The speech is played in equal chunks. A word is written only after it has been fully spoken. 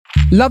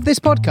Love this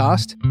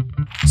podcast?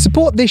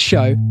 Support this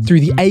show through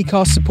the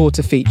Acast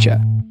supporter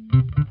feature.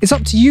 It's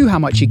up to you how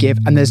much you give,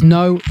 and there's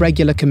no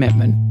regular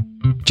commitment.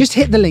 Just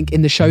hit the link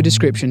in the show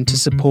description to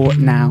support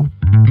now.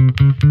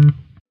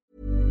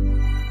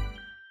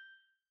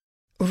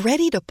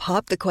 Ready to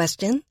pop the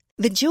question?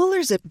 The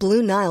jewelers at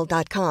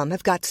BlueNile.com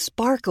have got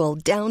sparkle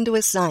down to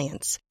a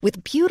science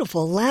with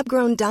beautiful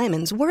lab-grown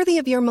diamonds worthy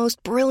of your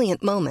most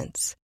brilliant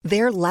moments.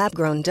 Their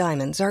lab-grown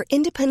diamonds are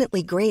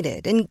independently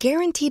graded and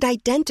guaranteed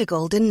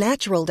identical to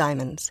natural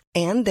diamonds,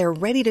 and they're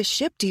ready to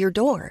ship to your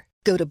door.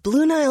 Go to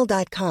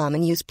BlueNile.com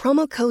and use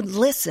promo code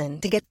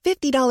LISTEN to get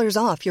 $50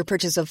 off your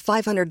purchase of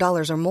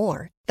 $500 or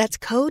more. That's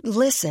code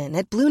LISTEN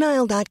at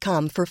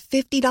BlueNile.com for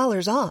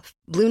 $50 off.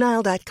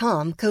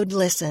 BlueNile.com, code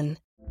LISTEN.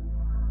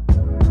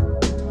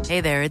 Hey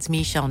there, it's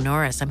Michelle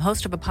Norris. I'm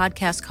host of a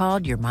podcast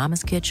called Your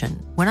Mama's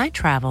Kitchen. When I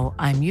travel,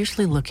 I'm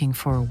usually looking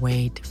for a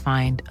way to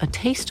find a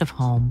taste of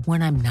home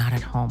when I'm not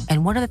at home.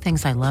 And one of the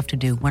things I love to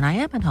do when I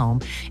am at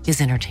home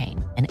is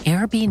entertain. And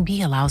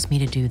Airbnb allows me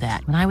to do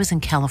that. When I was in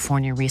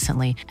California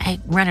recently, I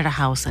rented a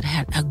house that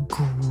had a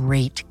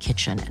great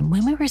kitchen. And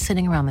when we were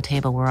sitting around the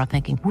table, we're all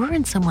thinking, we're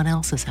in someone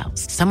else's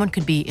house. Someone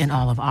could be in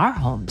all of our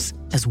homes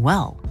as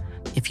well.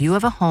 If you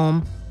have a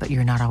home, but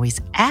you're not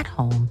always at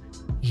home,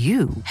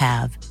 you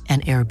have an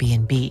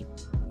Airbnb.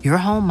 Your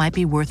home might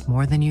be worth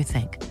more than you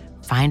think.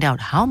 Find out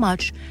how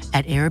much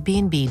at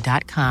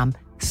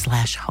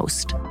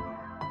airbnb.com/host.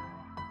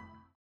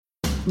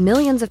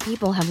 Millions of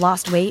people have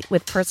lost weight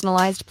with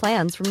personalized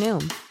plans from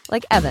Noom.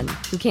 Like Evan,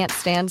 who can't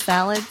stand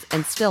salads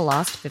and still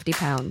lost 50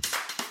 pounds.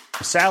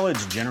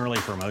 Salads generally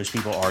for most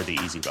people are the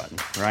easy button,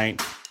 right?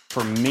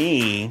 For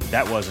me,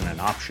 that wasn't an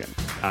option.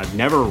 I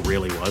never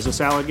really was a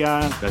salad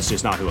guy. That's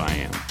just not who I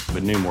am.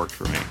 But Noom worked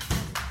for me.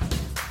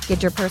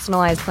 Get your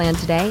personalized plan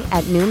today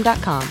at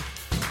Noom.com.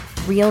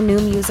 Real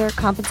Noom user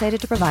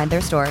compensated to provide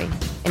their story.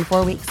 In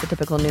 4 weeks, the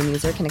typical Noom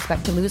user can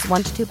expect to lose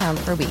 1 to 2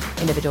 pounds per week.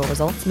 Individual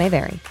results may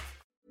vary.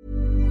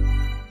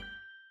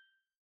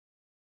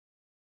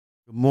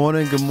 Good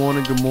morning, good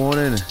morning, good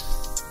morning.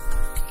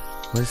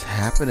 What's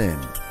happening?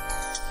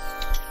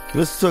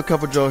 Listen to a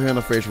Cup of J.O.E. here on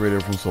the Face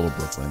Radio from Solo,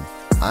 Brooklyn.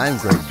 I'm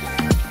Greg J.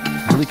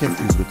 Really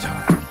confused with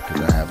time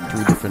because I have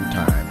 3 different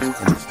times in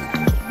the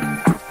studio.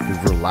 Because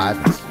we're live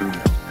in the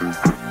studio.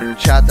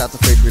 Shout out to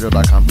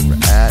faceradio.com for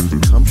ad.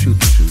 Come shoot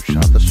the shoot,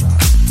 shot the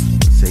shot.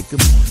 Say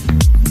good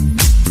morning.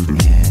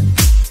 And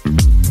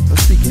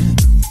let's begin.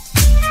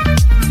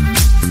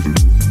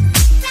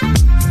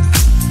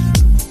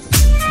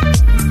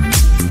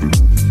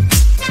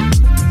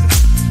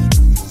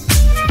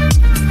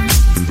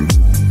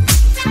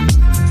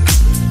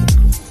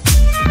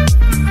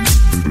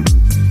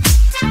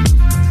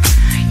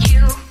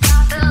 You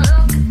got the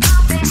look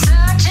I've been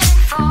searching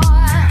for.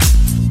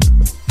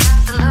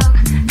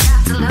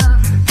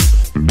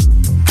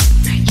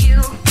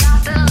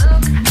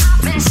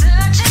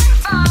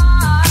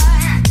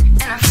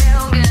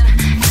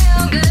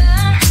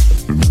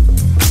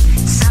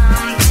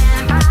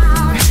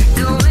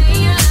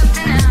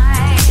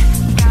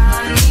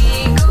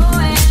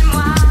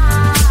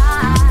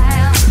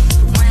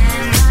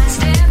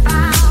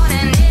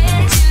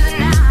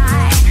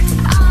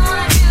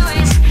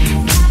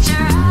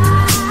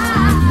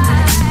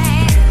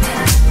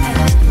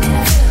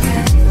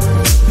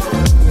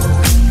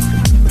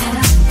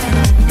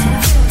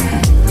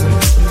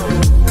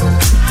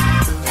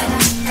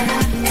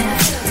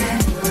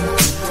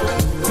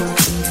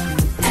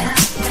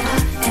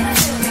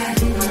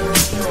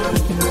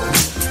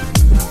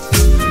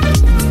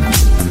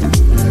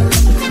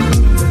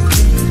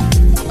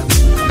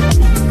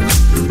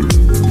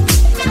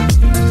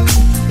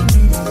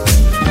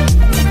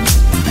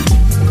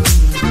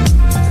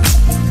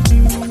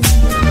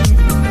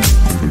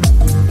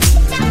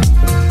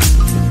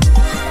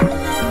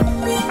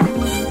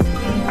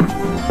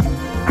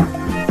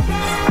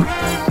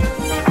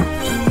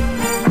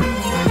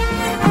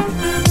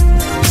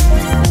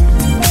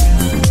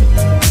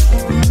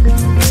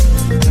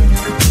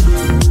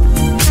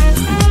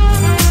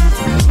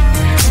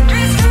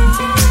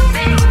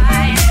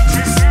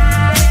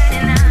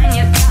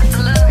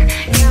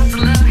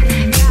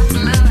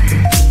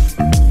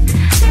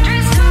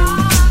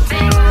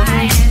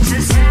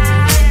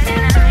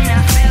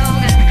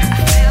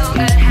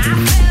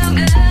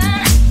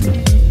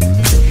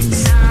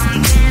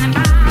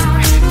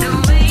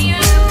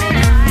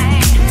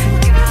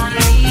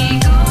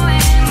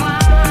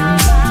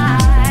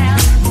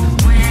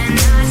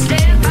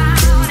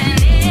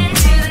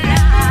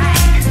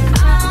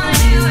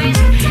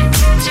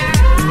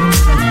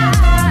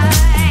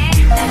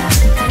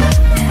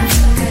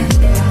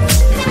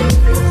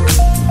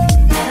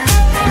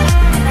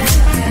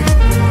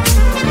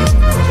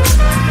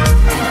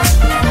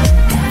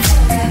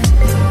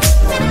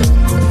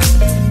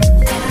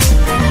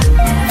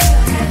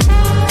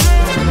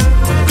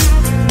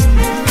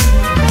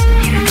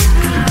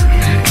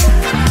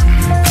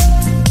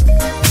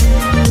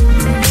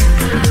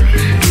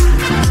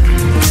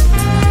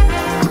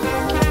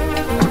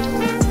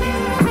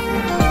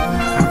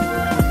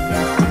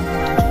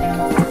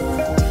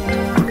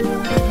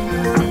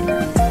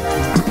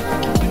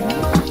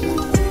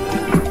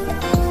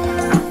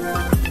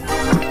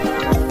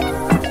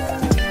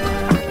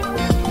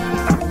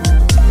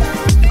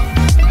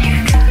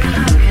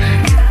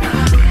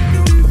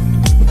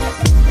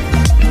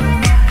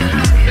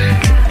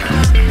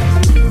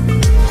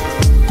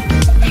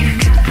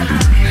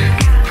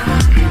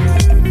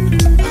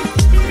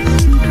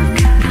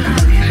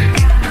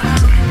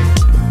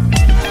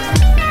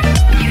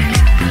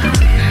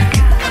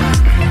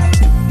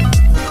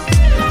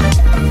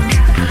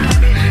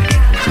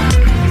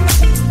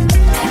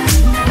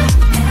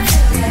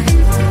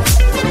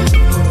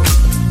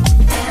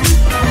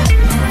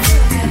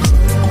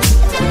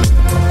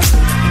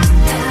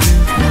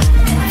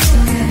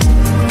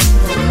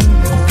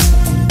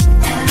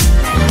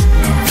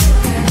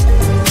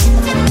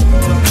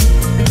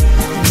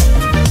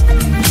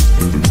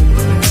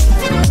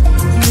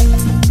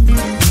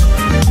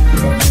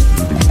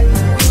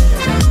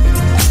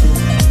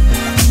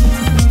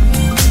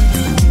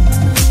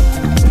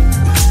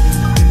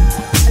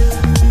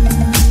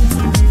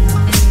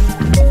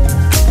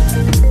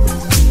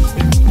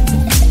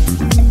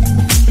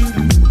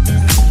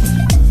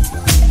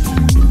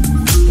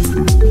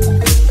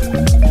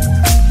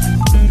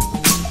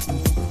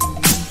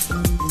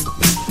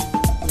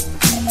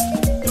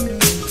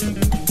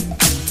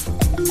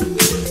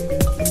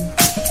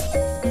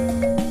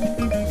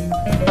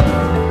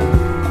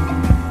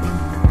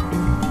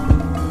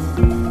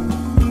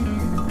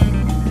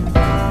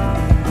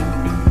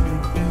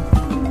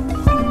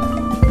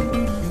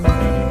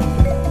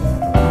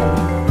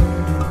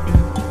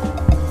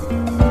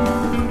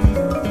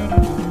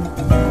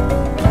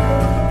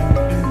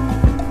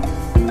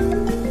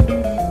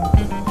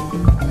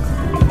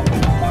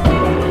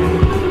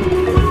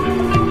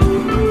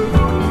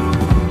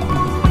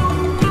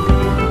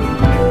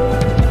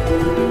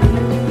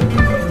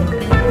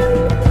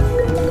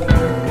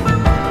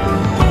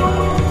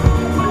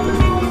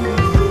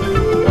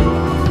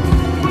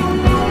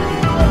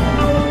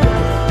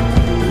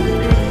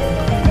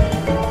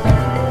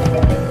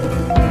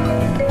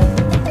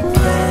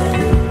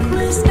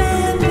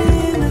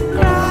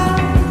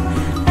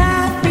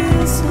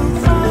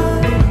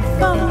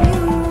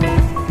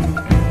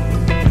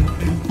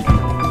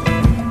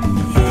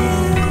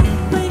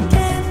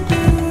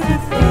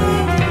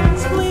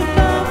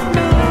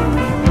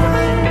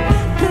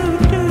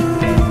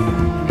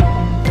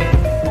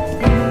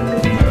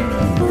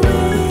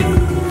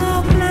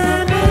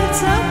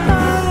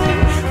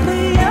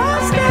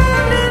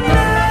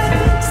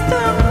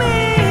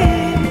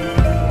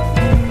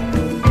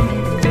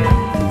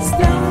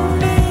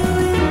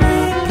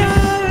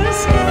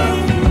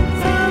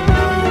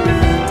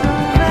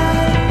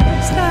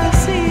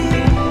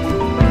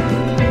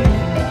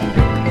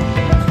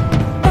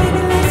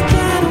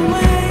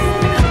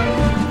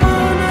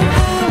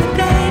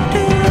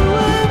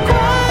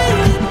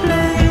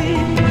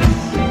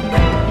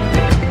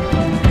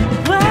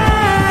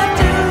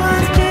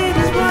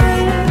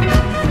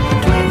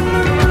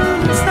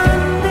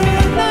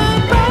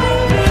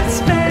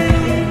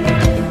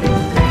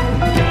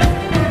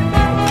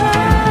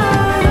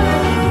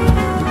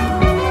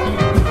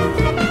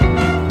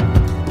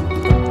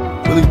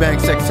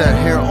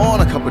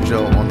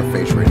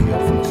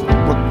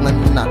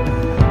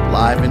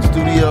 live in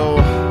studio.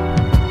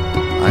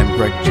 I'm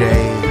Greg J.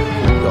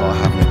 Hope y'all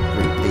having a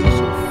great day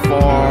so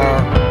far.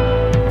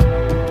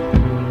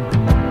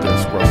 The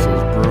espresso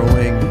is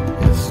brewing.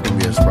 It's going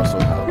to be espresso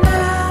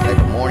type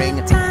of morning.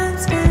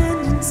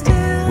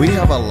 We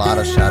have a lot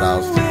of shout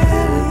outs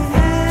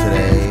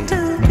today.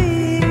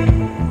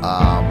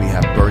 We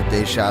have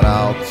birthday shout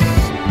outs.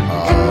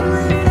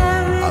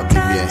 I'll give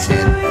you a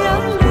hint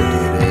of whose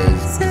birthday it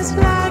is.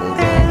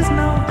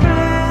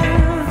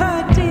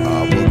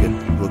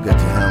 We'll get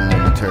to him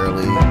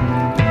momentarily.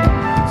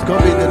 It's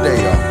gonna be a good day,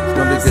 y'all. It's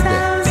gonna be a good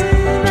day.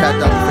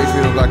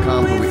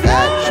 Chat.thefaceradio.com where we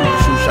at. Shoot,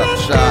 shot the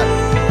shot.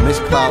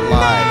 Mixcloud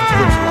Live,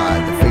 Twitch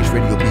Live, The Face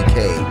Radio BK.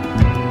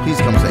 Please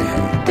come say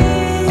hey.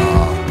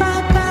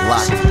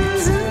 Lots to be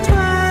to.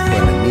 But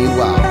in the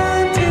meanwhile, we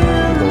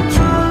go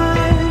to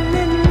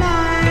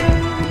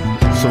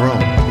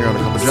Sarone here on the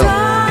Cup of J.O.E.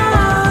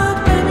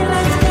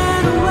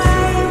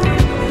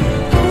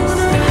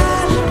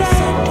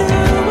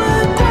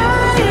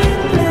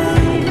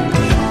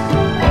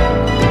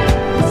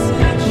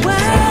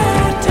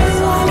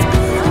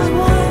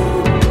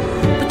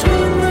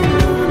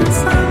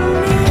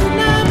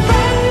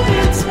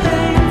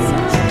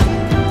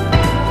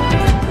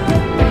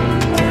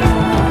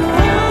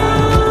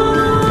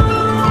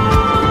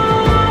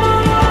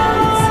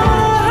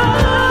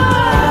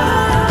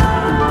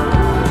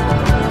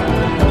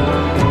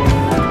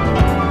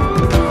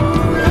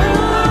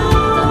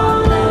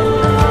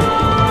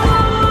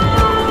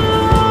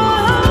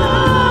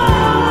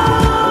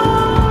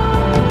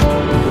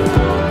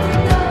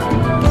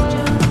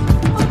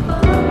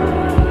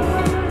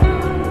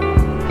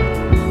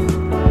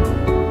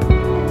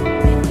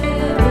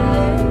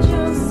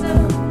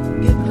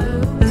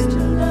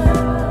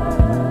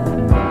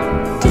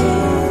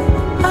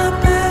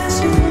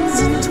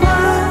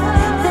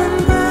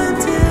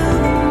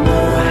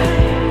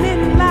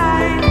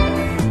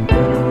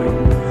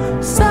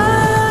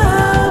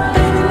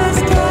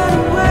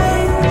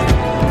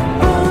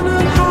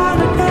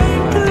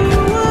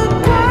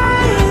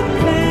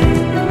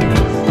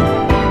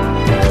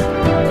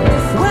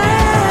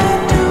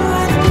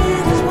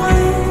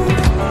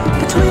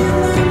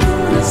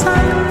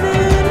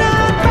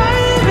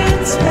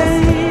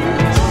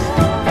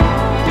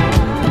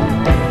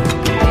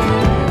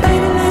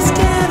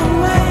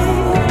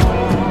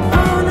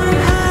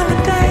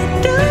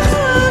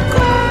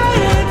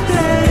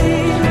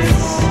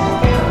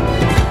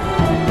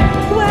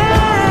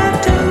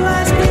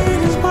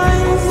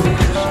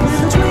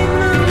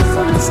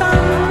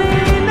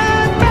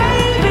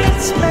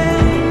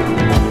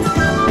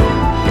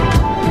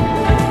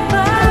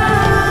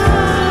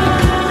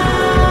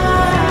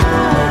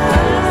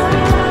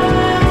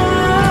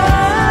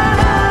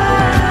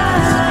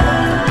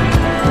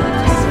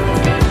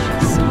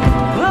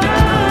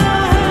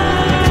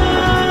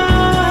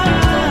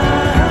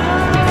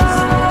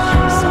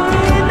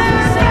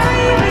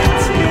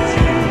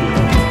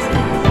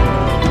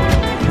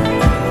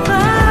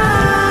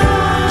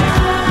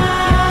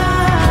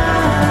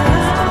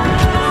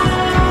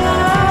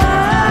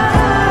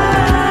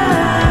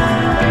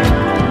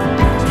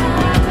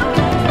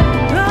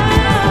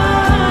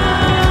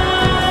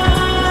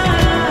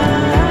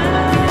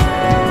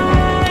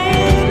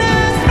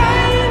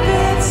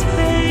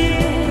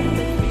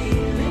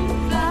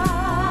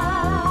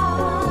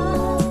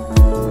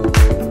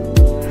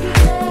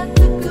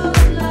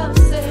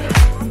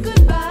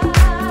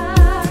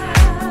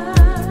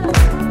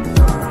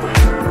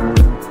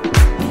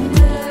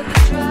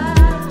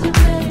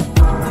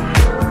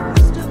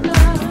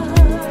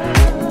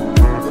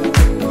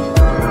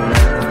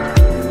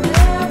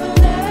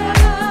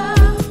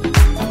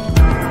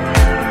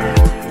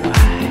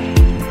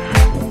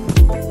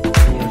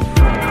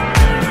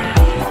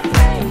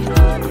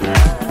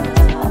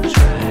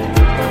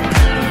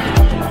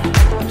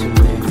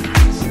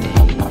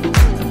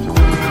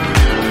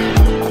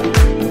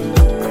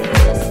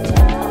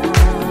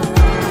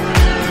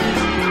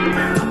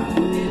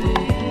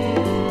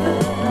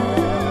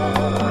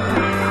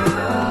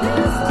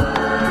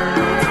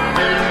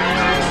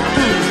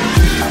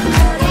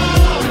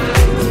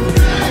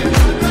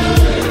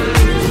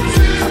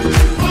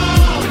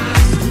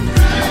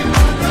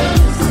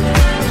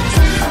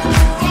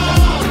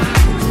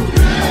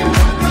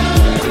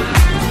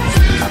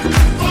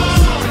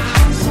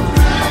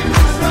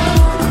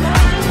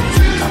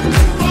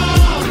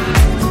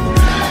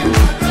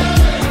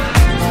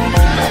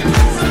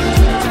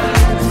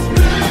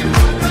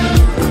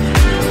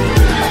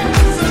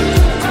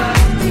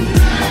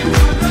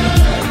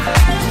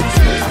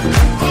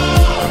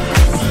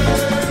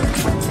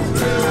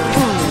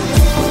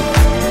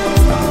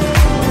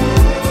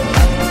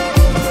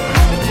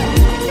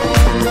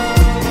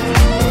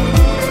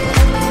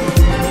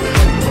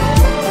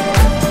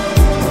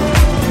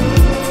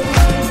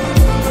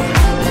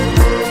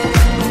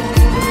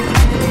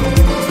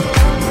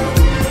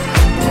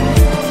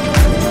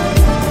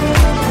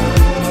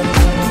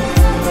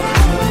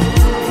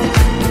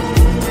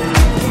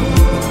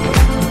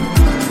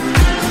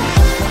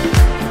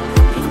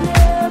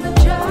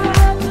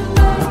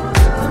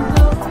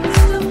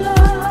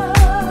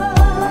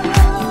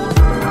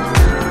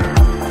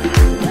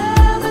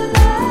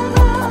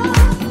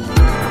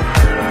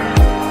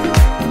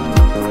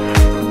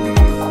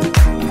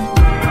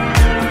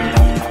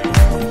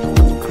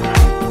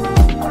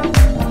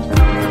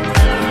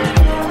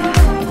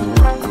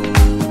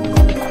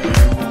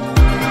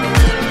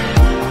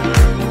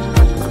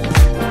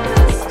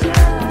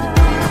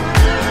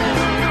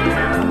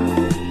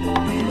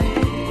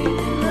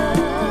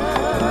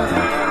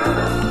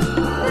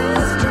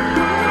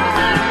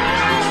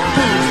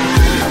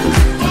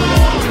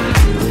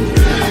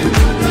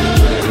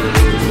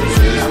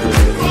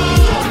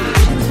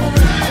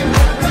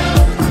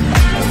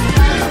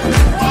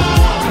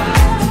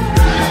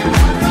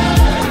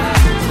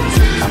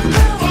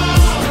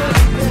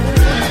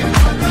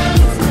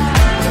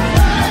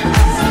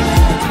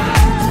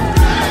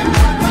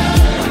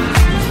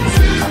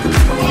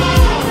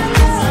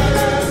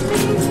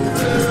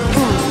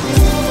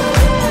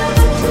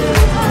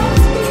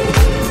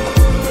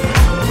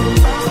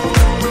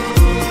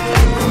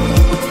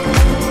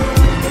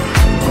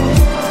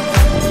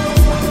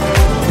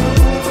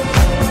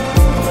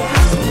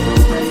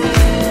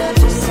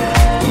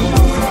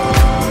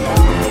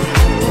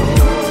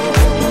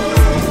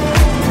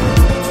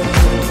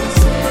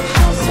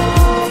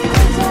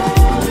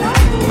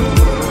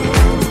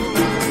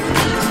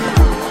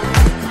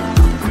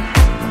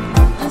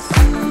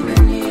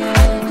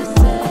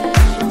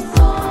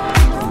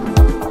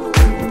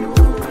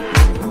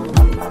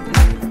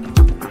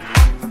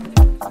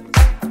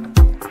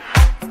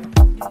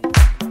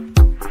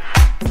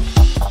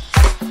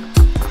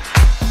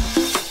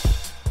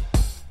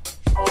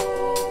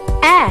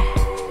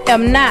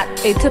 am not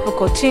a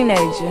typical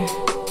teenager.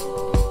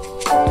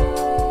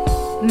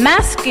 My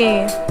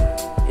skin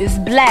is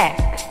black.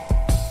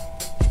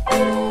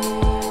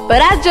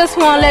 But I just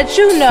want to let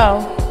you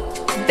know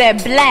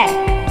that black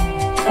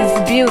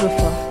is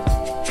beautiful.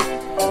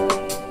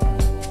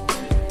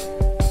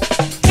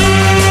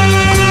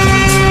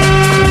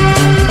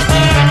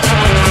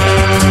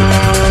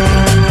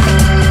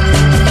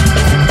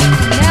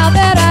 Now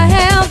that I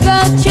have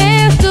the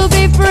chance to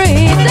be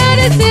free, the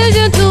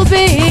decision to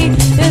be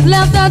is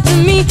left up to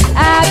me.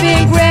 I've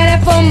been ready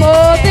for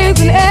more things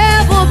than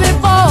ever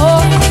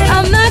before.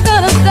 I'm not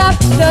gonna stop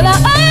till I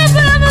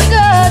open up a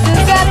door.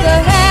 Just got to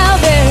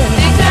have it.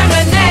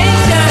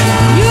 Determination.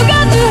 You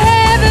got to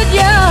have it,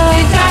 yo.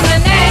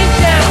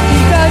 Determination.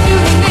 Because you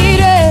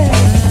need it.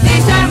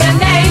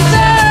 Determination.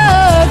 So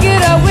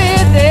get up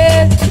with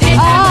it.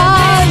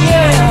 Oh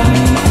yeah.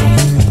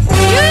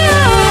 You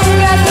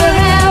got to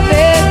have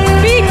it.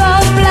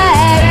 Because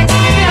black.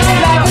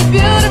 Black is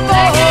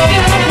beautiful.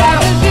 Black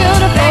is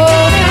beautiful.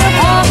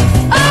 Oh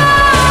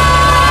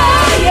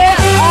yeah.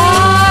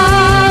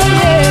 Oh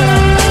yeah.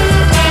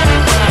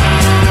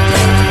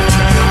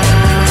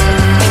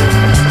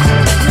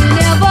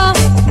 Whenever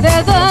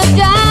there's a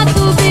job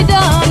to be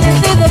done, if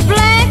there's a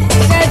black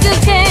that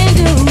just can't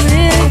do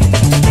it.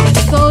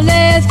 So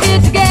let's get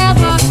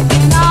together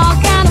in all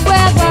kind of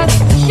weather.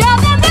 Show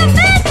them that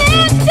they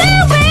can do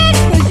it.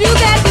 'Cause you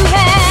got to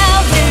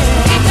have it.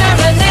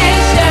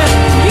 Determination.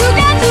 You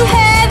got to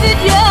have it,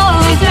 yo.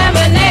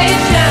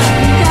 Determination.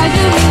 Because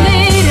you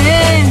need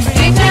it.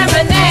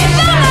 Determination.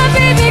 Come on,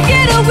 baby,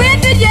 get up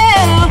with it,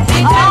 yeah.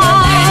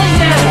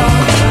 Determination.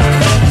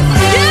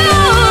 You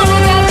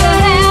got to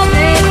have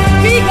it.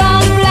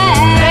 Because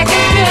black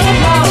is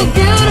beautiful. Black is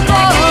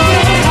beautiful.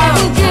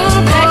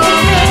 Black is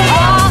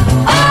beautiful.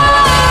 Oh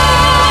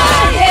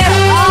yeah.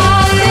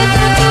 Oh,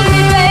 listen to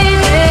me,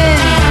 baby.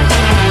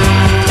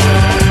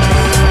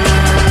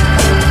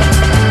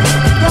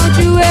 Don't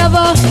you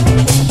ever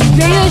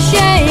be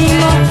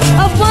ashamed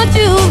of what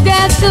you've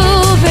got to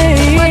be.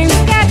 What you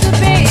got to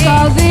be.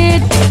 'Cause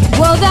it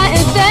was our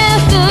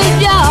ancestors,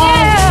 y'all,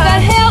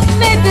 that helped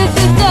make this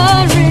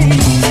history.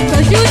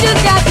 'Cause you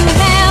just got to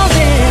have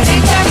it.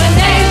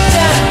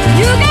 Determination.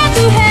 You got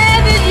to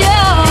have it, yo.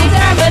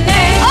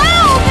 Determination.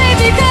 Oh,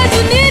 baby, 'cause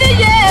you need it,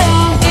 yeah.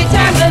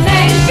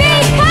 Determination.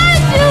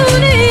 Because you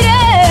need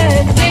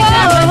it.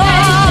 Determination.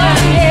 Oh,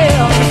 yeah.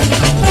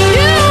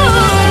 You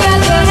got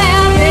to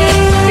have it.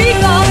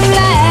 Because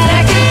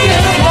black is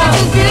beautiful. Black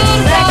is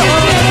beautiful. Black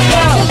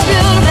is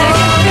beautiful.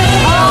 It's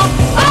beautiful.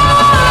 Oh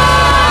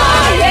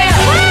yeah.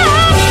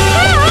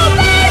 Oh,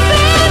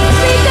 baby.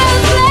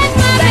 Because black,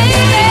 my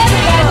baby.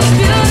 Black is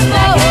beautiful.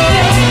 Black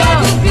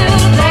is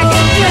beautiful. Black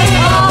is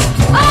beautiful.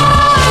 Oh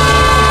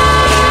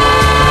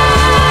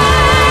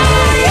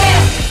yeah.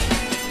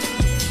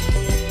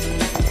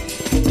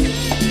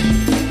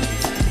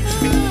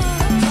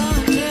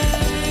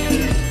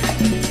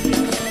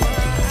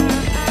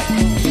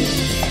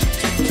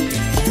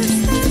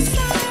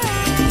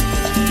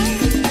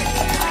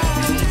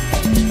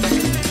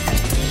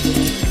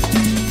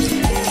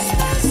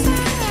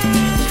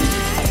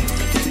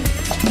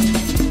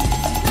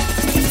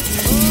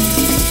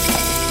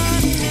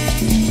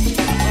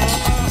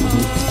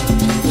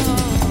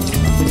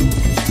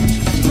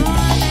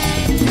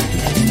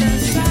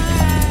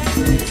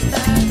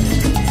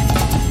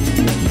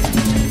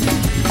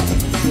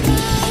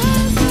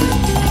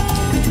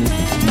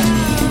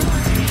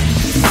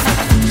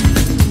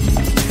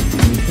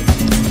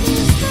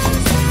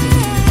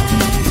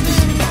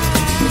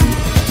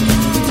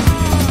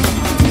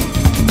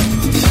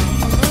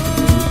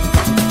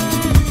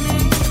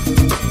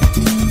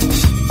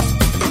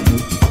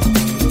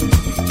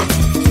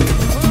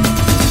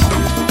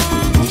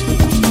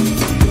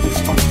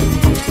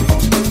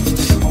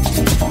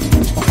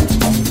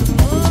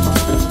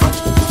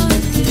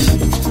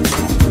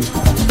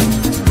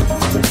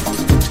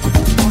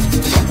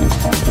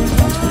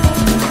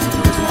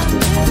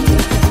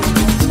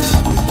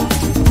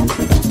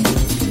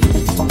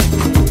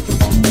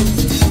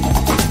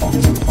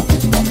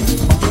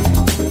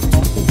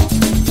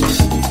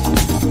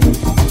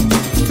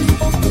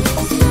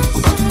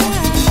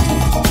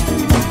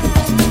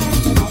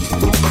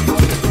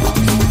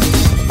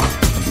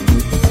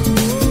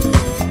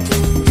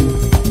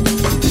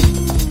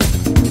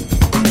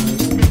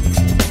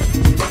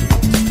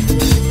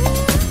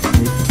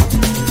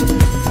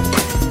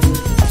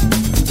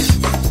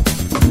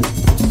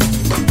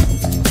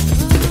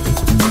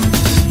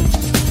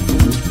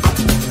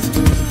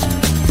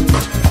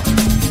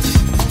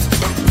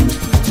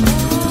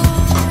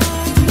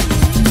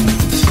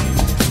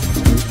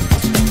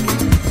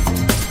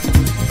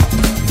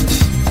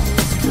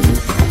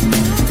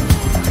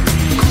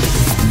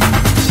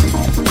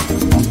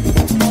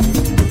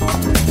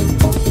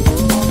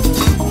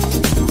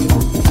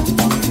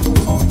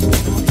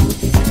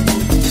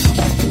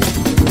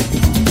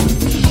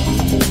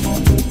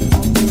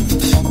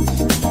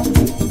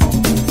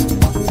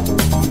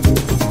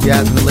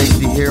 Yasmin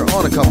Lacey here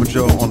on a Cup of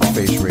J.O.E on the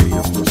Face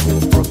Radio from the Soul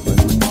of Brooklyn.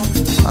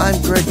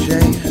 I'm Greg J.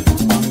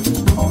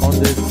 On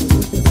this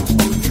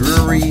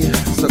dreary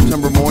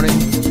September morning.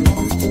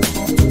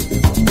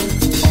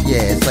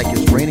 Yeah, it's like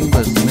it's raining,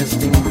 but it's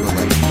misting. But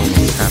like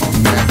it's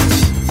happening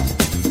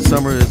next.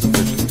 Summer is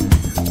officially.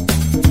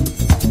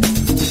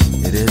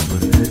 It is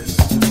what it is.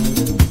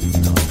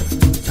 You know,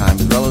 time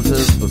is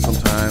relative, but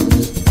sometimes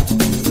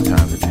it's the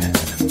time that you had.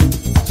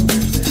 So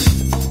there's this.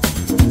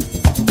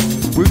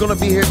 We're gonna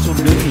be here till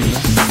noon.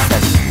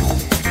 That's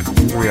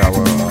 3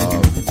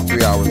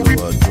 hours of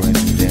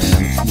joints and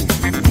jams,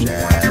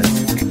 jazz,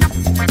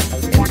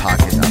 in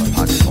pocket, out of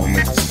pocket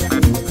moments.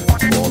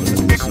 For all the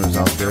new listeners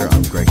out there,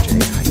 I'm Greg J.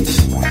 How you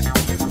doing?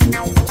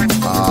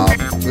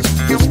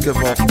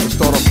 Let's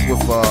start off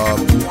with a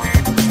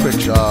quick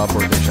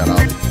birthday shout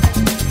out.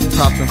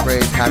 Props and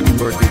praise, happy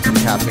birthday to the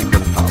Captain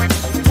Chris Powers.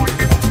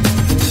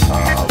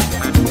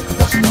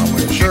 That's why I'm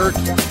wearing a shirt.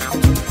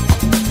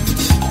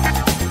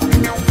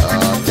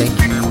 Thank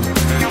you for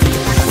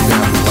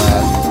being on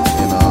class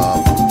and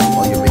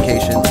on your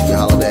vacation, your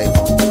holiday.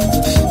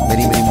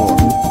 Many, many more.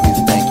 Please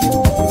and thank you.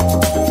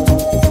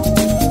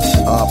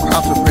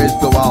 Props and praise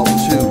go out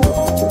to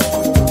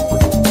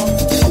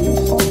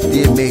the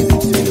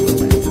amazing city of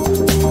Atlanta.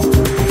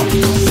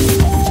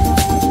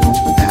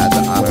 I had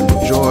the honor and the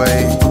joy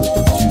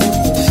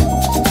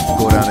to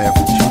go down there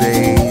for 2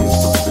 days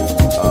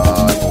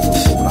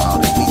over the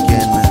holiday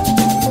weekend.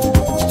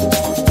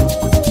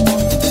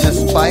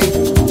 Despite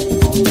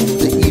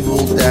the evil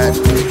that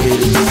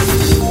is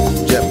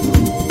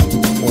JetBlue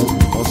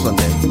on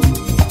Sunday,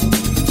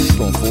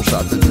 throwing full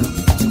shots at them.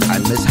 I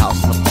missed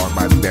House in the Park,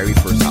 my very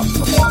first House in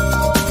the Park.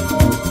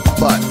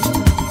 But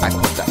I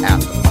caught the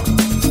after.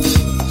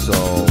 So,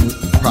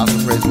 props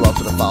and praise go out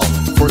to the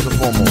following. First and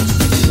foremost,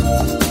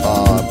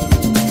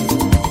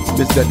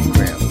 Miss Debbie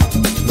Graham,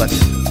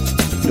 legend.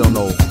 You don't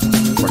know,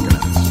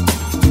 recognize.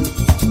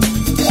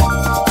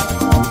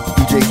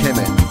 DJ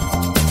Kimmon,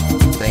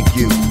 thank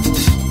you.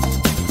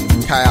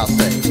 Kai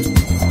Alsay,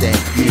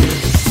 thank you.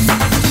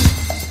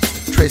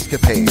 Trace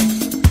Capade,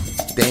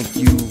 thank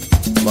you,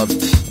 love you.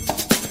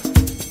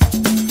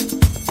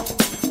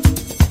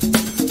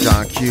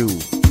 John Q,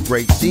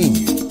 great seeing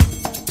you.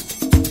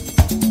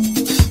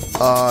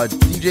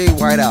 DJ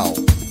Whiteout,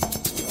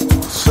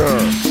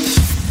 Sir,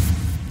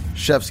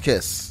 Chef's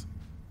Kiss,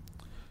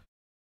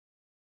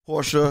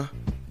 Portia,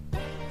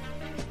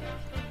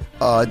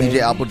 DJ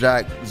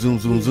Applejack, Zoom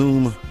Zoom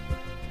Zoom,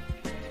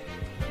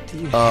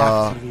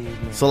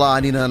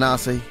 Salah Nina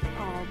Anasi,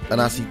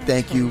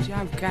 thank you.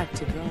 I've got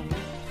to go.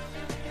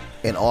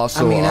 And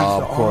also,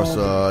 of course,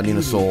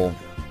 Nina Soul.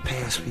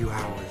 Past few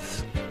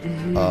hours.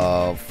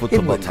 Foot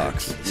to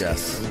buttocks,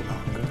 yes.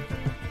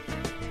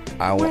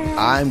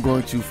 I'm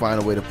going to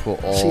find a way to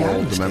put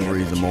all the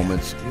memories and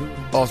moments.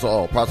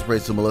 Also, props and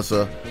praise to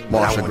Melissa,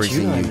 Marsha, great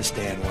seeing you.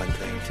 Understand one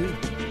thing too.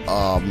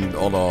 All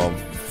the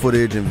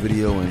footage and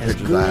video and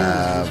pictures I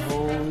have,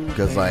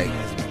 because like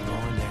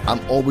I'm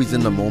always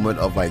in the moment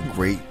of like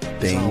great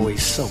things. It's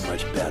always so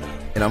much better.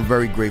 And I'm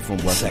very grateful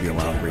and blessed to be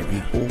around great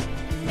people.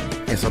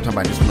 And sometimes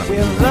I just want to.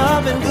 We're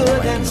loving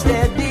good and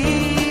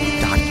steady.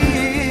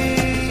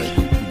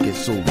 You get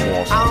so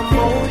lost. Our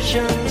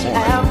emotions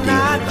have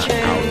not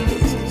changed.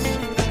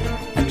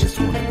 I just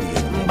want to be.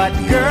 But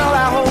girl,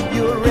 I hope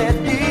you're ready.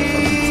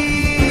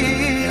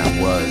 And I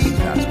was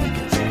last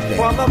weekend.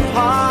 For the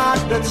part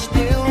that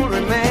still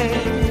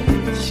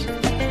remains.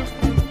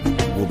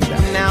 We'll be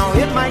back. Now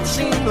it might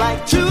seem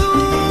like too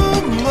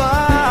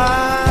much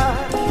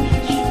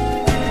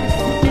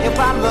if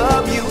I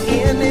love you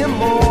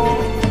anymore,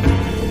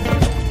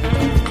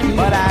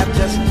 but I've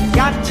just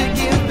got to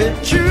give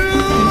it to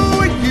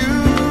you,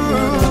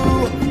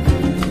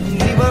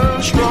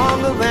 even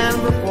stronger than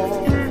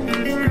before.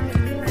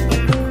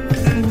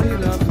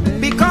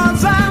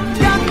 Because I've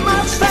got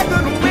my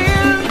second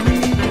wind.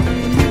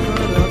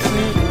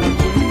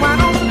 Why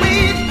don't we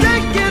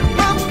take it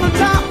from the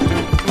top?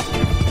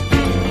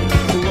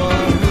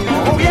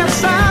 Oh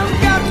yes, I've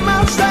got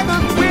my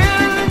second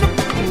wind.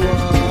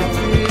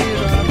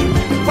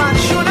 Why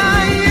should I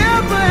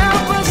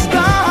ever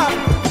stop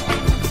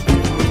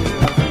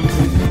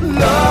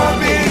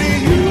loving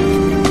you?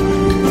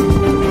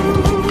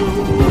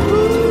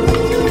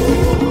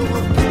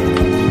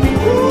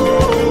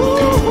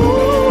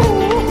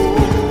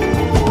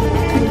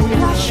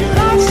 Why should I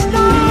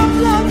stop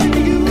loving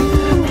you?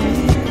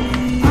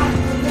 I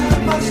could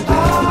never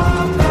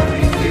stop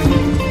loving you.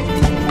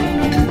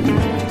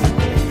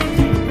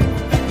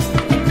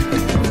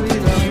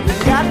 You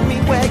got me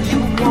where you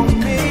want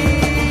me,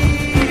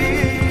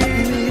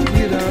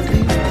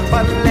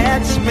 but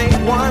let's make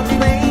one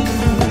thing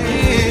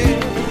clear.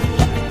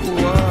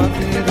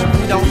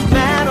 Don't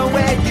matter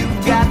where you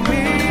got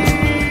me,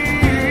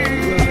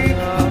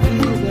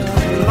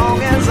 as long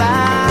as I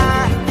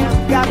have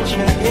got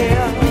you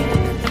here.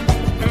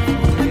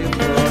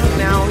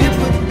 Now it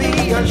would be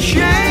a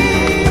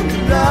shame,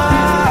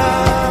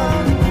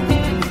 love,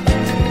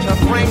 to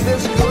bring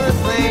this good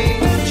thing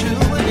to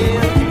an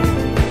end.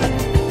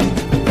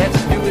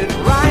 Let's do it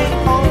right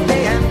all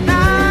day and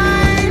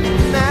night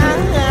now,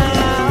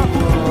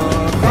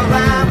 'cause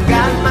I've got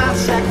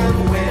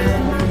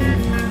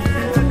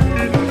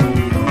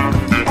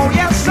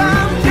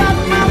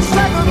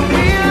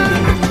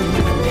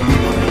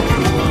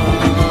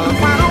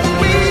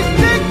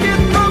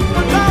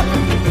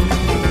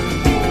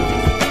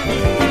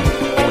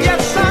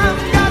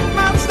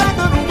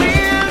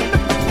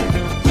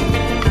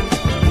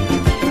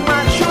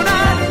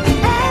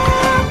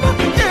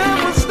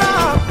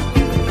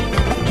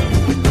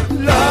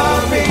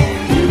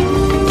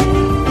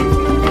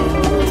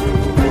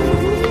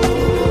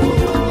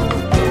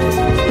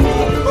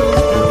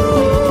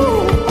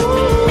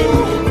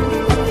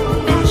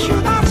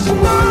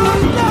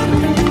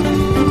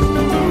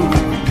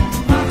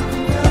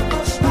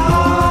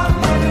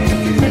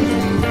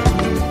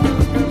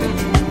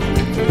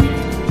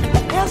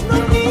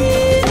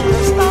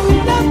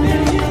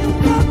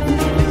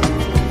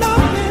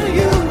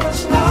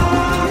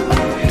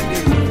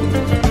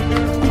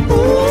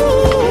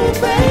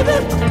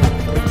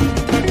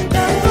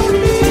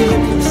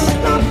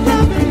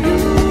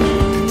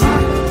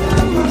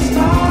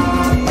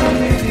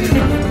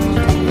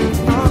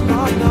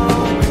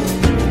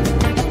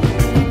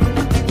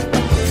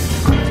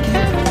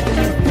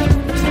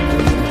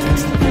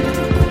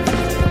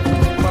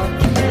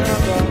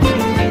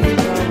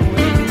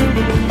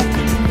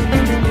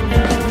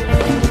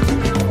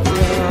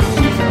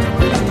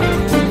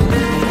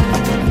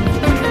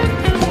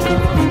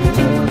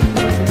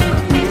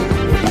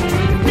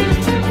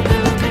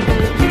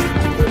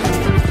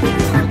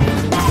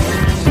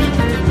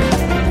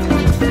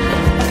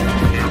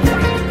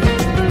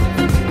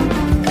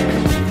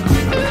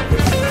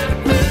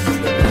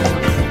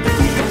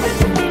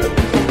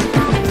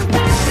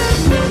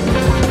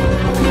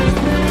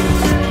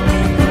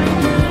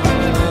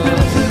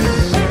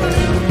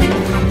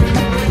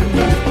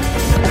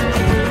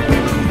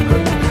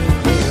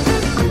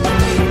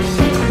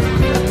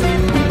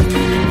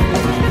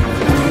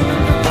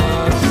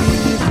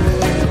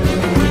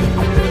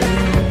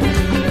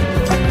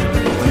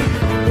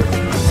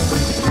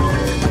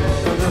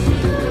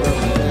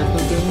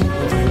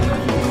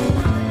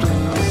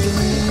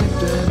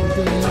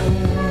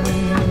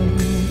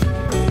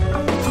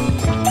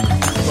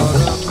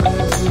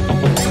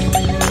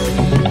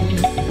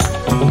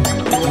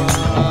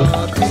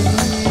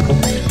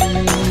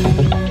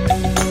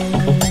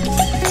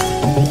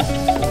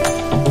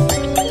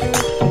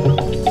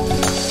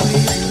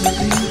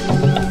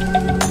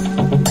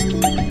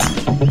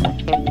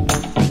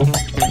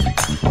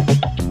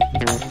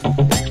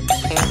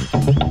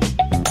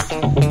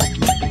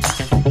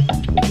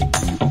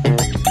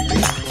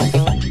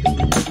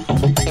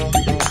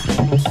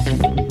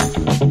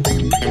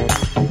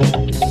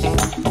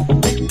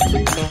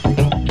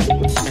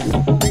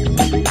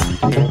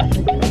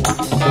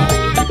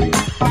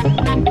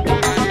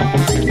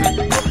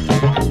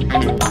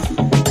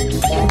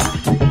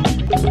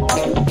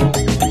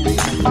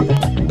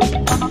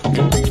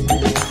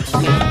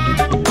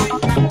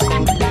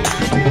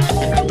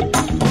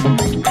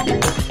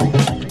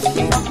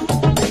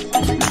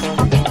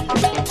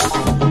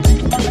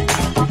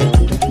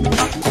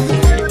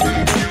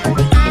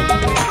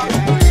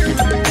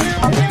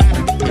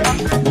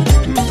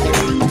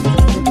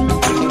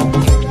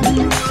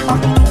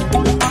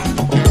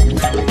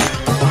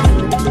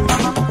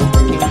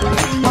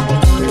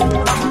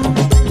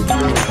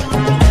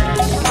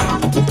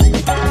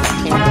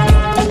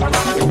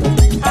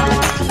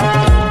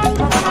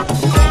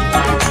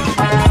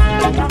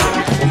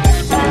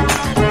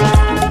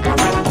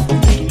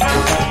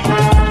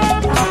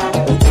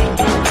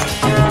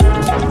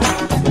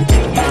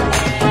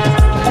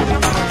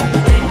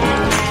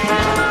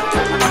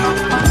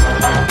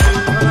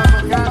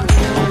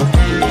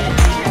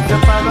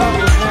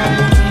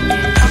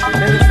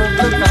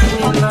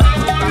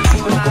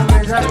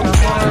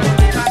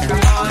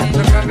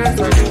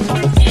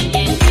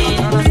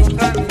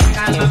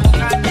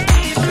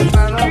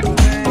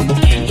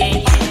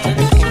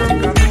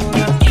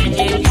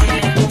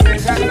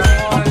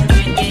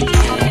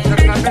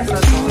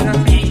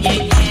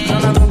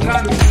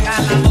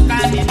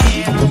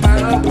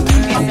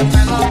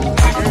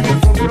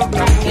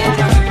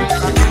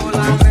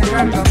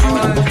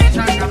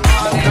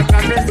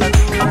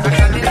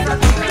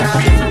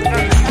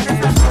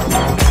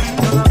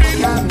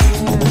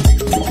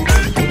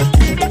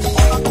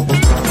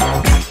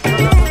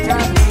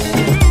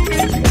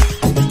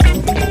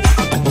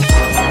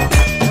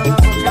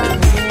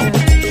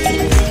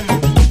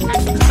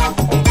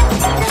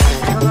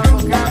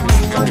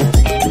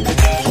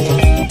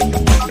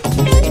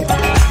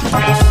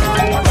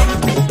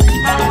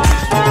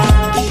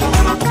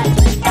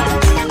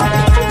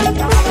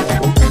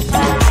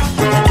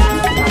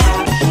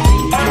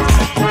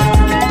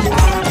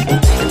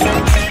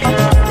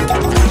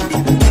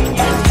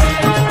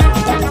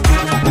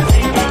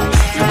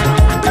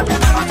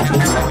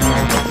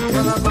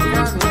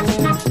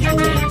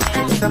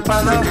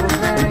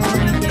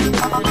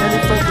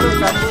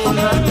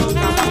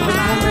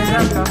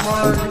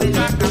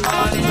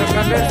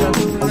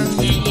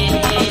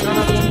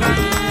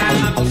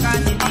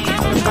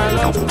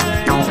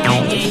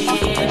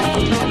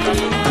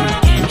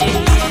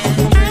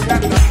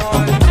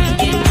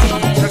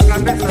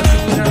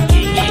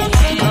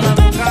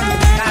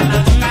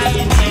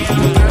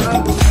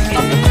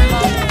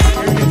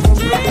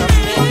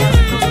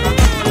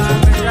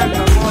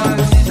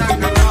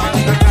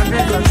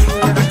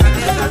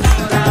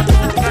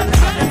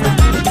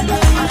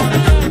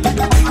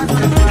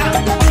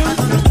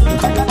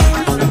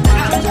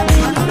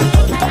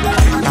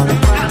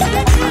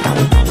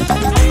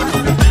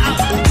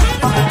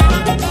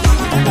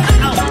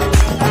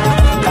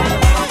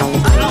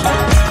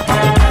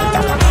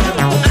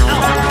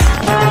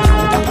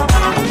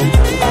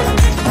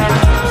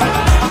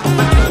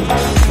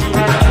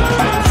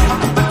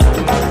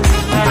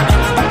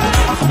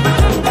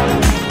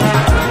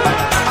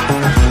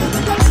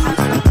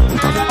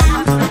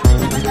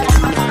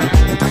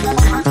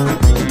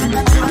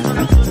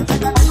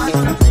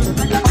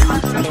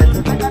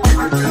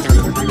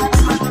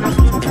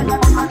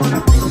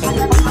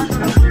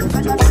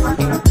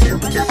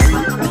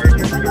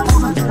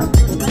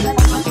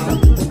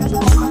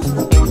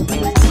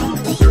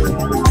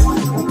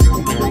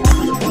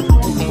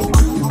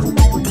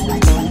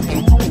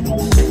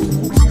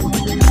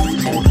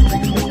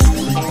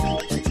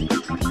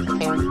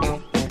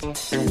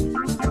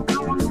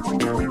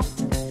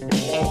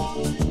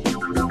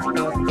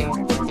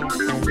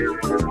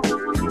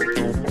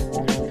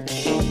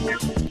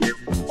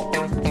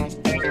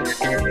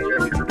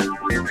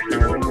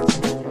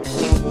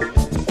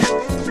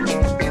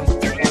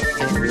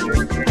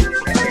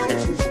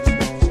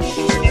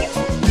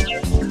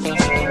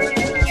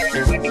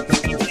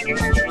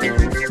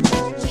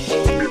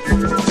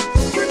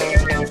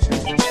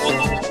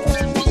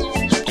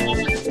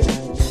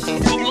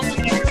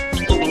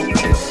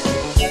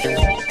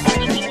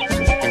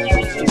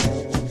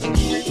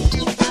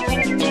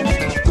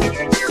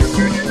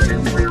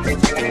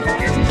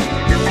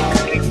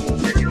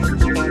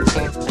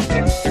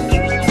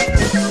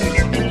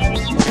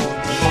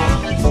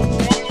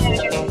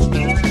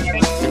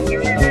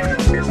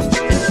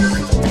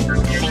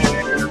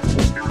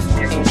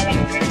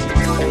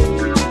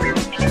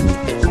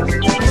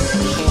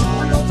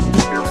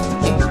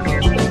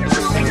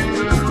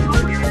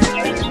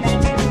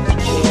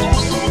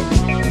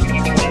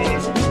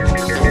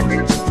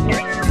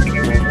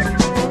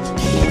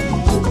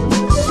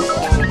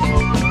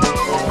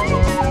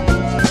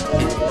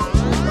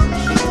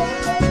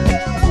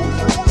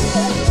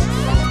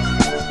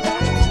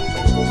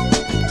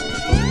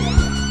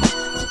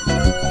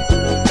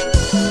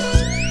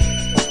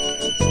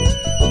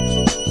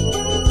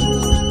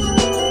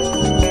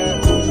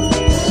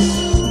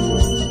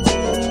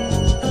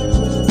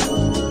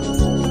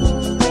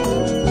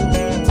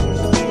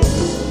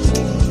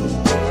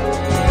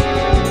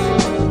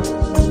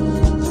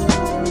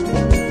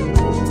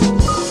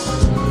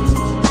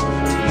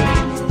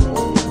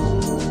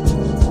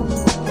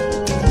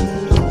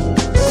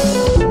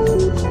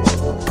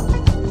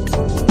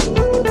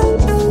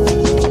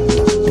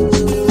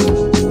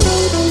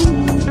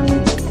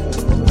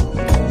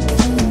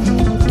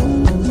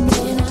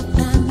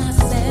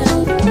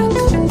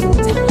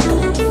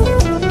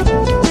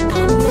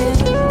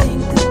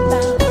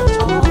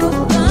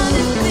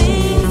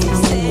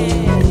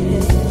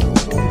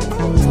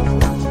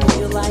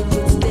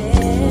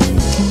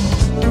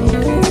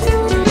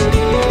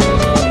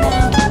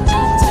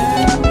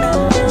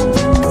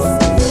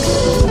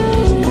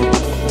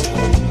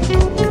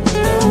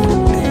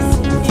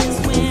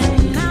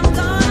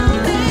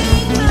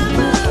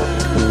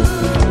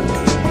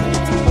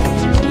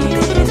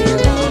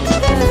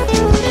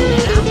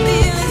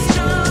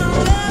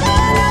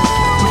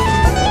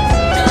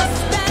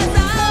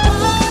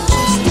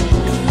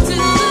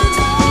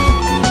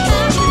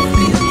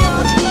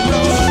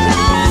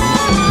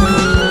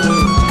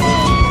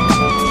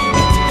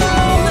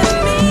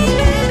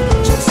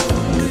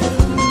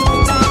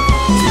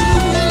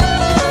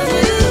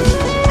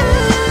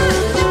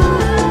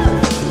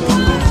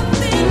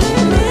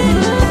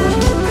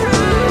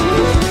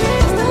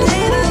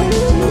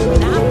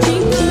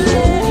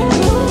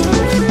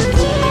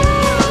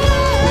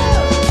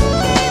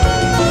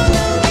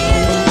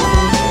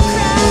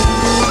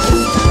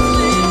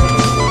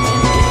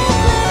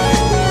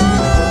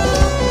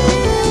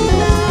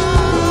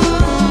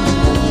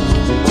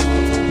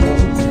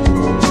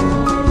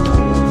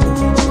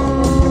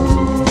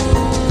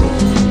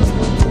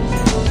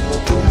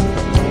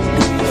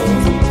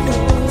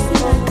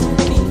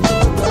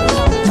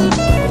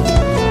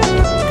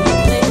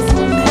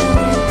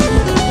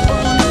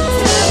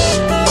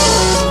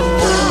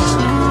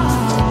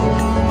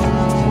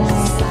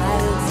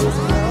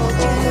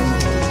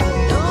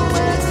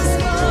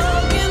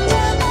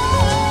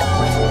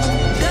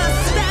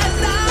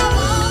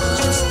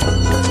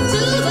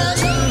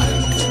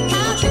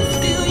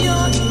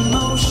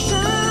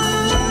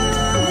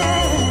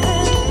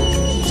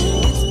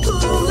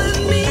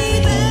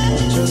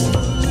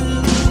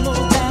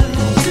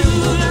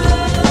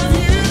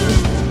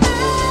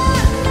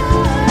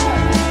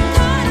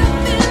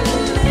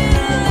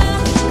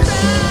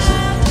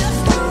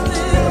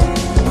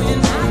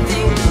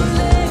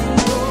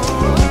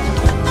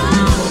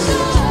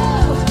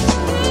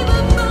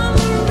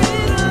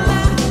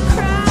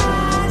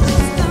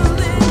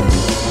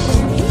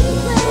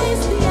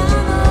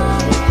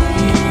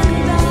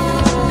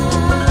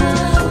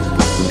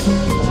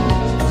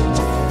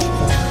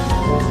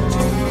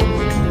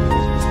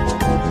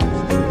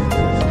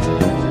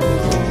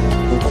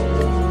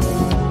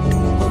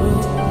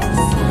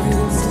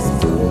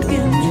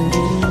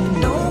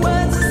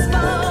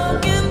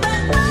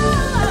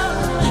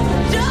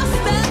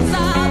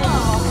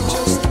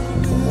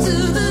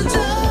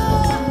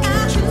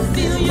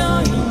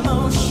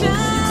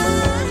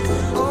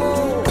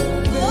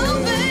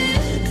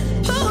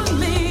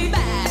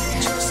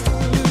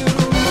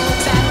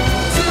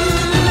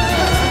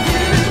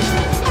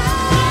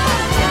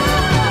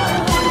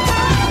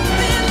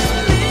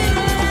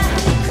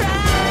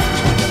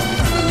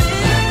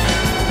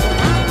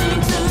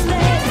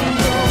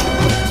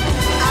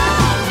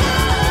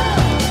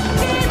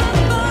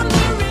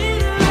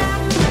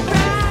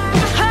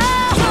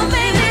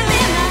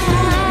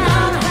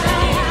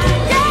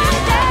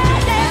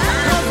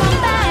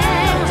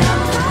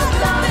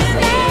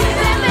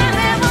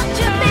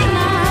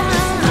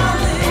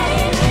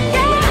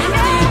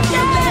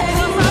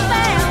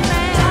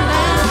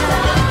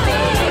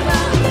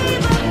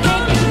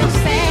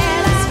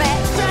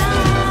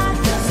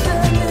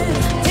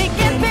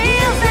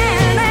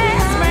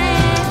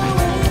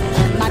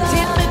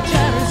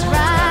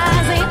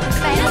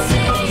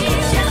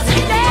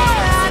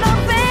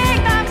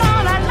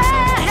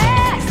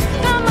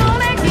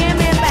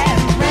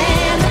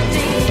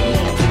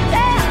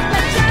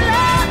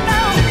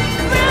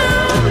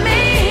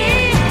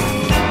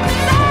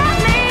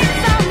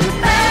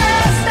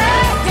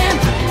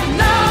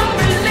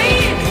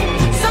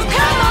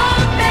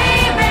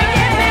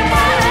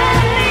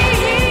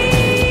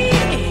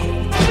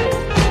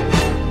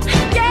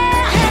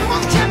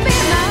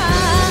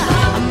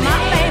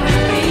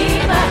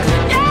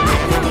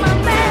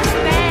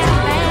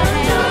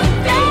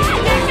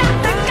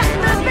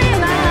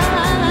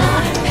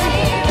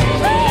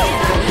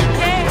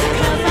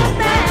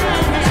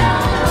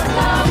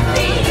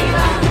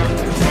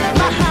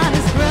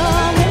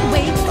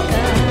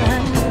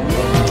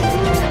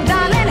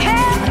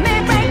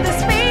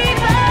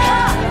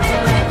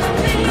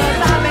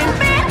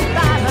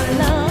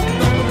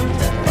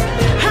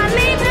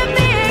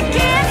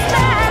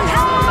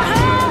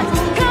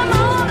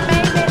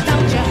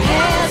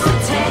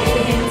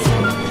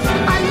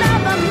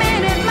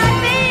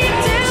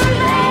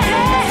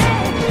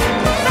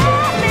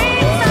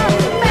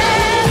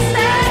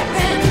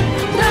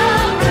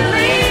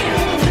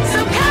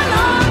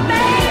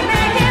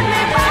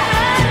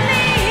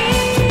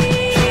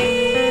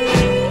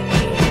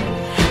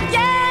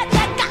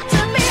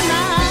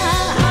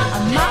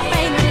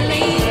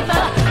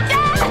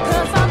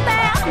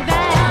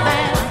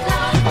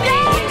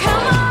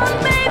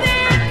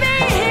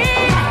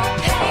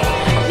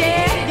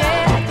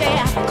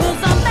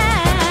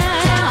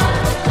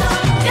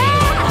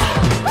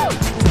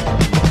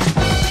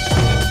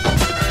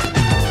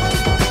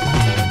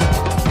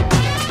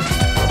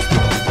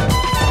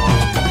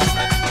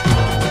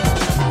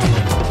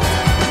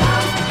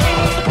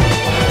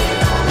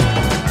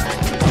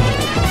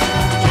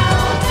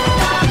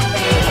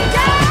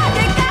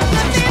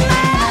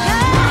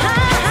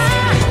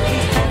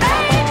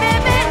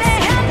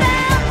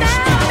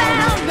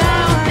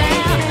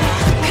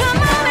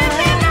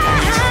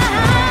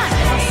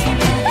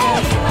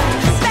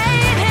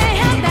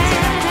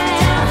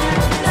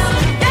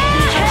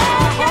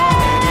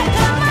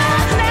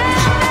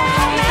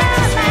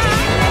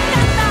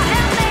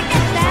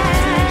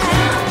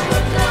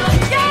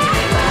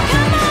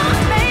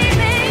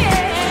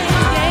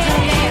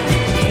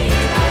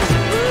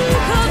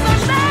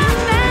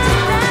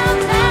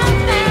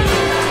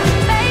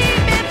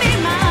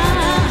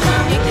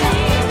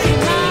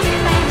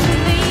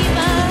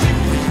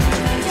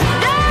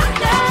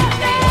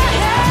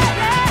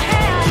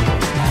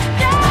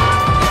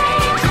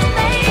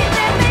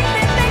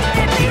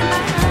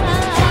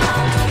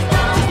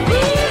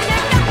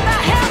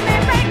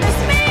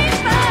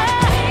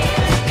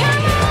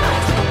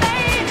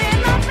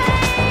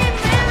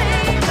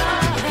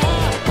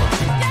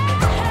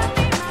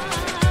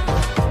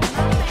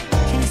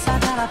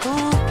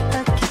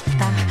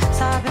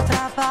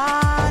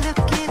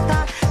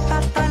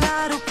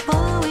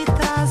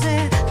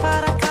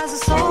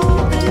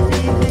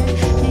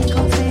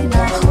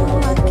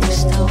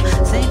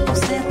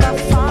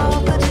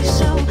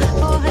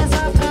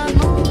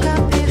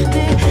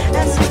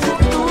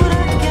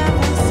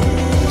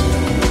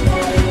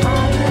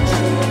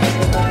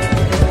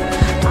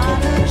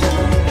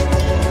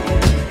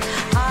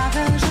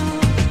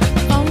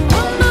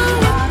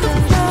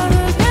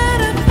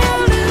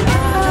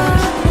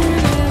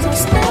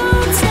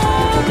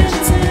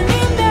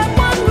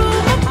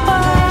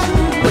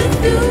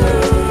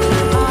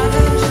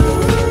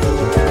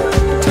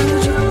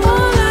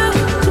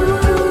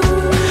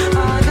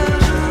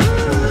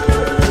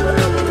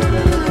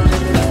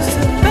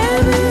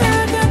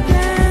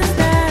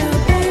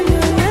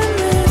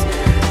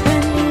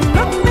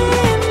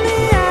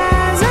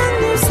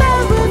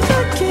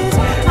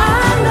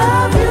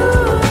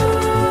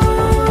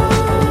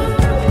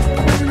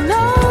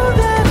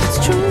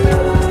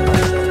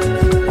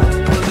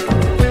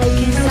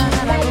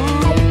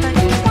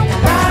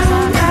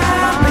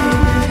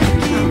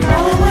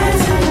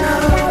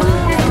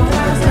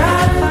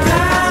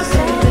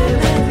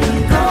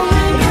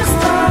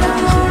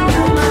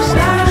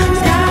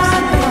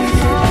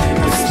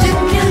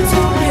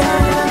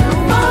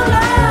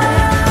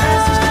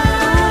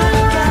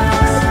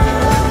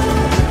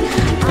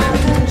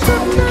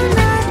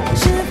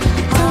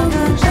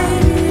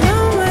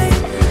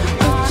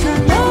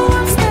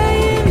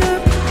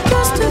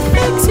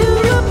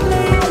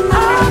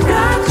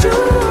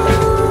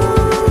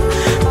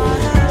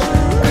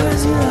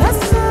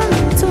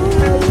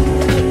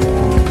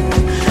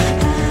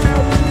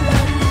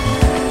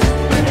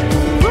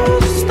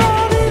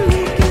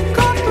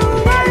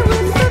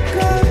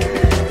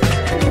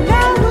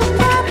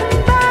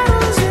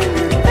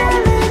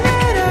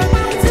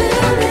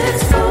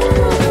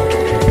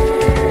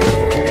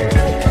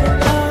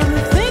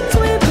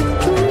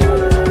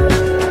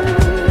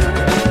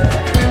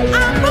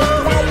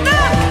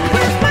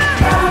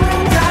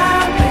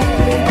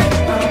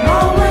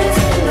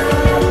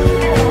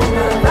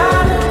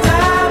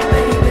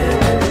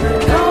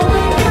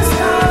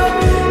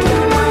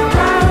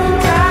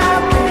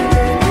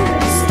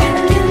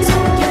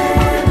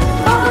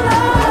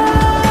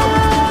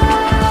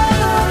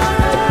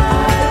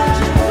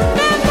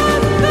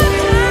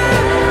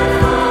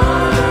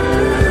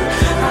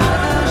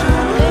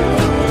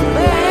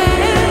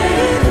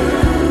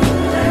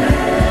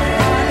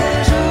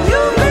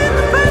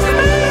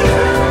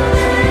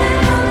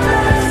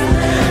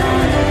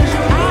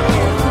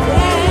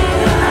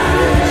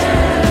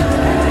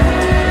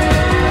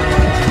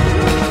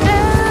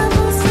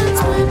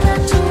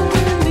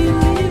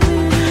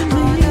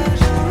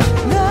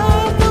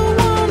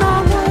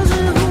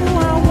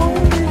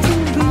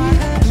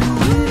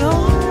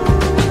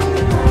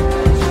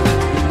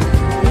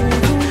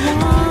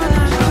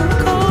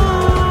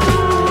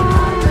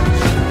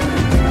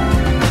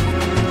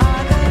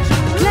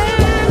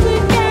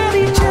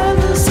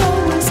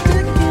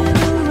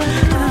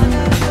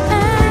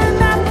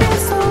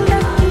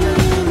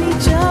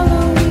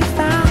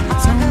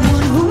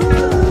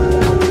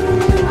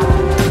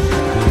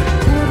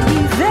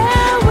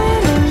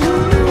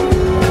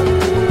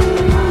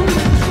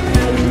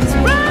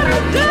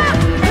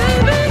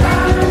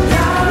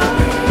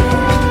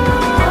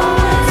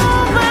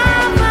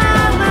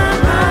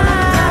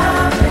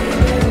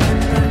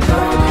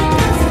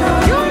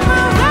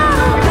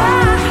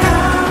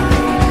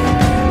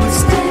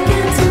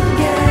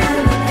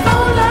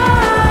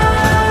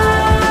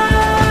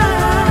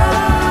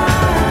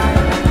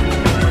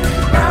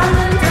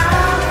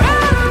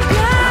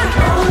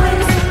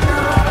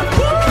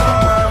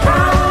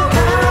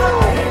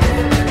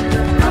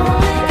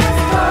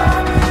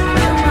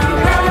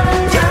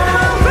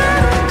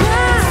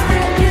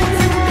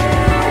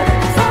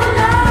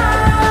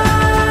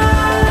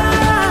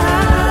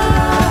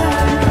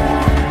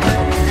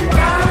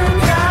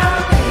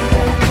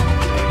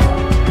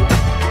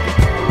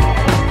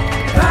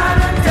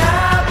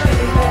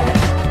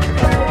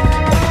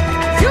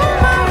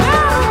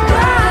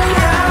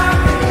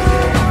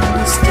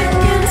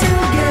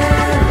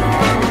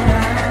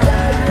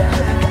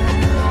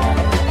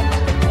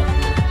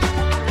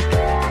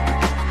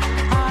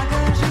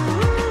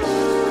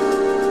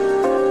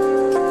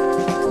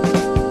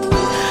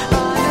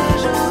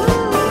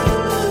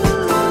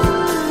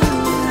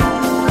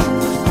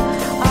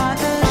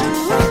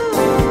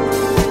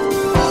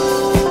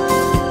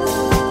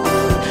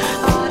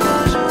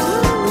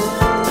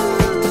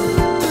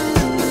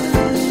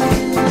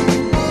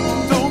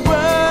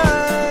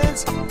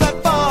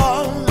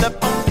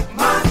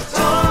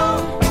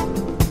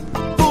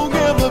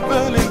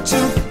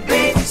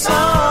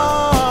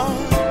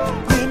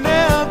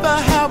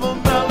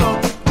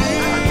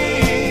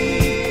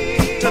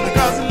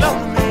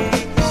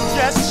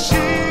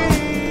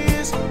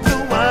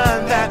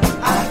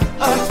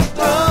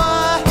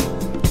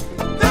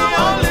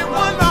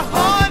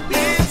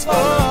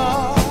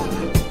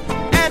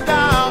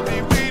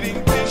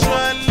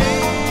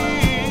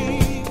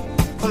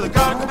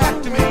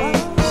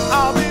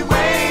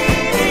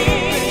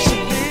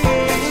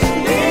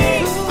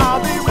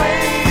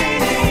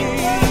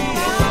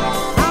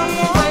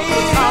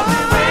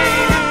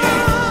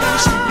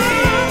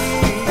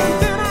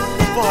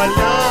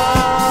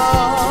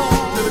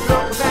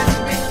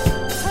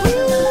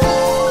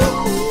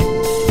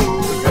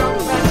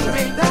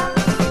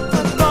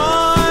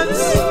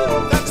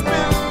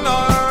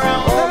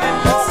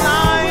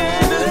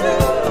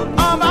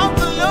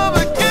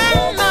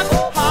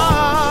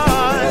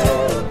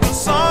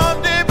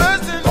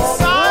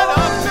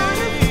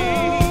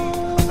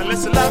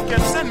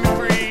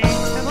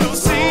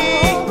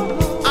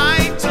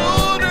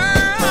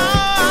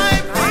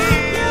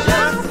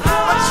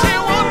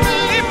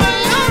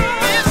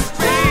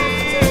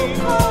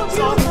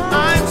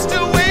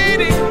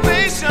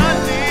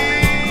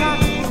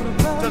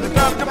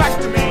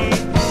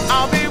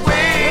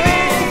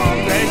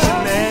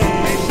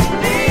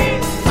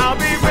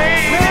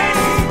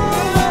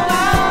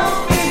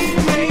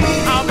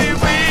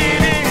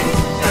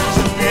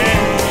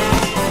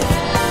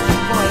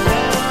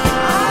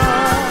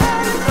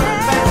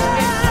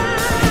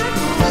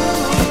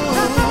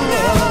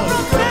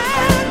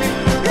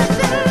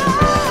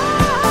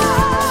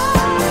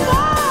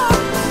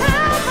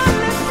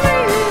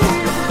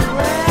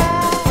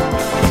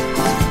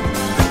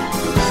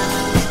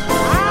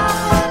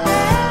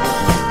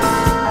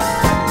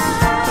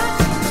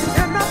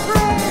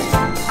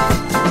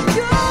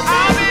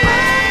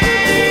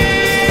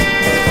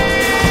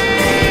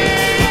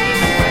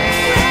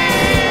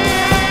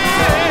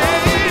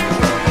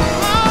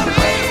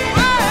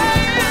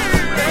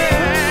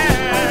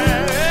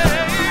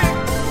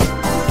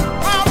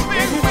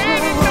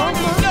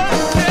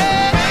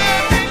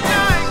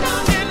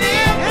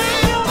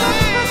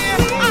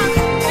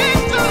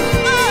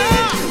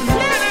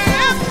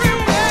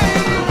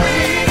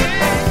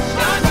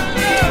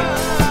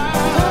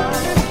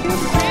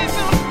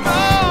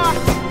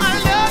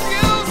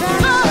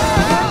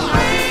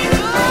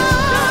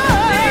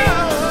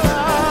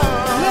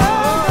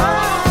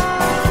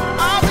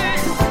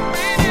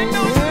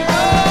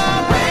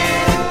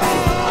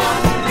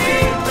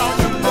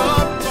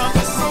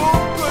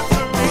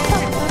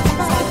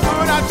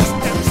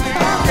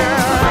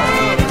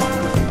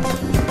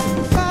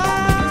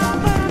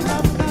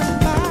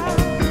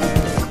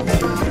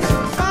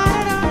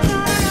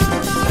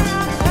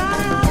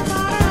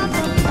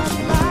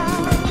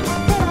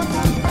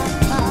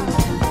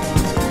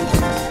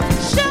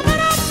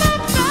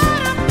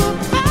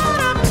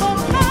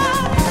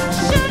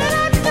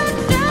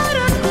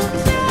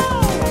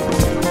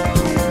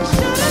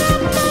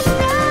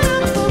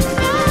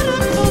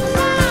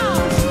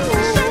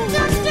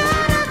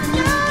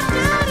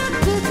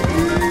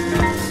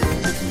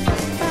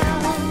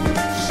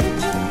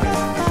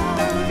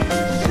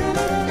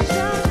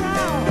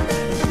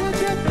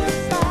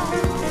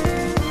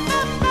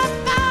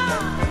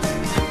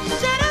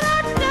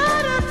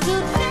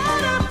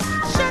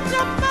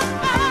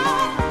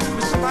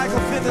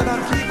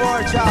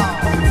word, y'all.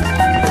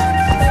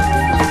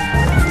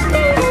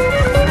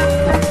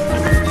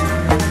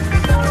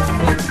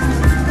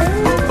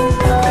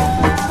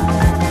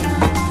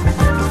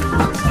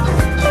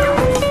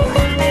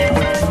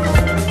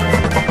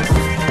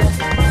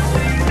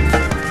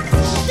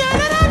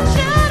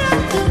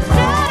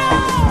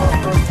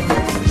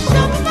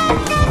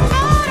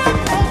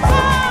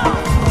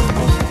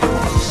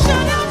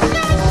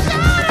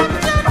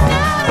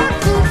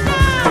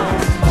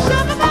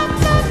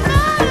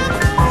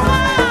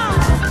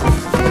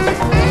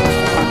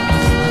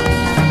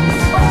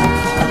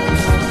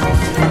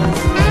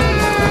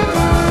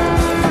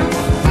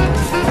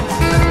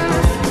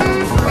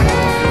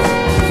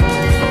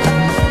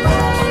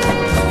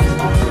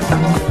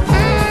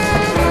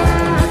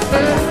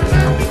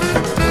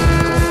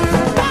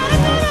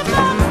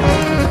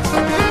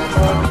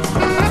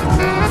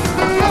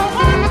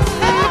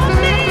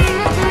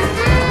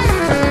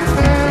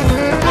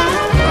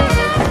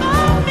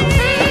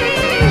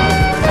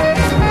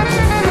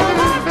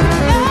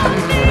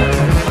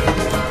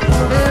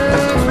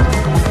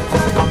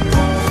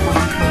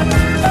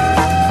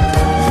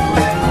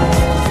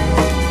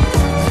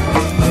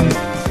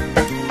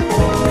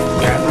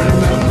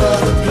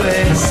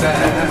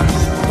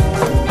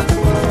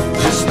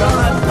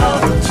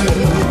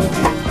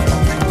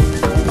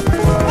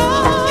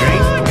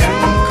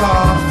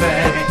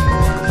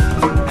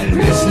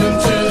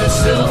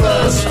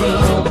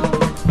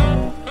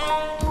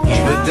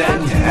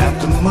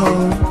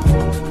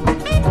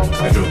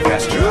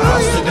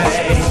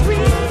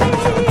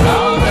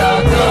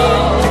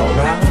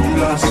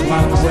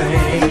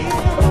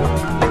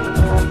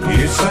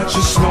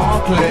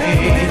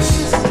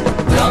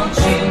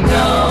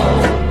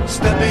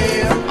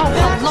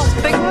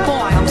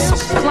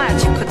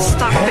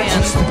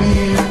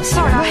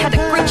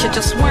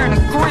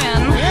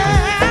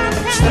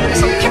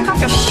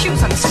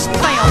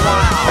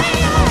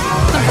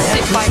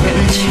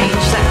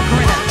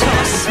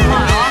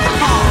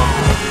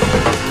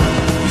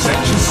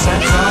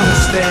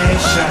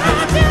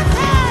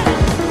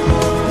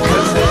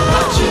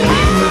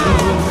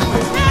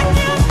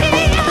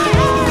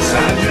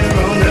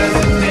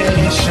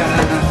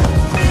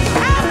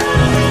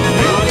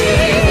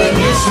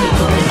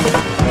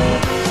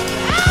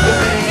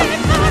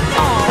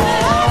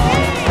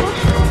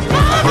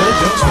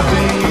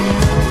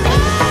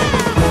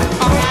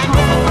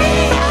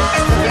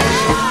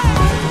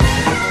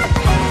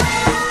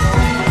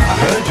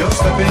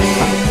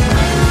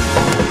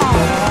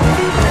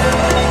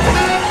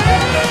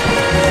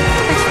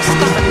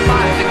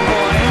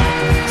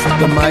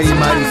 The mighty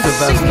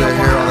Sylvester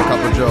here on the Cup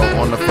of J.O.E.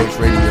 on the Face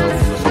Radio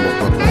from the Soul of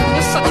Brooklyn.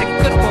 You're such a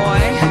good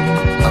boy.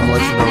 I'm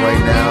listening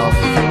right now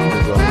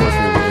because of course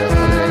it was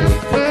yesterday,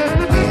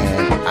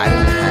 and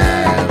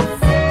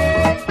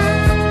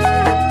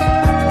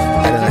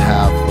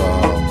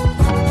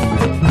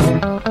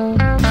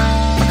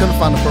I couldn't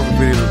find the perfect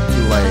video to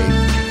like,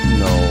 you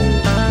know,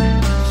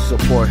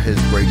 support his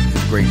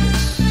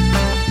greatness.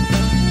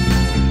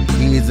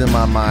 He is in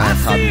my mind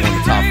probably one of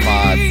the top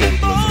 5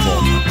 vocalists of all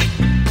time.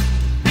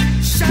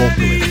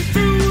 Vocalist,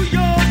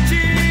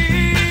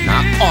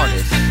 not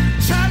artist,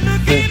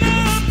 vocalist.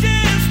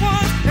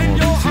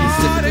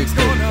 Vocalist.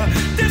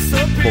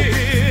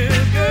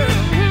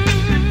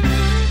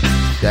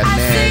 That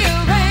man's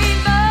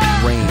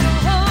range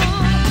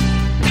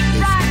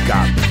is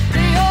godly.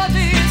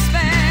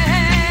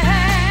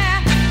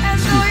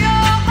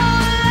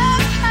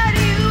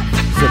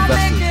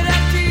 Sylvester.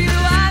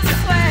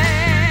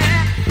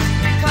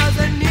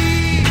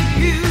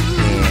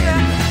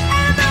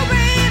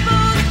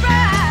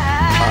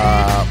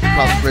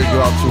 Praise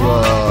go out to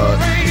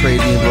Trey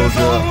D and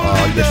Rosa.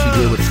 Yes, she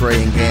did with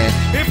Trey and Gant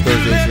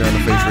Thursdays here on the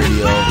Face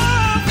Radio.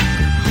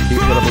 He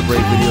put up a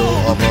great video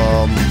of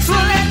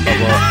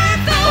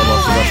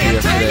Sylvester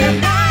yesterday.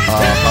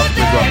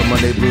 Praise go out to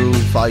Monday Blue,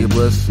 Follow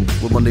Bliss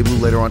with Monday Blue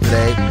later on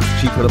today.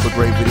 She put up a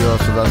great video of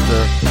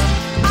Sylvester,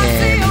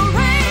 and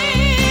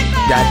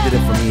that did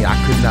it for me. I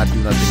could not do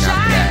nothing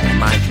after that.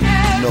 And mind you,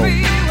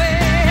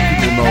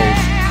 people know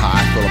how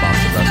I feel about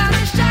Sylvester.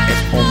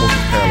 It's almost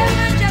a parallel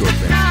to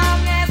George Benson.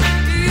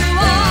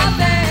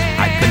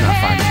 I could not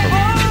find a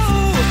perfect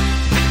video.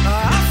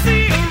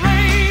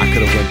 I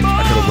could have went to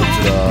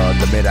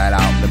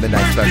the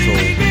midnight special.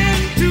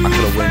 I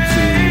could have went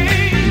to,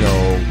 you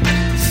know,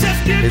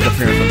 his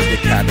appearance on the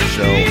Dick Cavett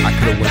show. I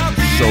could have went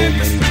to so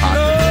many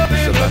podcasts of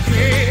Sylvester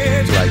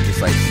to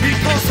just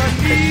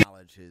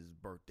acknowledge his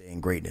birthday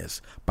and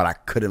greatness. But I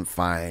couldn't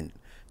find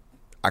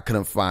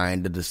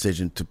the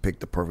decision to pick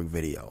the perfect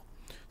video.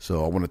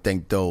 So I want to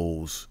thank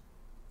those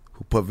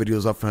who put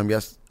videos up for him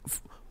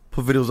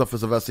put videos up for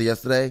Sylvester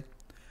yesterday,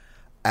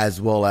 as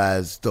well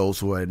as those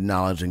who are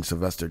acknowledging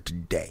Sylvester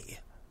today.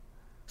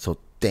 So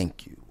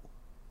thank you.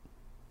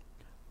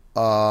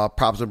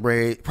 Props and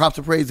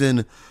praise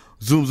in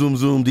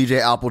Zoom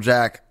DJ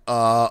Applejack.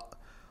 My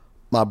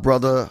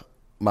brother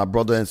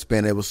in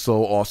Spain. It was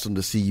so awesome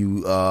to see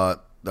you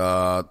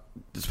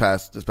this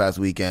past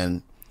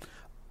weekend.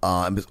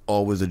 It was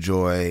always a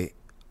joy,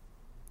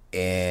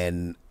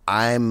 and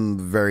I'm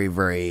very,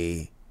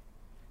 very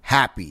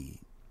happy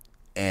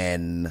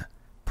and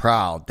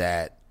proud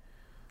that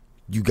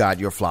you got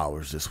your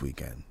flowers this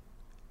weekend.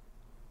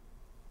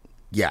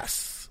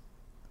 Yes.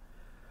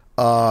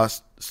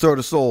 Stir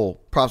the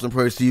Soul, props and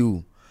praise to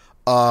you.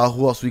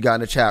 Who else we got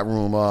in the chat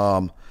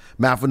room?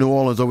 Matt from New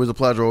Orleans, always a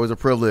pleasure, always a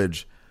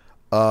privilege.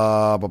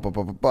 Oh,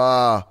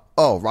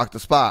 Rock the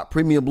Spot,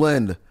 Premium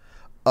Blend.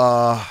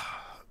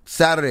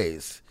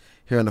 Saturdays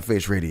here on the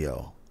Face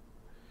Radio.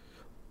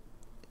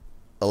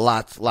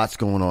 Lots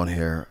going on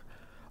here.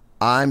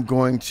 I'm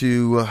going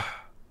to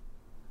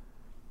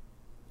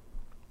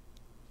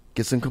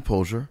get some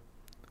composure,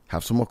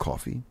 have some more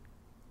coffee.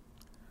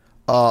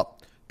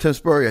 Tim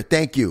Spurrier,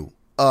 thank you.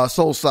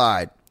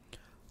 Soulside,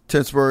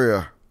 Tim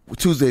Spurrier,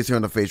 Tuesdays here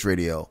on the Face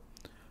Radio.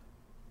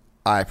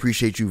 I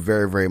appreciate you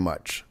very, very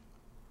much.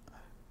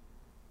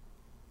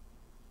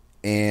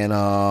 And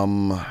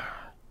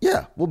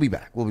yeah, we'll be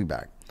back. We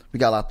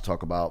got a lot to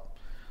talk about.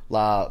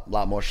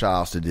 Lot more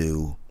shout-outs to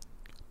do.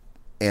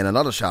 And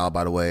another shout-out,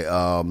 by the way.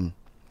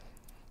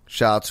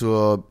 Shout out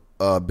to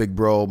big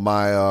bro,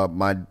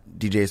 my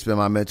DJ Spin,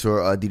 my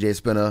mentor, DJ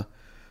Spinner.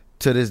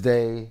 To this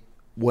day,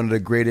 one of the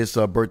greatest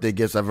birthday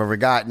gifts I've ever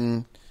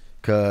gotten.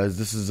 Because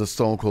this is a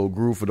Stone Cold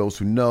Groove for those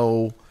who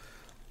know.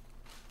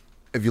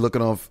 If you're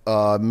looking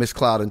on Miss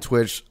Cloud and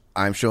Twitch,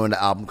 I'm showing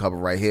the album cover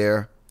right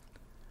here.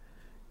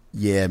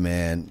 Yeah,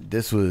 man.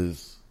 That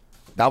was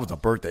a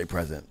birthday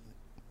present.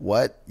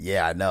 What?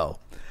 Yeah, I know.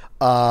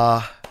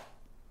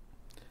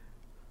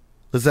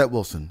 Lizette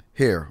Wilson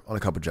here on A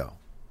Cup of Joe.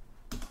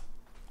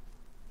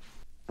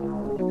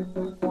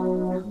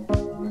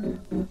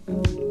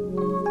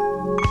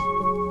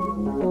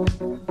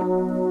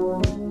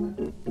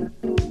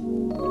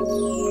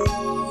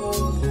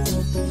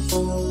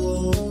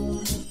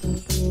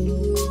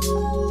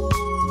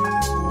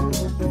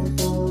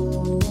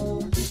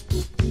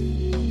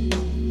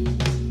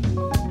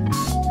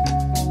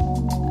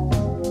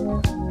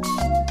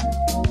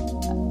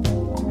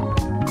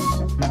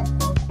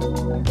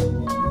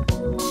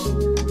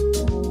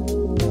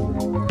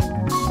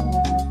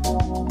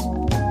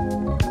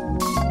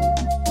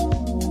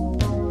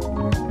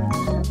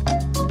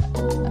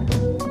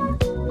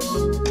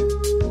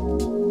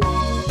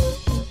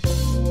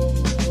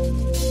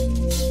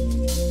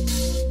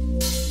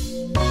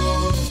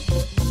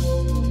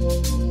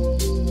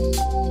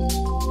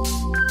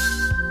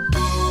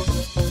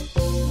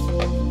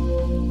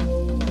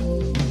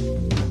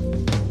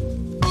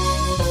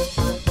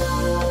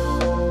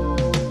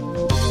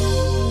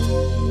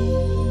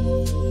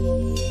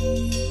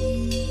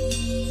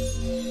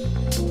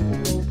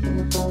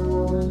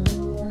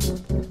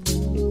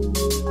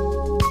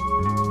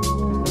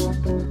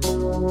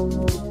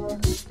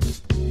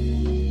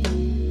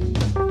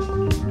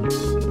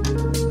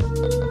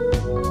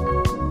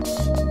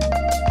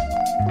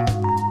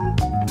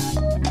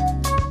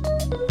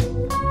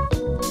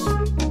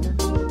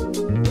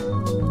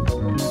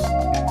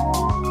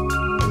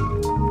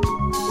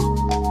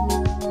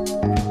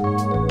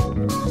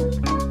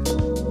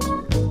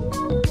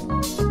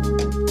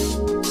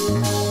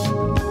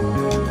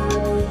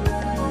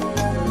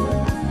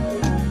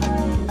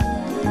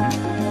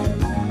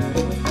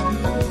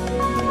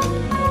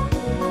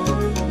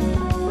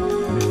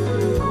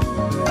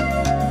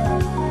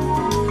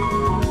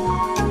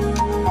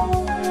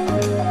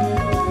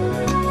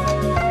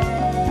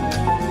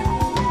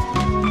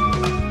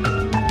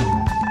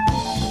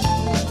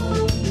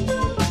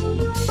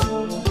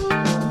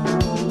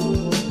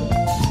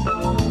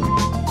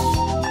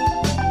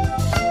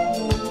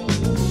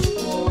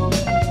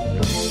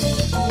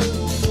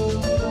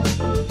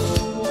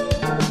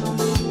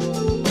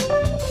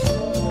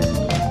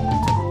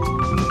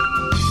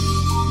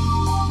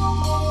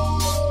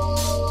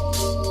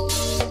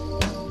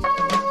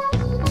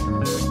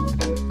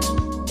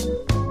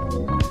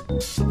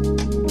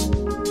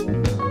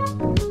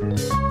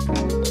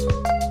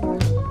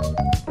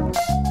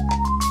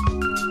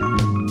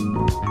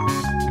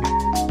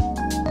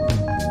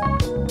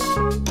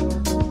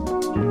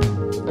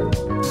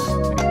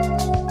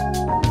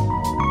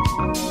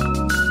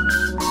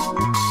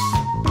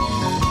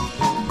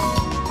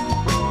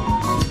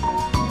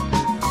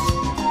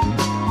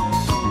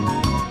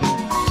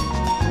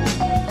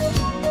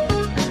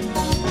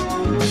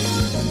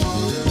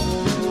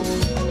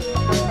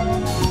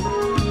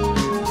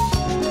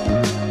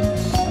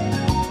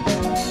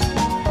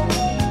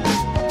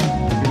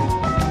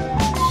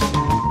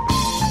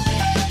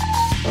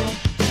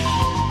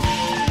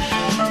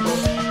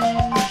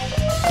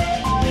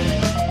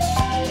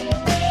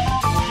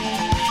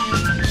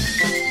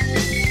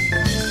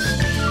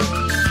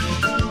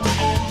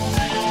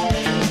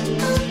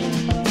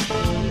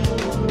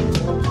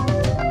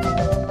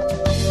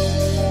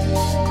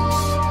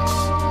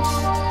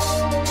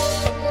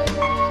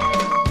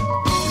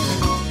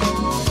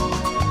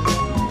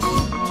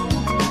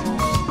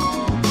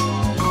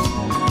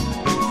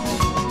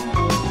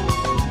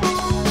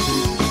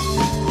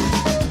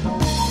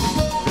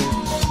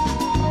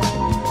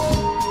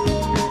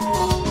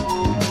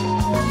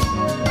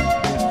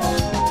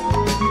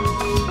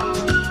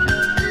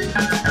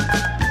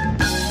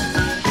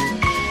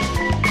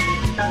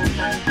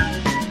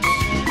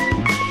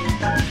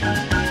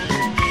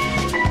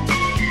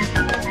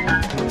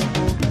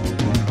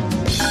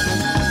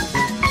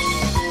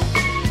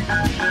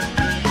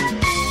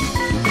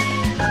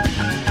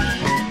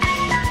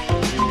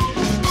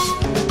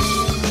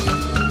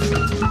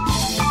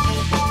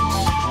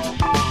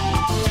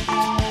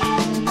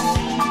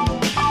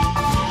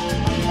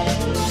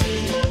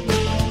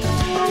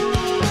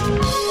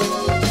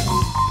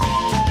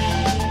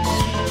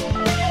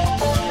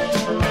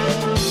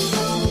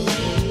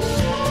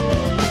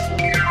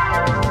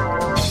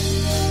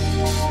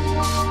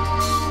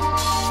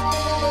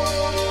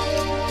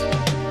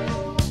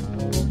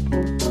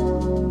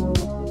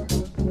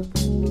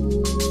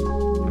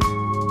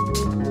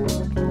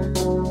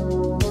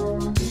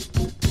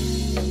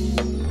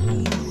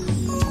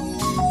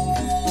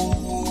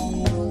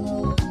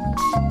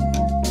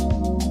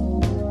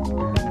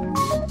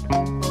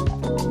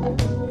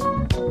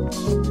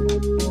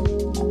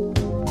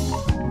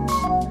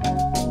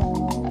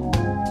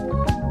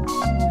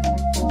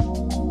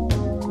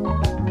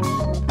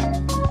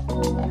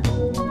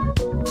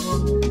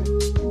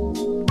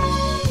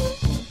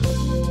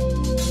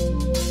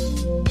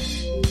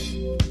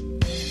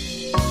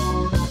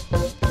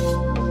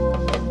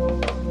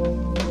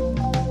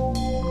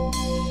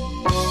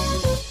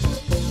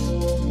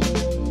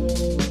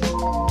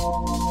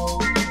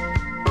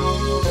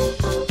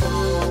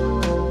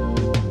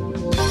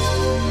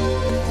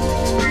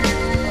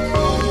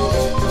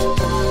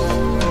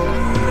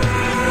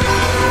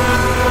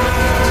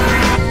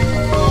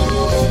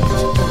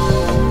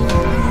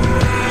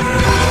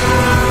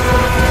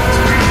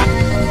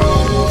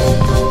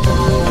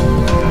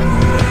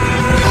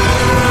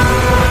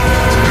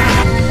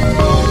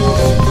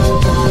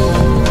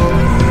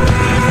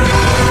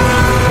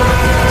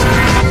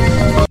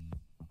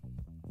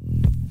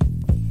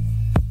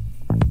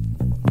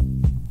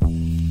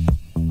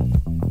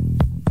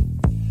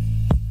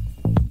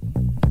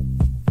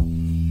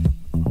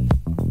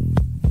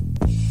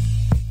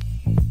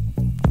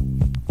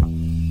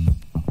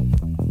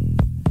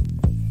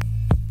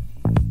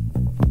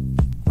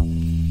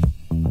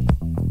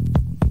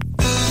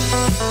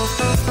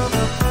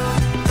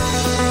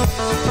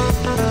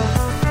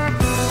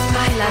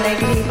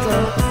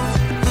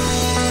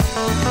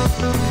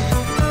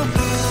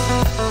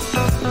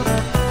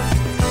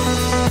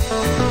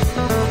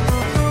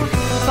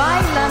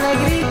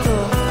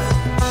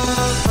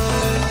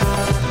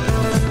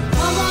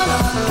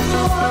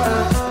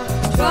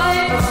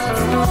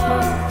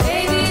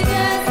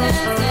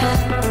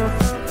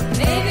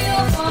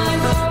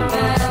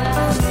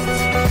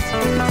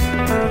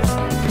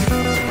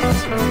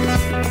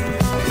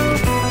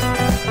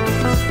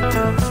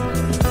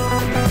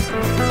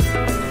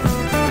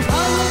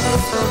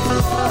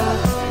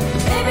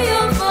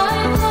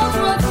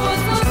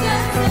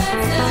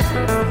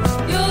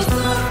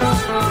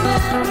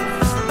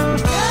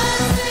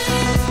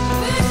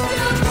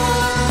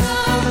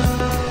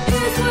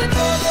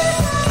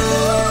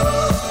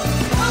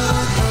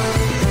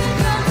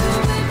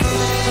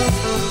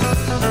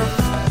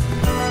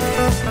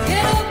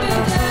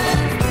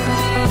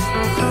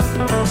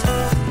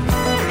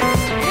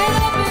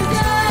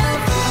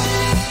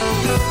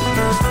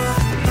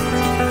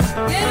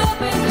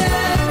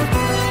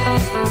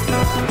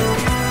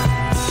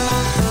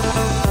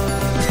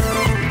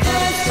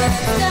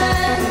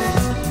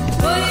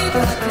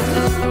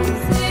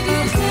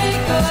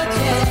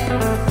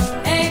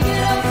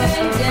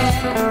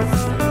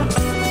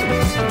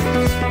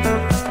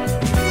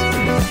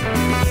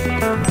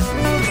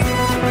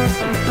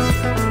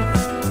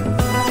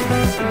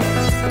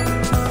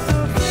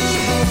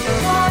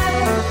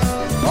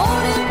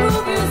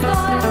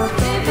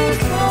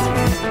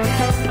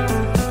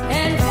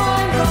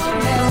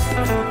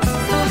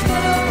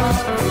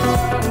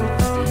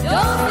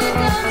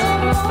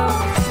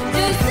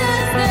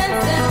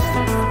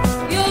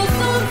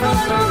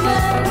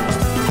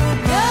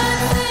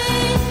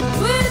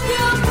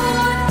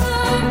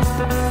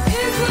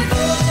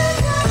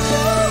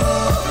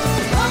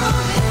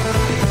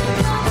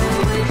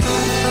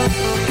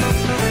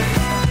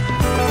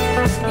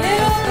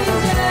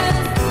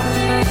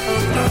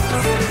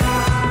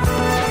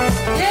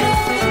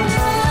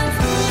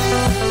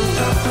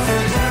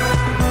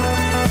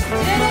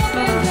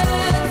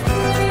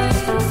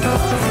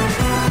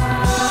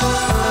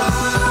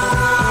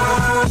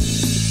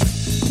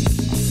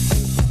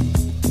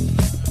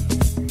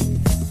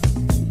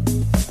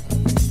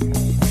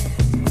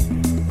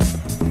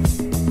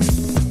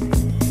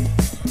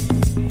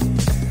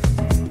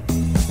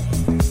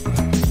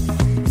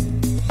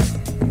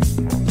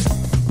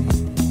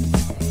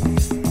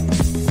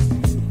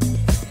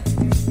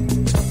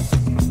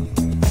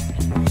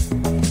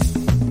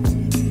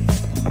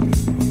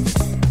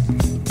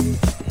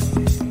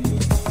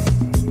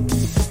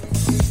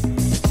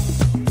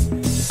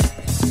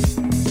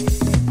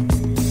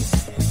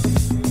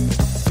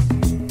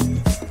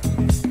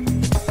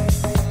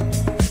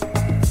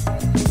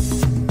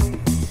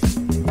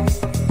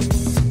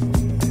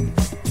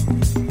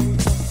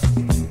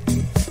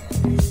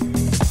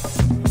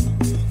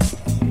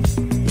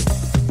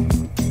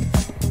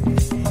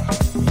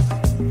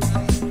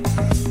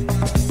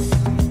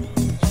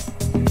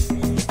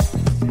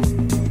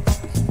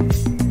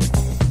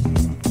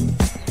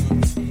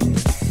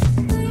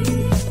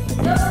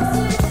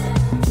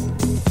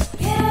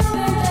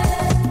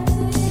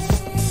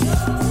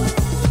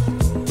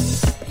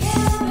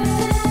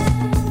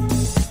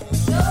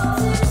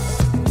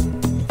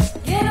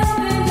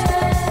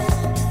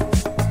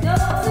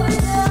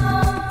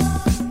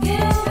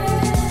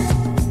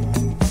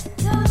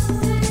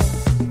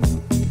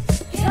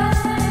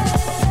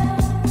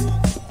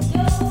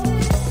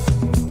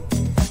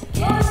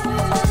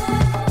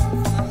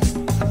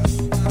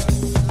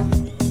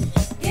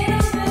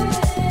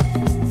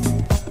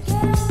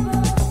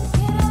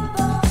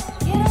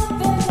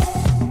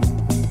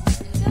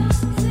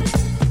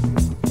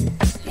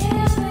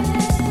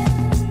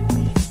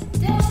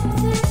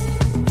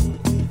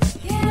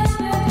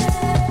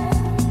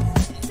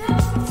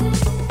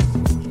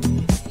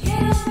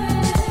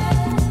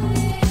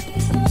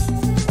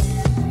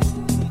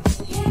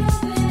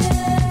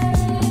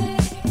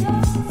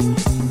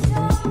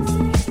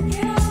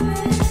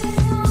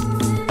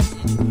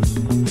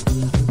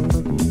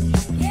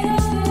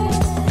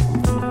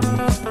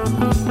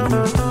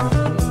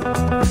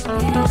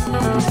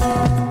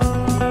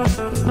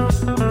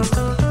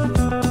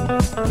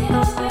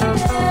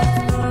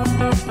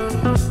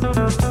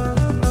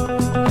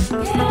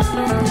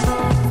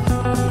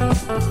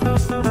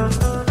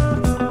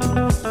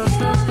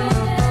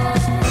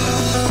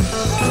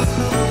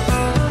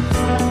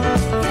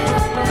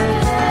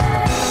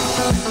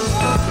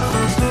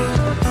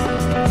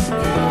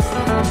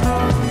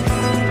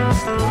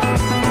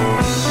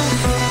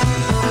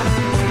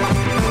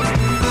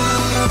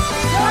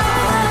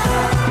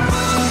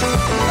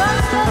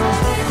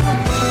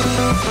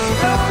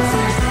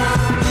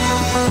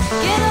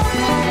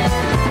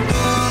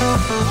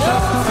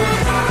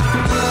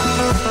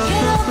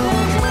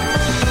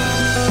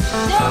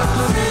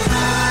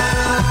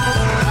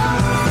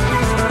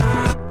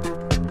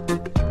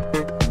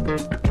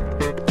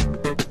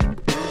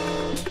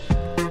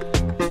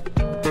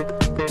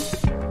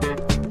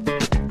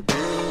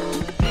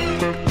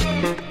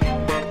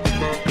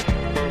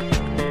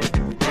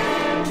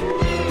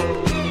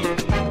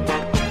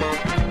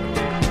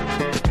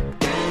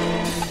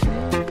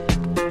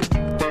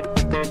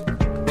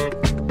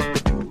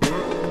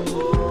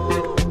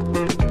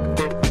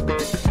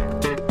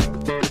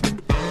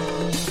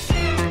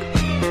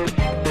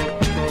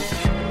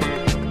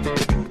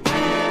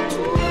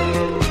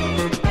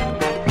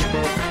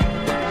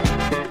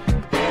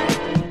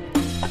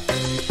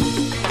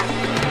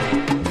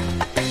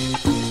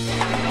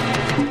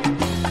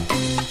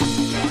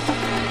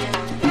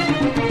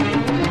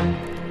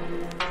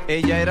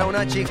 Ella era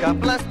una chica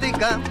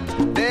plástica,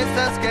 de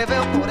esas que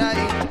veo por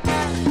ahí,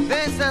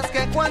 de esas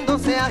que cuando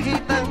se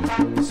agitan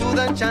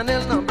sudan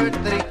Chanel No. 3,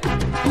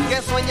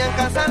 que sueñan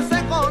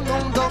casarse con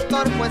un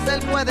doctor, pues él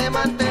puede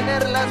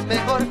mantenerlas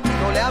mejor.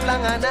 No le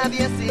hablan a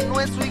nadie si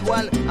no es su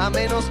igual, a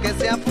menos que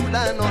sea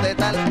fulano de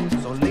tal.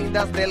 Son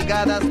lindas,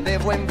 delgadas, de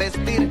buen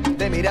vestir,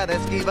 de mirada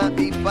esquiva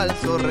y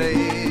falso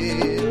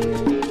reír.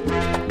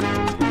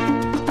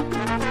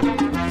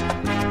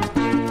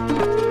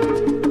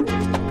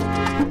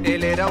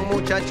 Él era un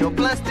muchacho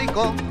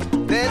plástico,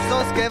 de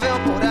esos que veo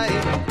por ahí,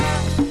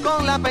 con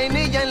con la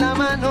peinilla en la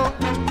mano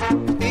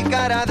y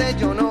cara de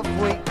yo no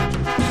fui.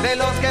 De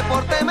los que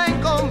por tema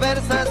en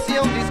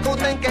conversación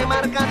discuten qué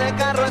marca de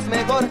carro es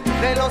mejor.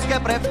 De los que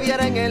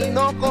prefieren el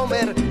no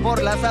comer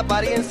por las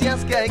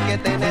apariencias que hay que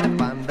tener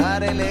para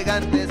andar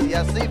elegantes y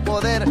así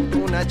poder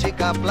una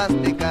chica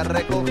plástica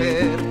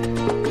recoger.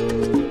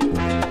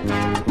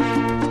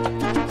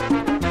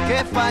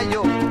 ¿Qué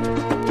falló?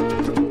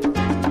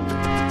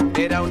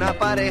 Era una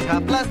pareja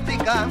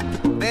plástica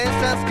de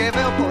esas que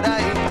veo por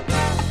ahí.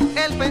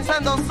 Él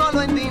pensando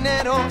solo en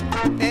dinero,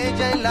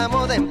 ella en la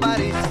moda en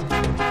París.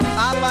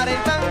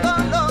 Aparentando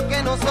lo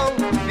que no son,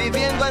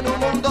 viviendo en un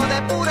mundo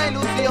de pura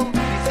ilusión.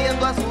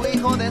 Diciendo a su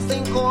hijo de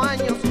 5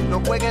 años,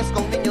 no juegues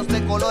con niños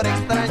de color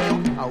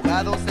extraño.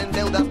 Ahogados en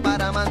deudas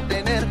para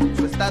mantener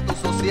su estatus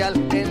social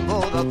en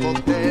modo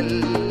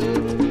cóctel.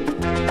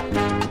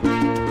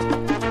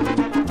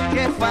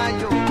 ¿Qué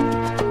fallo?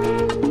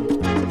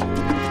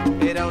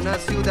 Era una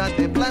ciudad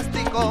de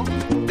plástico,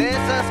 de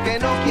esas que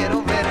no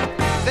quiero ver,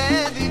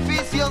 de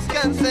edificios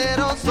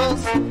cancerosos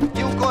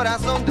y un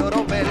corazón de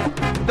oro ver,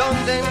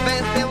 donde en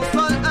vez de un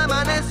sol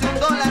amanece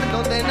 $1,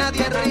 donde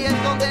nadie ríe,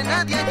 donde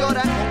nadie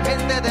llora, con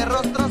gente de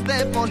rostros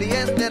de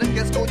poliéster que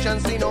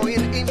escuchan sin oír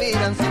y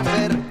miran sin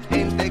ver,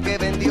 gente que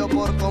vendió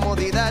por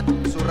comodidad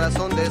su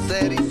razón de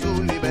ser y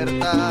su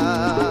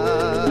libertad.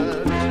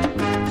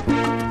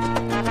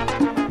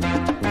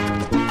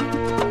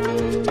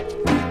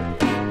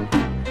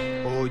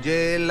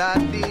 Oye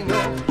latino,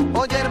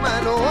 oye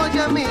hermano,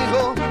 oye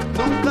amigo,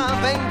 nunca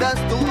vendas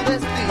tu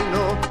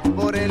destino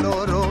por el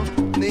oro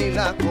ni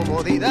la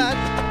comodidad.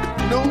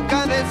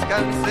 Nunca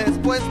descanses,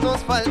 pues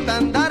nos falta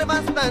andar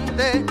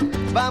bastante.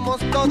 Vamos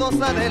todos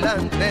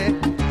adelante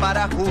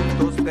para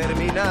juntos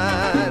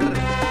terminar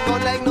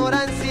con la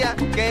ignorancia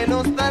que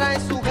nos trae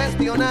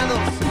sugestionados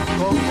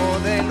con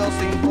modelos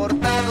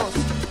importados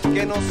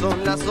que no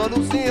son la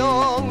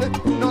solución.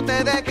 No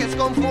te dejes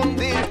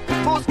confundir,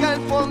 busca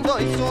el fondo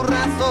y su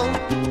razón.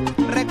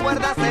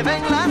 Recuerda, se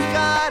ven las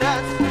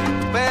caras,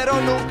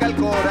 pero nunca el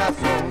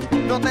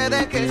corazón. No te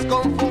dejes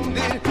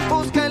confundir,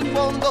 busca el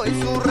fondo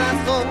y su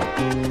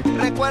razón.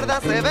 Recuerda,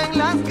 se ven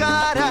las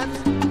caras,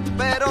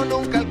 pero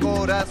nunca el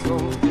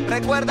corazón.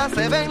 Recuerda,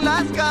 se ven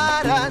las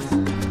caras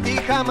y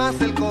jamás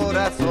el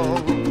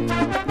corazón.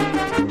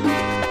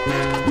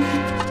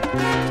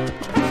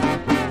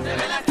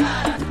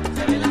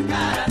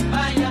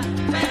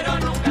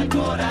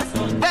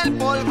 Del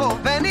polvo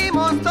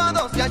venimos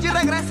todos y allí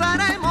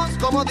regresaremos,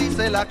 como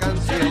dice la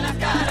canción. Se ven las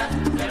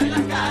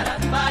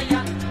caras,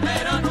 vaya,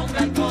 pero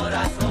nunca el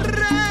corazón.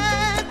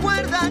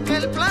 Recuerda que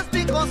el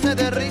plástico se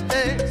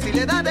derrite si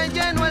le da de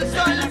lleno el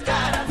sol.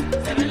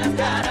 Se ven las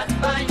caras,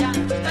 vaya,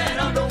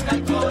 pero nunca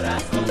el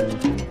corazón.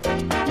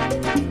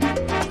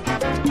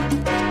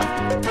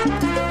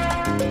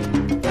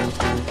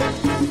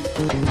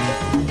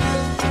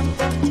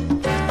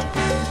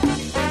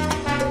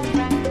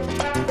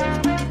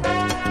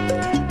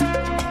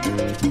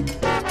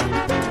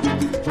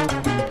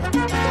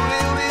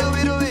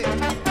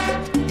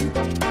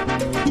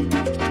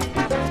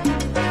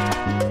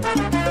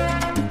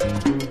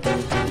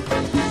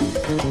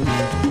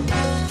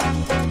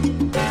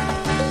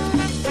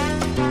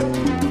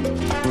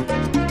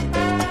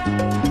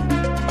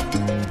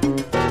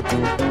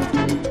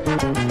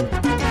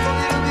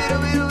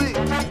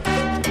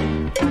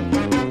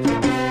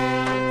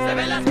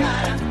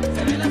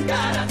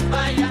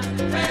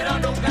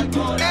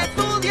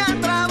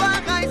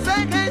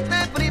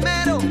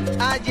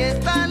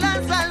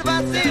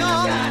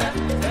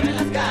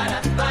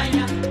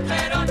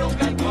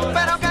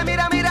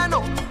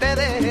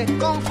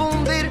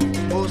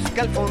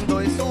 Al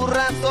fondo y su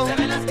razón. Se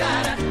ven las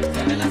caras,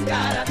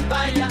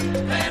 vaya,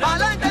 pero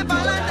pa'lante,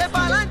 pa'lante,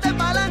 pa'lante,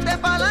 pa'lante,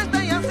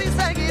 pa'lante, y así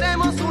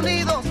seguiremos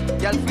unidos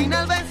y al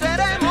final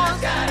venceremos.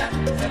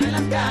 Se ven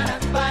las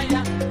caras,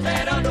 vaya,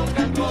 pero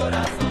nunca el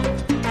corazón.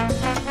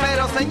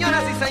 Pero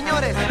señoras y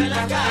señores,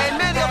 en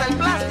medio del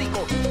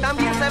plástico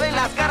también se ven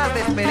las caras de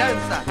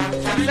esperanza.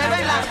 Se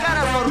ven las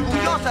caras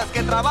orgullosas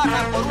que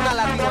trabajan por una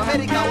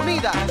Latinoamérica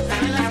unida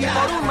y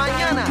por un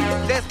mañana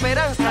de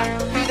esperanza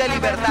y de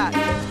libertad.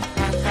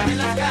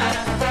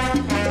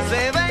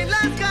 Se ven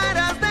las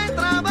caras de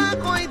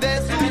trabajo y de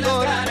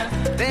sudor,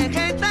 de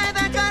gente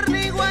de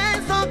carne y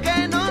hueso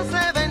que no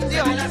se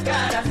vendió,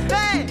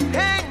 de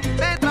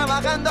gente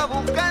trabajando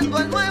buscando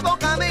el nuevo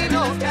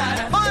camino,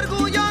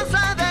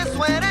 orgullosa de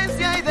su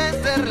herencia y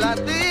de ser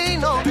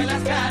latino,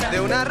 de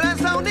una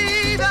raza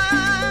unida,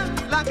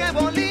 la que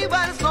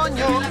Bolívar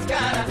soñó.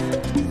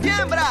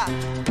 Siembra,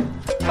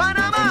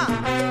 Panamá,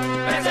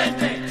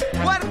 presente.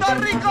 Puerto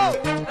Rico,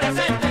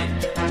 presente.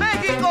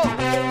 México,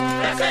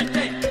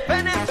 presente.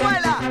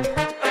 Venezuela,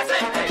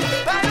 presente.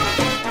 Perú.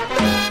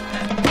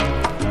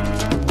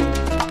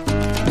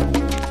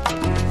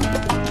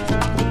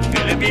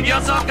 El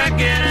envidioso que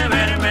quiere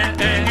verme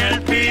en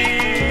el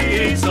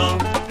piso,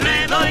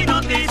 le doy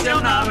noticia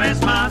una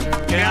vez más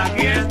que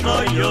aquí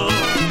estoy yo.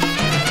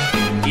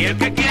 Y el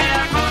que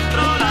quiera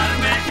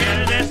controlarme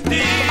el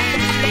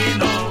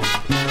destino,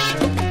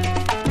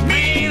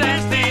 mi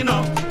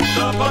destino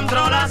lo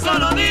controla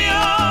solo Dios.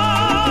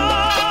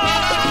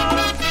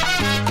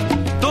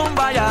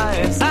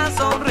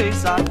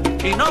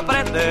 y no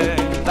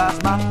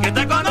pretendas más. Que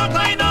te conozco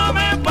y no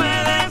me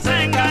puedes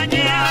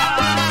engañar.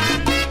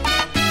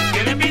 Que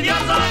el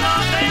envidioso no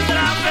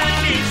tendrá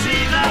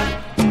felicidad.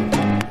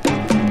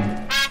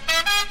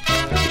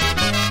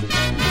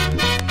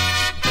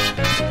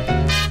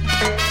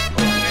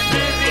 Con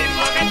este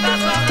ritmo que está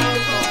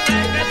sabroso, sé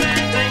que te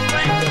tengo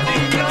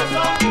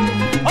envidioso.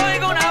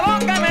 Oigo una voz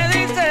que me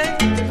dice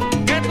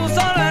que tú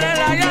solo eres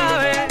la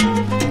llave.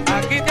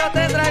 Aquí yo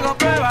te traigo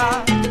pruebas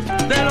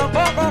de lo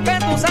poco que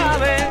tú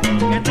sabes.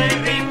 Este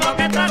ritmo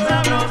que está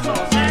sabroso,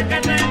 sé que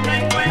te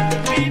tengo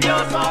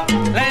envidioso.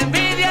 La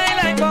envidia y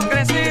la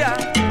hipocresía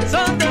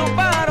son de un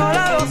paro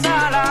las dos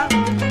alas.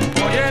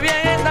 Oye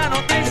bien esta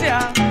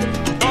noticia,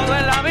 todo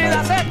en la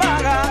vida se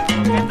paga.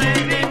 Este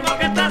ritmo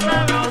que está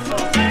sabroso,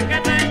 sé que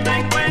te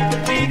tengo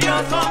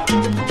envidioso.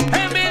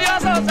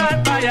 Envidioso,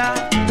 sal para allá,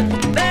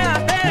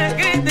 déjate de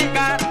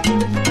criticar,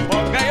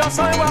 porque yo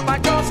soy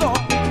guapachoso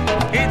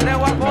y te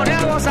voy a poner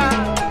a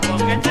gozar.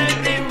 Porque este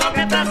ritmo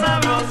que está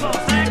sabroso,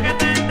 sé que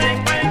te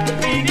tengo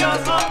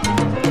envidioso.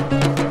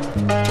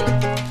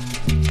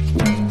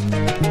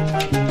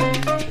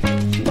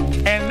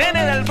 El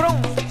nene del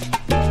Bronx.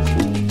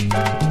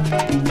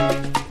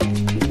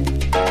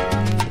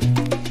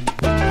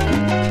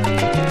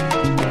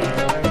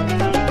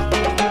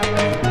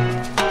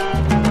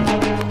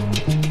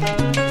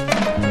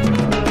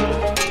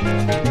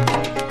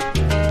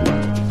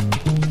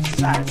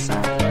 Salsa.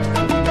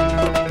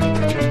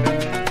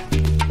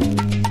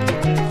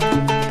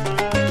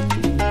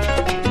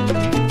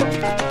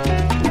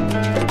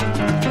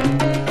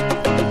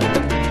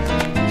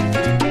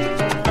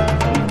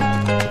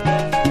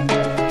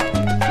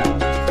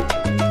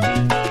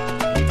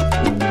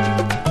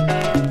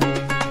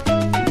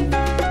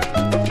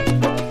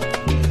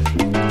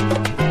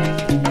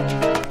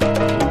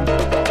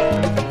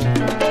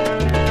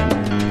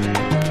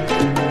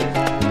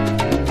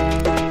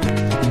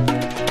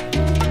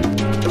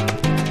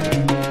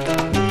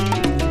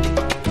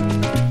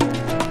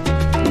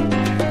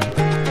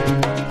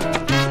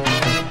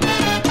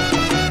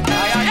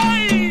 Ay, ay,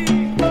 ay.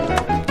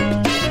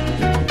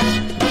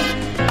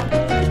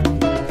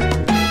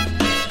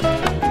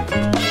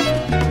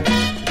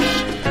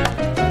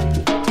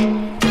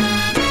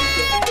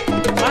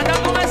 Manda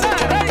tu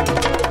mensaje, rey.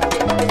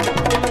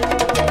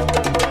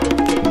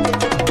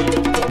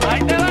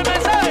 Ahí te va el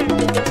mensaje.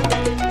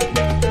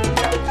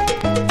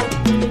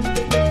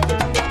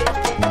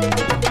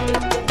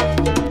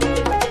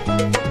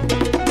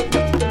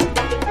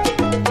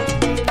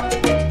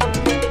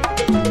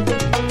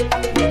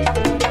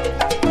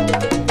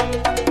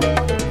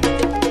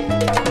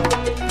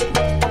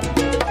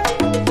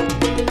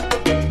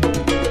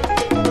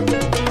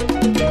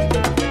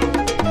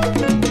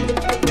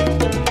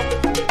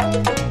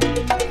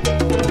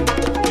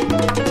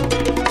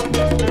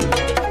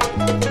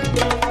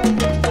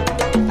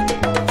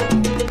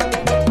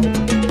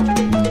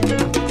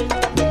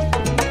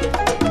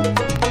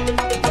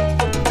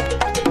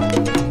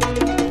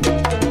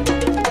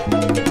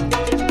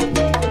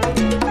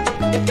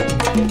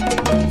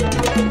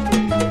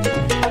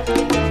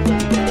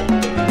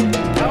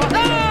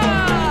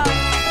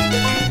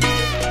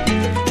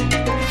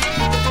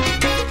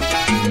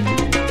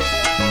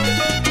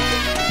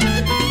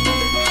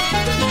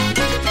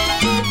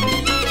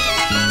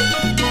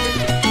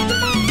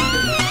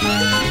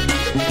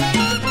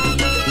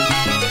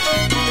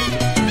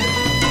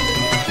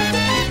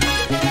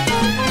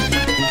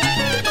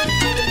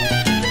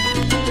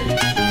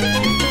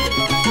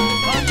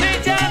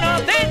 Noticia,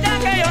 noticia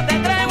que yo te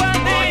traigo a ti.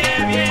 Oye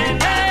bien,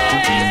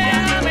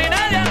 a mí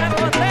nadie me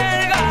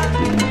posterga.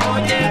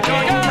 Oye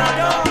bien,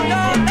 yo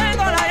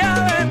tengo la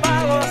llave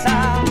para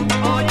gozar.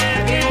 Oye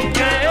bien,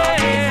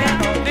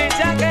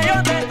 noticia que yo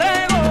te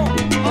traigo.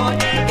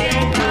 Oye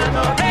bien,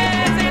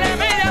 si la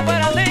envidia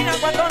fuera niña,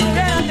 cuando no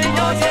hubiera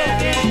niños. Oye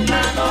bien,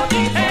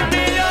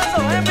 envidioso,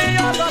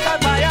 envidioso, sal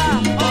para allá.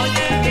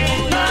 Oye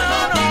bien,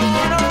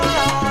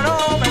 no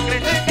me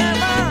critiques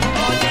más.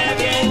 Oye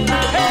bien,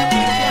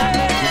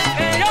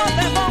 que yo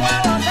te pongo a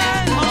gozar.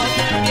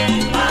 Oye bien,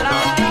 la la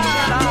la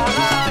la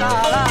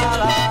la la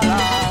la.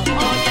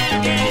 Oye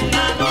bien,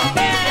 la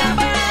noticia.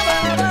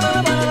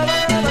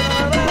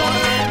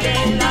 Oye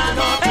bien, la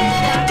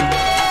noticia.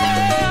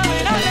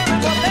 Nadie me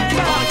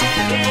contenga. Oye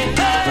bien,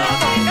 la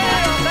noticia.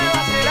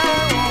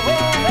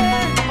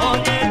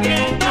 Oye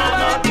bien, la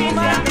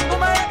noticia.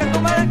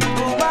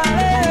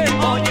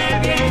 Oye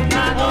bien,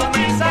 la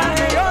noticia.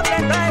 Yo te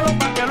traigo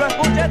para que lo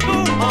escuches tú.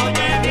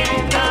 Oye bien,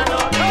 la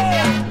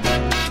noticia.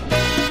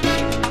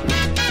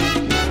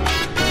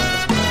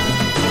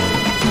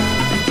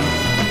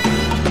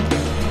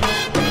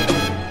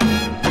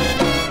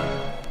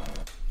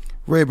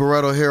 Ray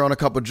Barretto here on A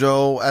Cup of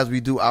Joe as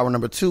we do hour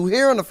number 2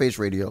 here on the Face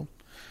Radio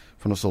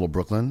from the Soul of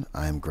Brooklyn.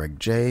 I am Greg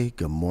J.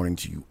 Good morning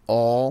to you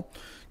all.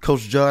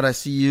 Coach Judd, I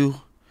see you.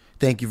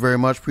 Thank you very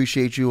much.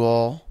 Appreciate you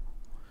all.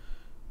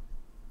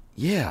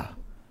 Yeah.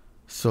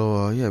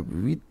 So,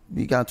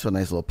 we got into a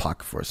nice little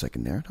pocket for a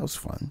second there. That was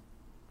fun.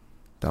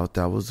 That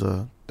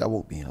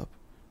woke me up.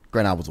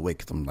 Granted, I was awake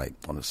because I'm like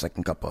on the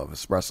second cup of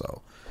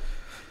espresso.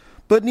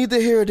 But neither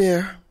here or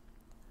there.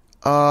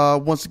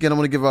 Once again, I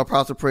want to give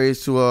props and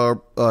praise to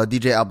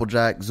DJ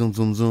Applejack, Zoom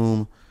Zoom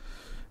Zoom,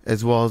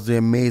 as well as the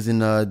amazing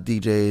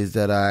DJs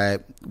that I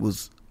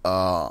was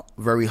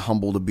very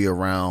humbled to be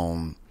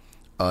around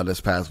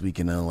this past week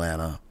in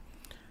Atlanta.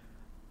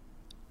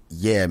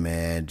 Yeah,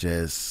 man,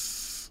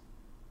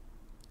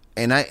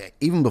 and I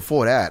even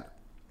before that,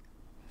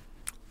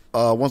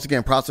 once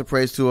again, props and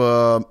praise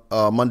to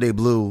Monday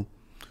Blue,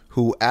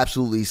 who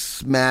absolutely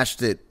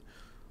smashed it,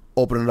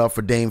 opening it up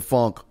for Dame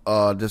Funk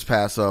this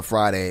past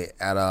Friday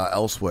at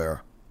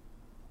Elsewhere.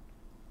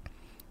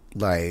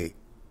 Like,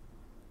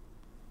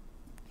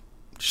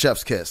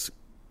 chef's kiss.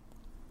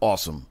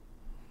 Awesome.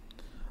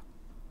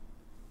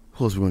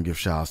 Who else we going to give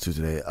shout-outs to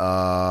today?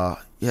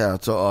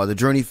 So the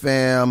Journey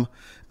Fam,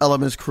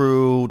 Elements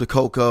Crew, the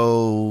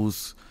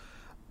Cocos,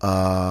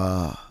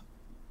 the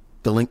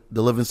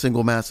Living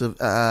Single Massive.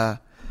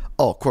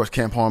 Of course,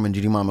 Camp Harmon,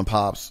 GD Mom and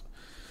Pops.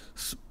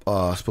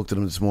 Spoke to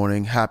them this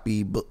morning.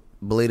 Happy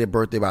belated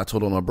birthday, but I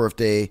told her on her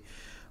birthday.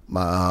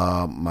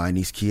 My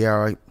niece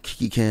Kiara,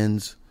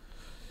 Kikikins.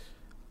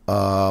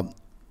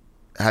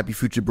 Happy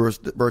future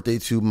birthday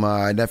to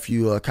my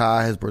nephew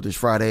Kai. His birthday's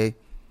Friday.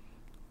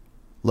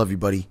 Love you,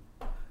 buddy.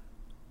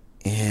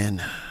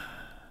 And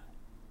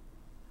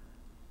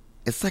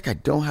it's like I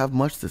don't have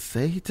much to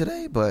say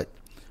today,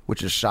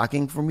 which is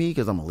shocking for me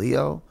because I'm a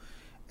Leo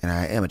and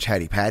I am a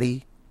chatty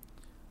patty.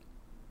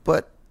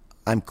 But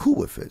I'm cool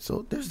with it.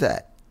 So there's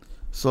that.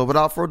 So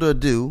without further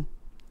ado,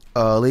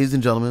 ladies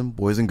and gentlemen,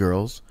 boys and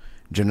girls,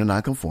 gender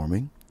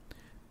non-conforming,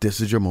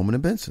 this is your moment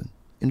in Benson.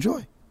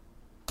 Enjoy.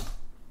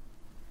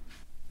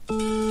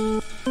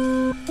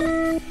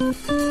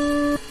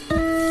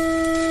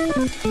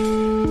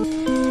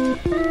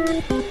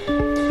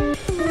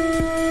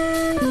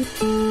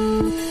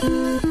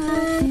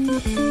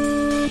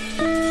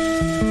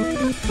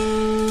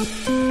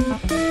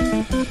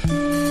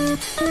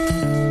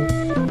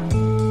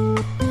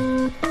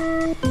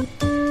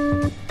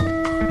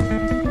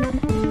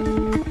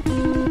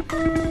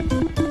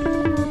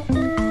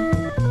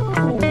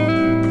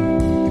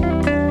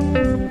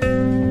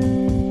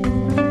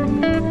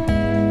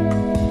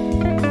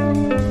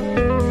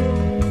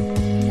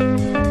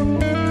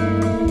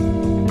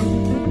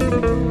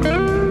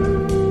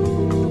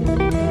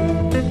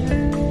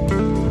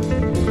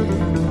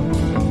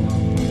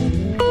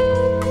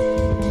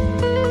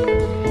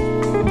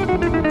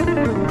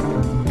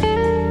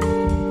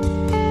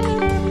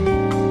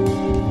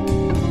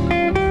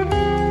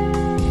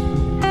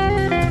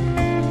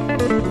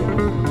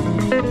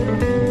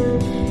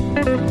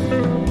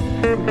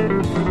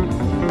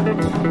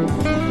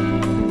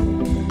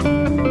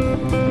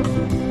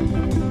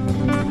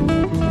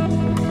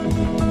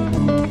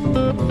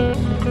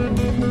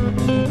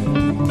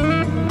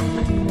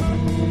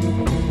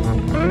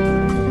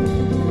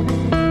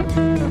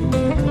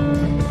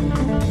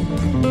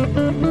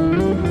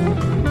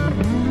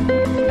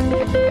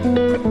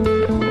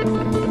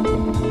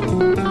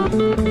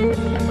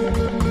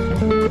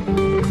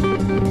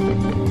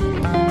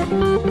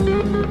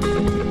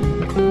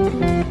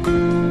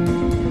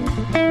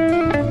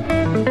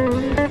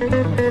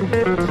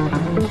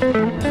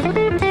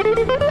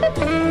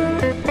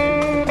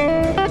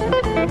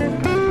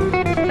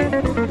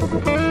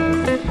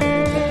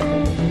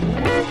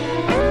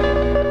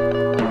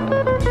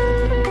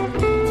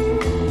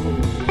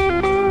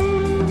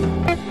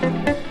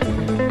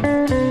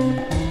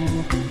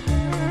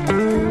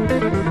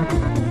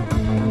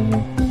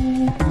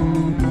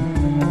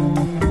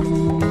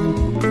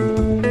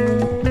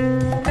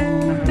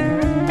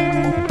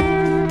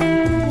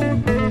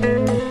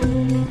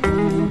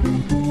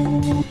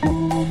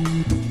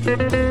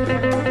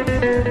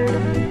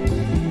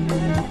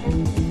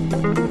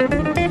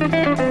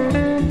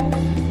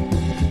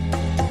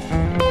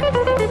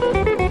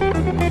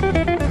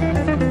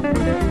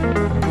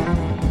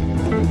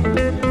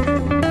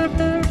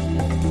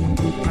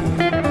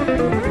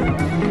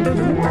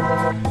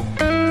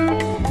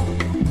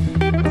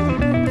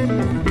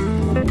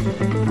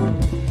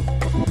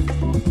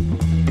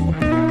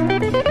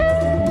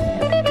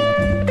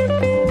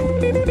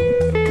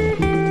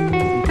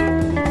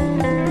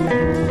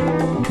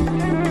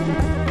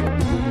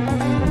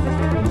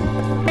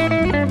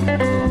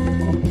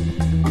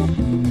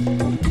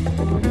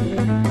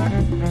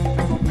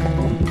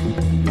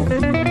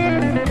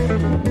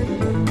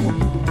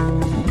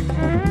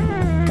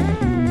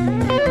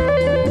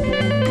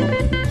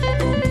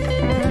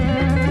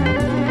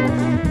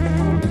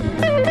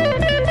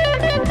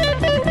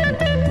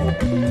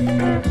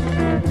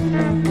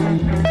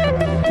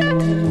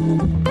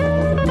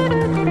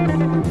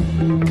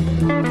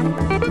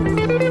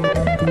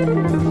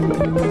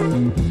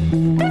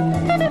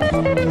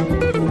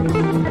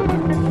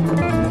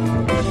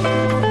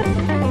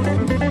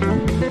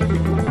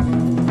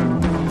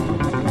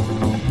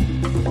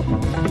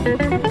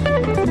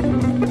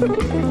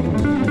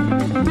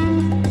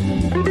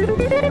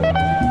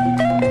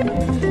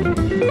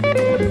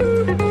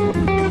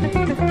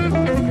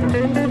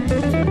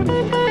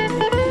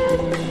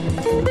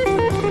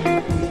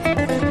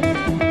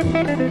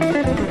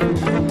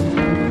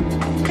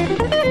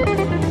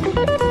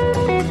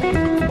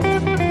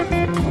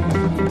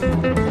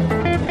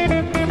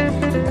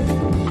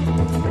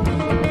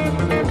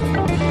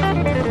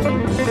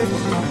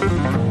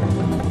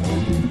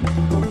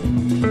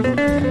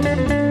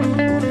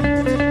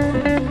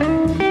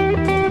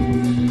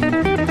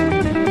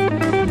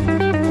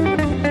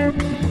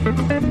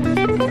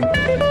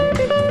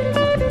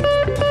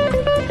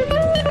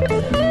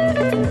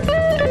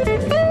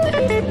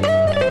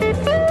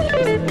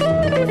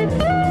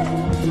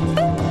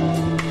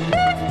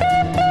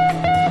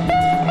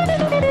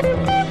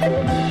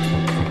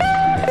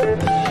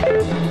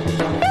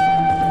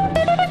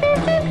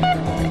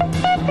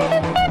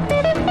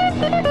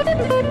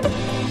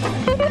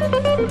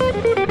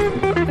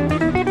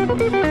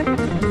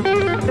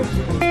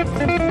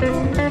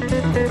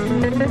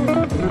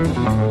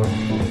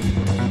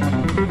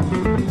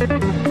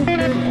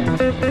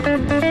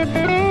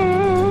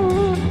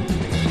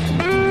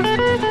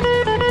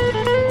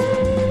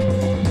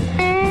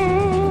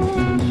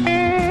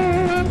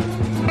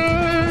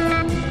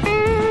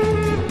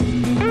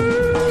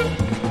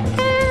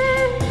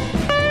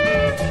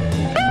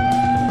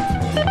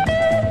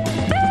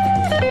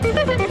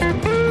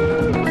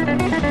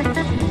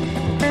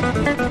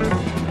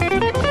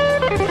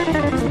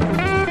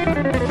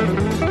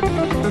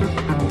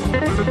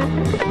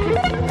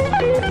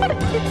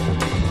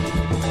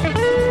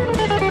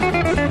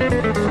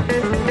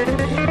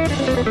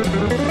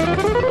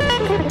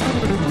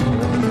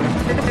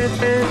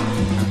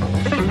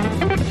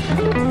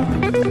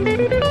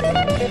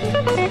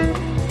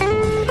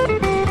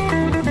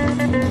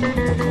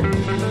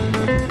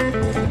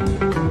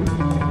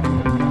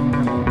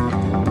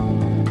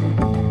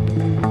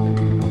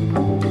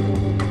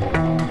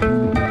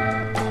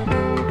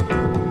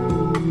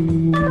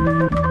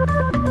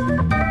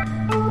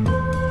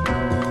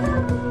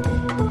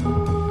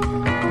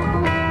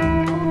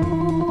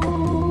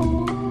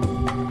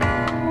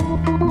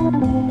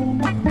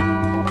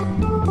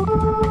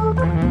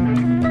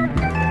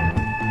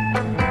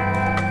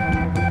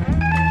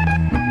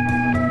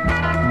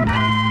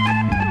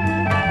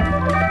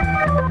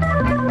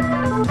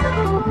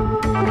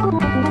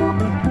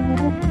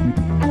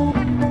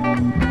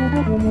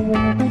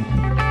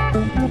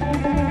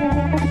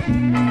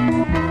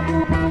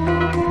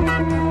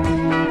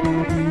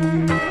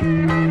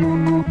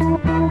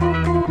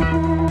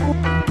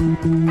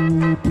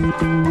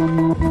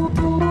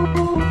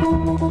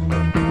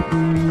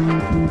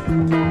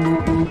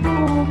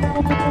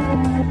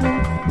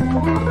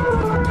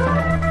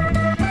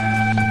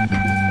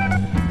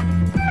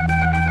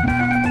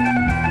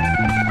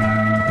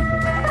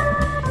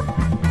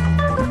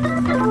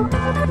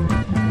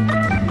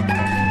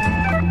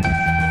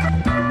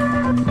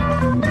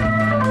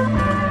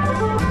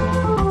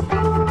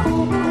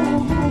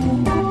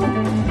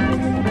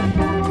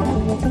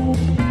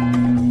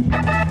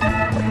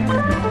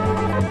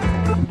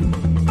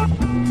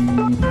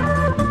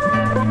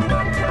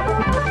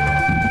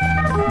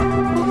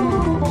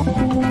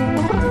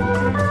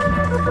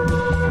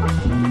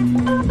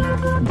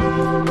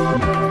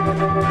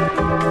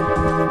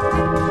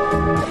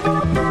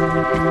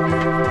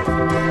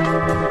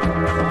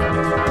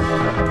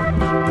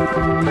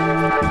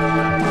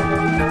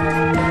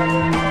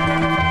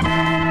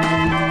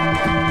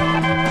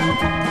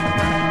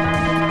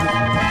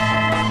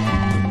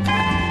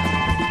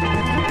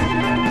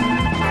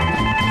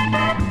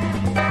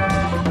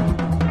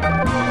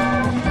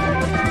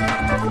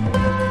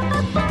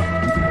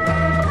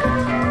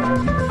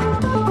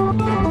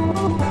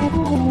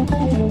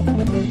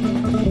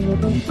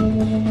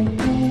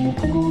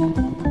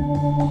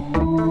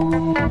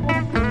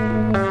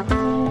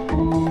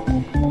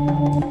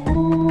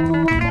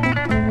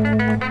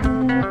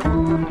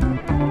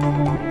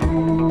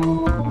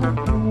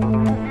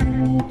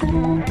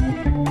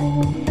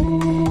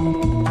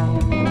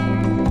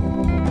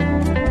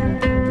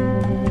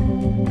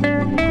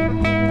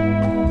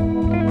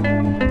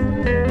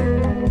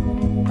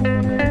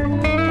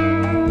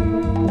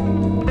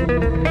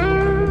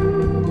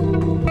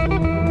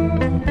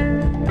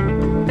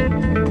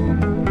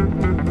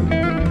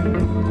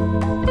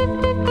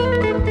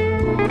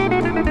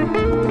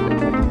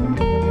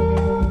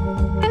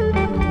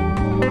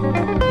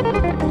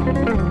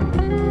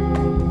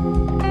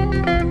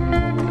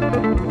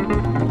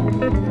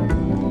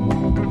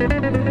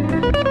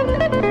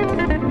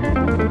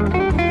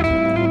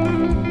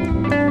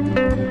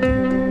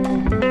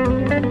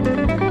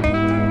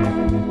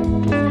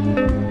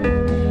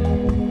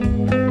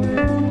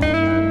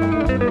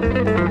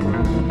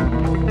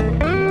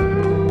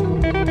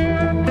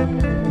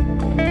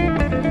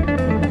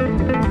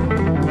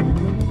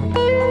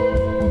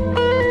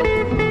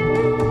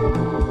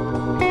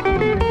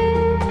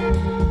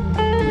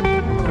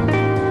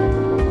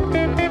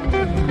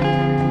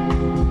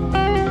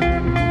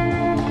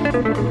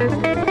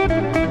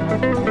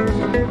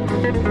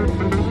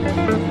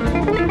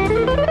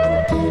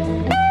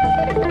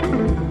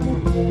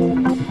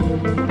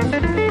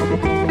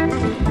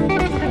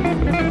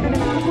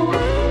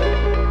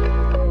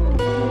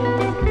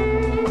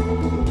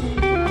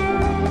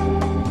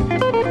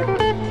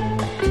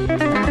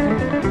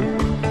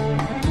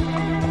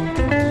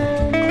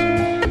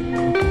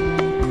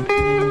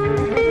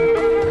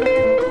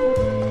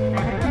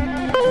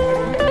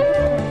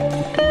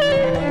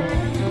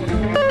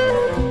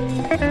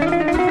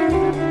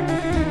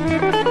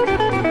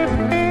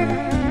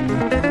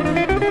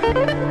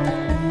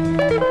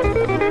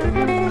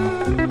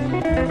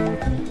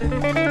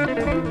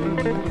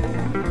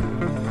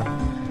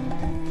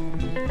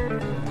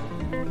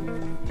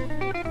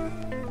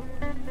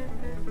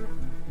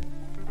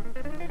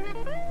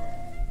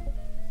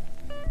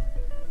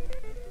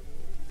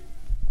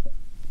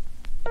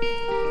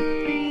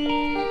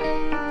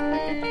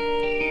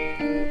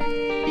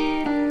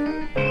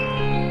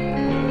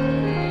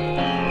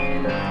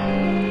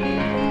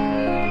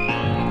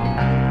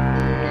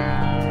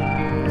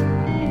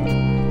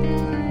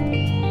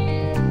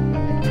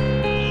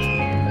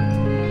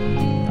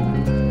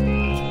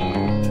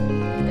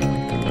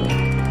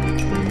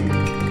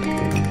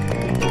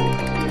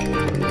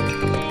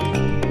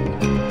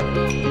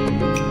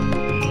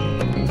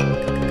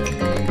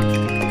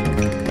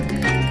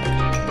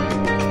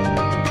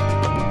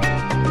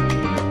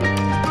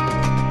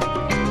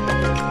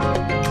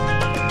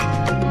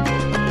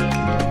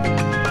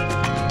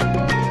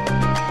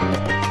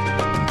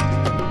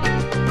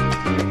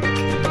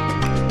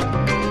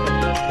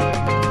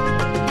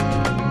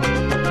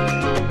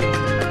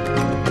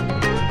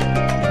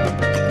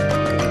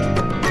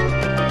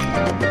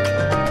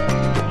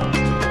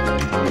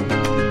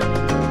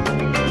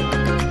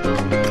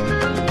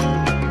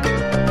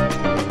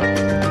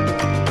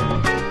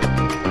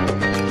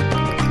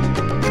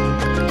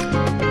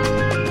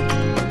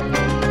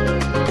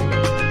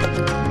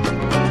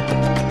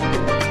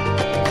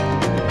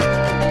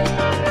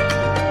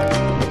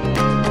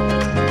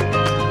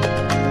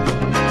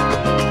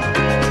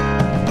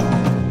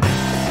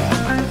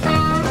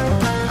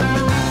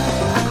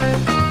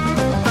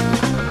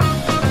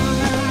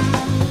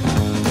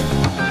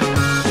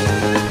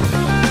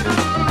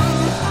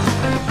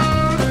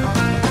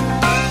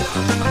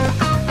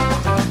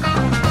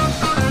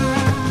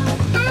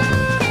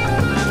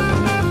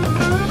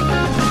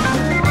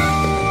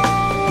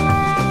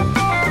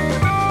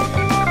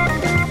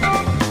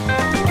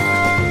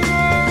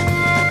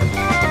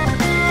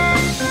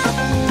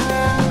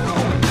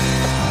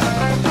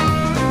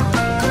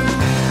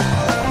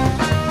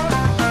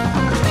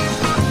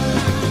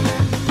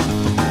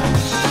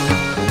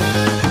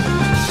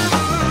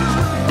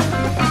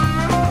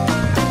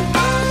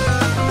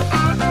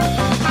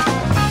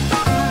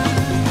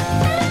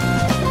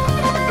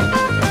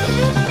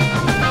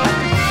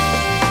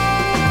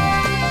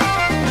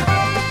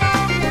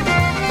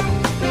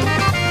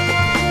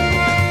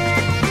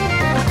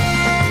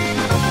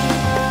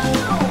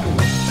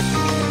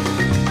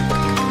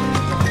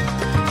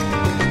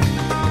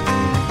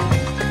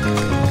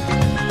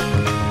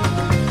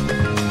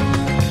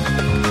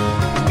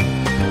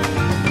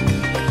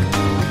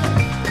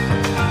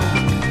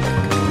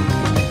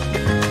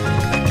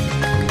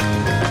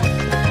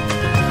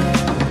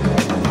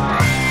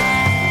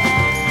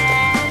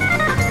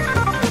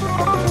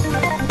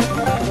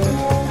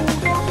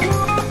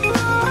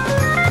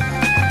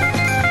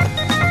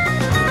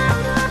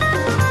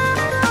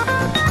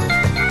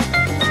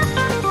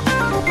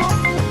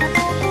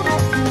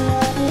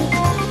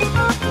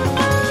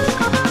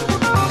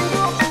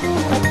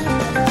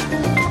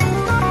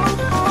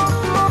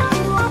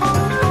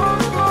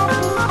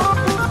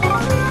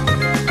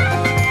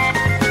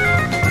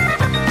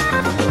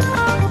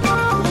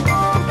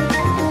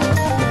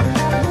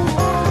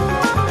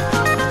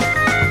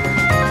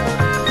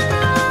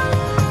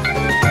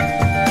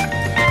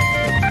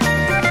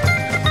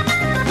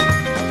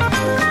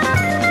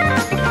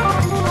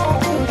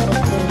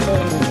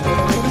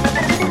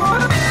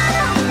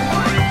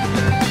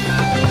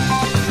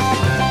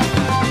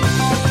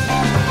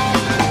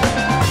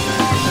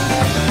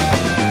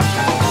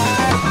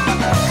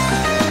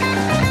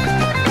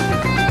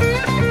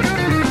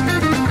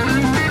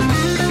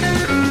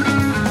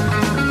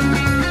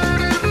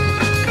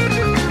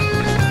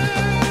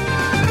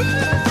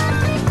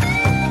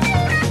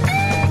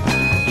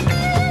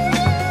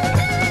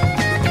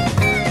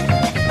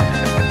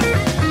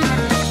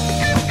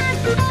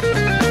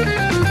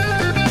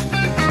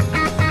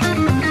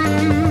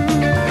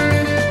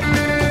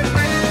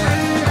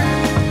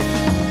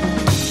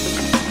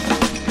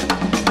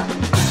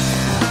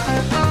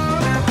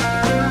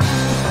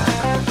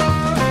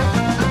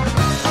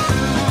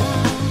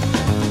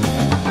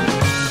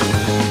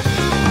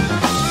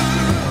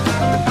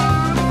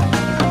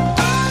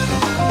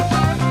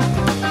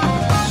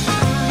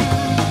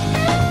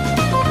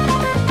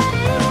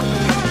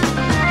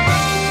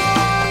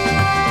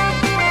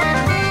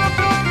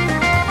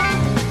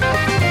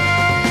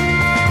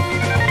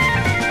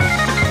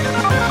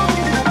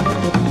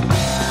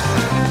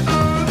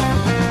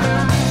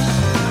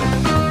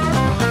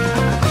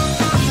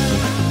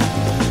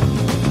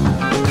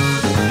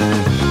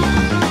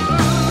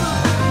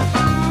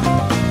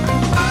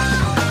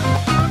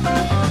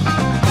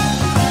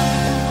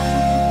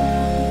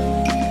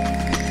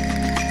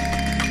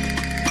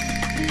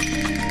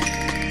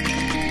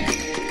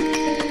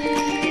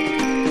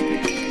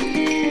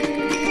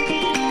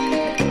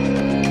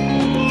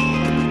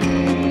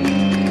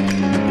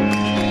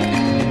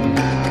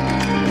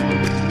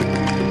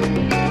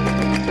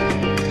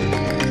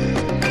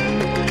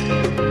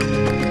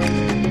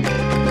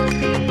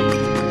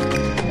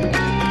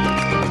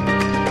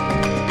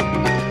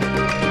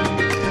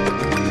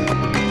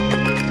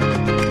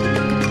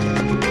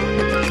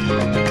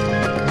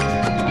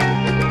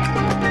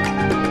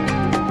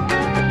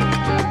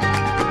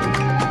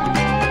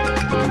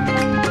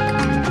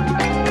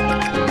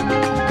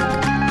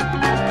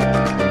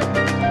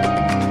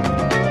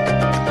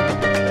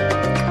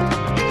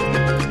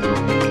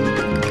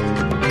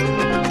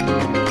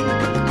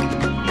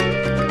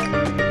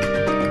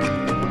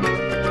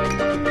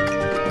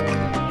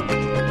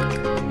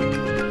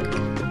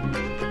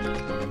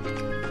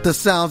 The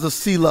sounds of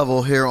Sea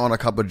Level here on A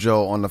Cup of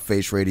Joe on the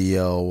Face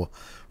Radio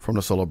from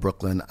the Soul of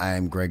Brooklyn. I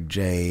am Greg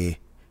J.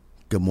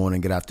 Good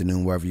morning, good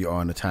afternoon, wherever you are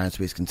in the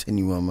time-space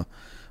continuum.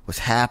 What's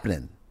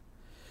happening?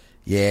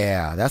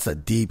 Yeah, that's a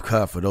deep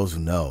cut for those who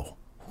know.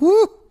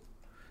 Woo!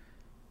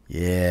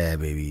 Yeah,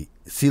 baby.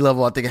 Sea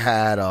Level, I think it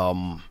had,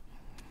 when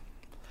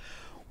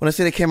I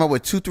say they came out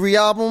with 2-3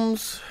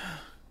 albums.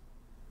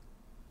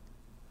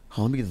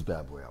 Hold on, let me get this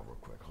bad boy out real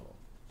quick. Hold on.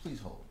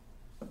 Please hold.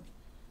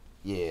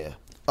 Yeah.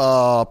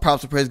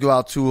 Props and praise go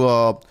out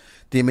to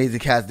the amazing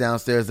cats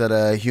downstairs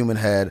at Human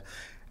Head.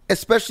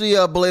 Especially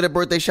belated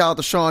birthday shout out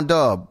to Sean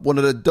Dubb, one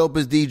of the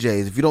dopest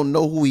DJs. If you don't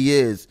know who he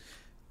is,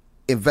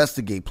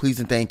 investigate, please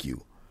and thank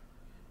you.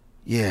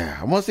 Yeah,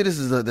 I want to say this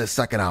is the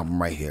second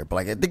album right here, but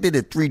like I think they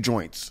did 3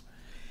 joints.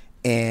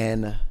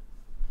 And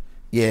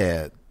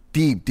yeah,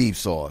 deep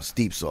sauce.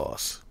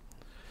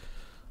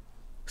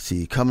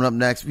 See, coming up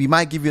next, we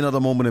might give you another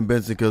moment in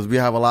Benson because we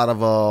have a lot of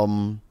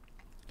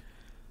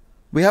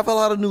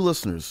new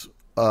listeners.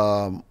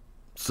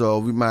 So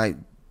we might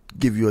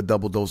give you a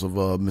double dose of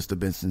Mr.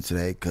 Benson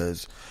today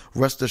because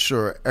rest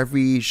assured,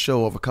 every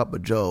show of A Cup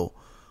of Joe,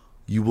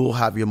 you will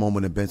have your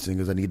moment in Benson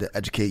because I need to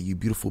educate you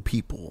beautiful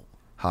people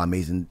how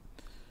amazing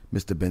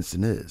Mr.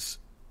 Benson is.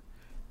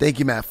 Thank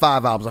you, man.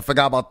 5 albums. I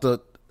forgot the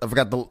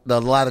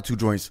latter 2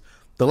 joints.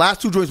 The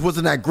last 2 joints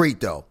wasn't that great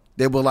though.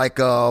 They were like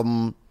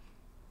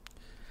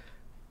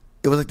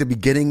it was like the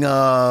beginning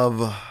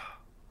of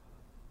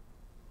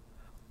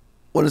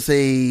what to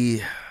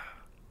say.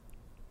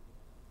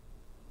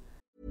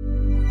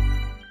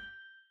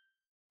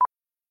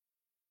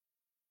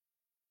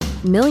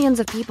 Millions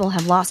of people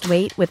have lost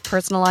weight with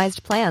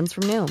personalized plans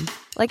from Noom.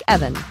 Like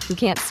Evan, who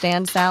can't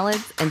stand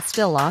salads and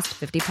still lost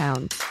 50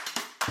 pounds.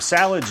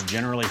 Salads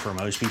generally for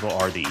most people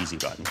are the easy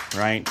button,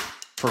 right?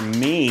 For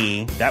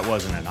me, that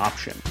wasn't an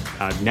option.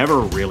 I never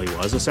really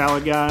was a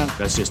salad guy.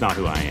 That's just not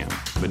who I am.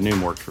 But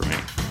Noom worked for me.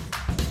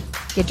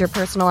 Get your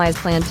personalized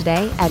plan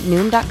today at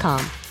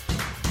Noom.com.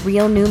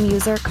 Real Noom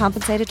user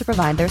compensated to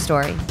provide their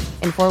story.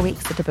 In 4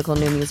 weeks, the typical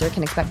Noom user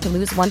can expect to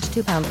lose 1 to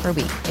 2 pounds per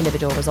week.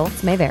 Individual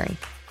results may vary.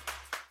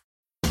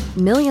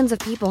 Millions of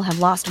people have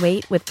lost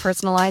weight with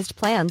personalized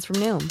plans from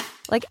Noom.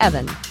 Like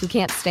Evan, who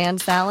can't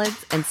stand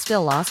salads and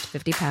still lost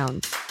 50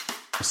 pounds.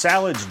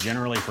 Salads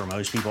generally for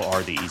most people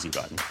are the easy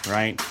button,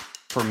 right?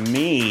 For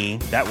me,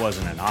 that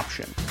wasn't an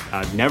option.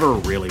 I never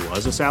really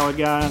was a salad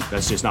guy.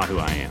 That's just not who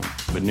I am.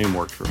 But Noom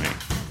worked for me.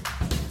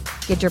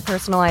 Get your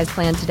personalized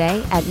plan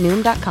today at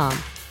Noom.com.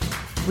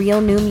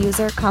 Real Noom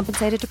user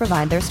compensated to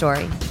provide their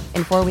story.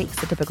 In 4 weeks,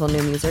 the typical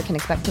Noom user can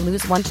expect to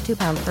lose 1 to 2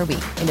 pounds per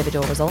week.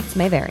 Individual results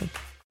may vary.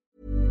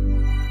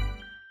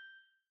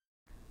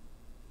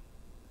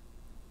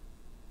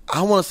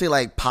 I want to say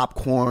like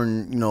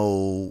popcorn,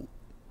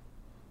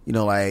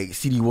 like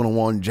CD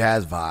 101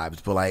 jazz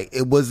vibes, but like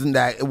it wasn't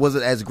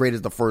as great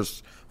as the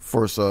first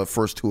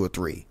 2 or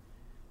 3.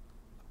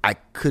 I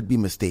could be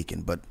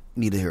mistaken, but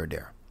neither here or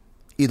there.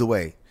 Either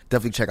way,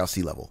 definitely check out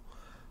Sea Level.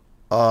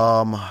 As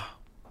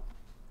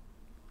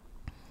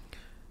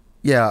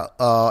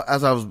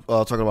I was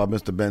talking about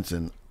Mr.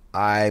 Benson,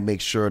 I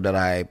make sure that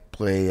I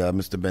play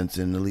Mr.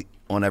 Benson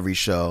on every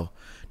show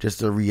just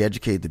to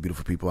re-educate the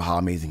beautiful people how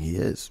amazing he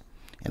is.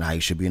 And how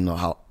he should be in the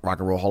Rock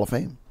and Roll Hall of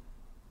Fame.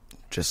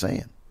 Just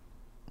saying.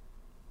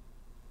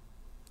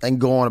 And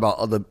go on about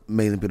other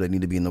amazing people that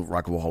need to be in the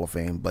Rock and Roll Hall of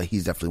Fame, but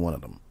he's definitely one of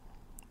them.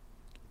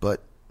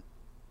 But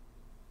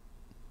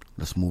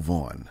let's move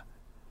on.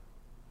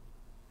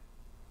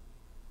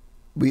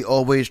 We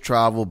always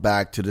travel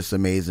back to this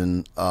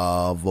amazing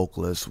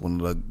vocalist,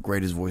 one of the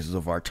greatest voices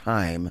of our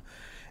time,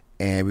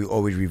 and we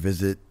always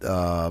revisit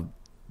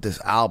this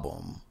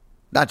album.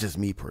 Not just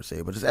me per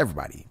se, but just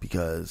everybody,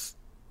 because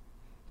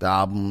the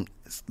album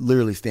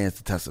literally stands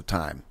the test of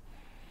time.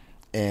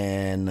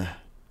 And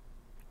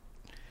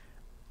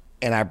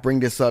I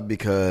bring this up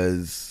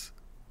because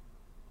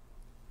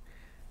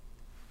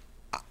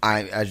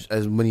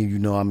as many of you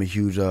know, I'm a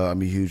huge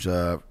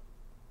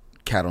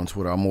cat on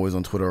Twitter. I'm always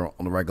on Twitter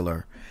on the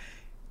regular.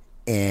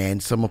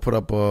 And someone put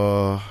up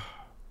a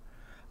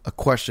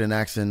question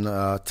asking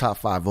top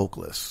 5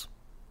 vocalists.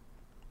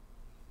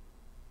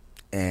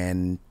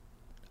 And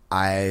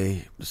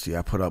I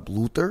put up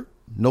Luther.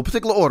 No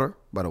particular order,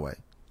 by the way.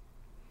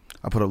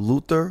 I put up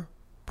Luther,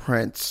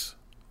 Prince,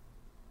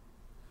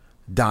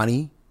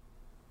 Donnie,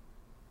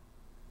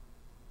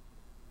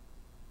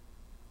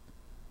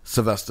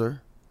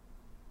 Sylvester,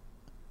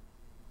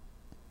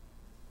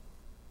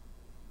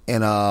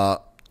 and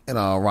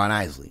Ron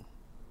Isley.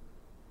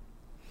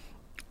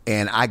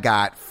 And I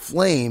got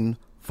flamed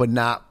for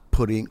not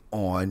putting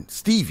on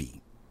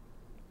Stevie.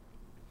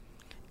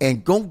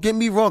 And don't get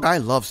me wrong, I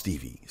love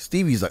Stevie.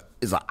 Stevie is an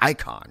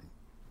icon.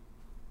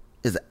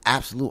 Is an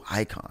absolute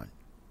icon.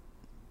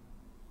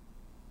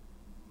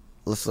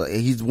 He's the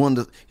 8th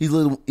wonder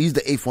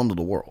of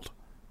the world.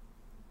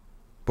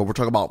 But we're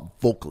talking about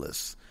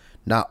vocalists,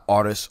 not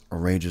artists,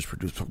 arrangers,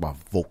 producers. We're talking about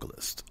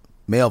vocalists,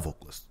 male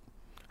vocalists,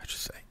 I should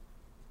say.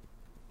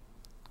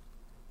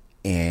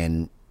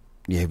 And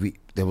yeah,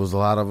 there was a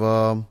lot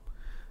of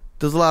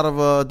there's a lot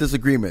of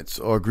disagreements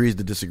or agrees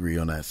to disagree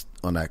on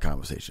that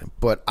conversation.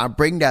 But I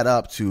bring that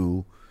up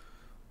to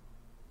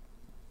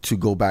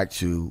go back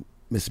to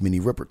Miss Minnie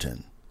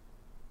Riperton.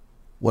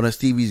 One of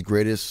Stevie's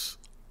greatest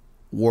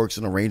works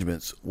and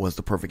arrangements was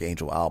the Perfect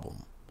Angel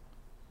album.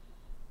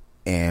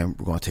 And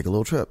we're going to take a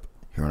little trip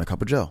here on A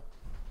Cup of Joe.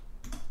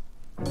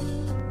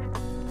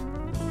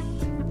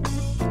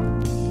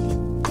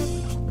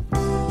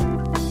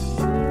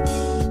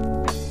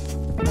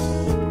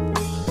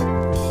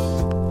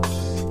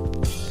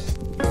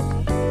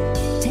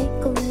 Take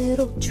a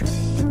little trip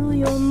through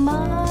your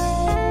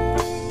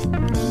mind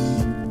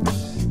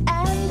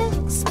and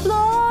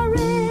explore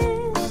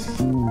it.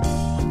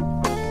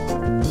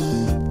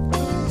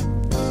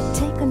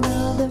 Take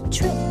another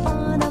trip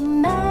on a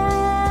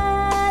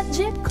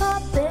magic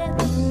carpet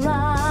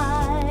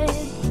ride.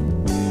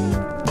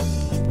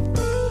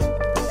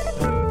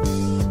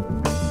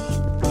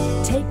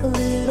 Take a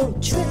little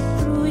trip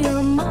through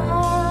your mind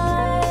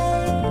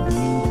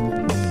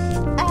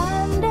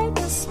and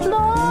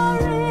explore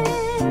it.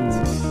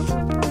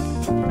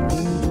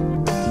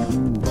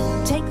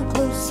 Take a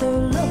closer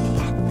look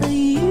at the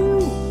you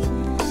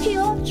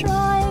you're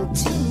trying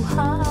to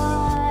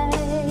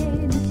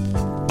hide.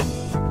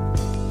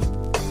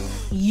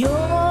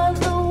 You're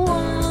the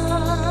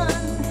one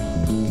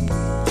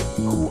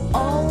who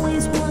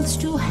always wants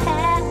to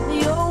have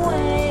your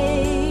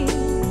way.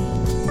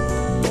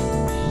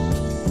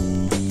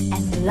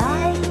 And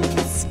like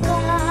the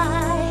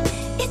sky,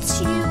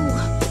 it's you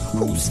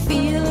whose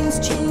feelings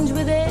change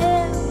with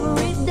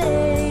every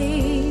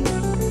day.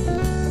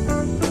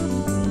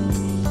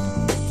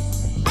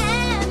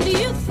 And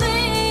you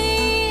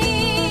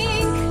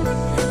think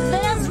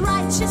there's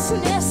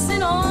righteousness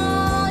in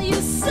all you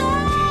say.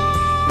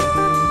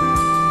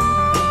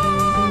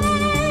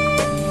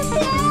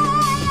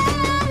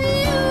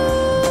 You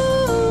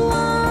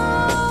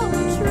won't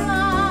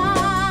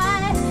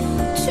try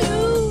to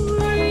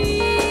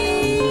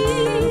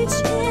reach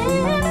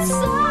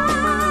inside.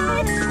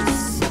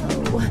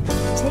 So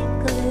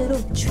take a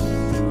little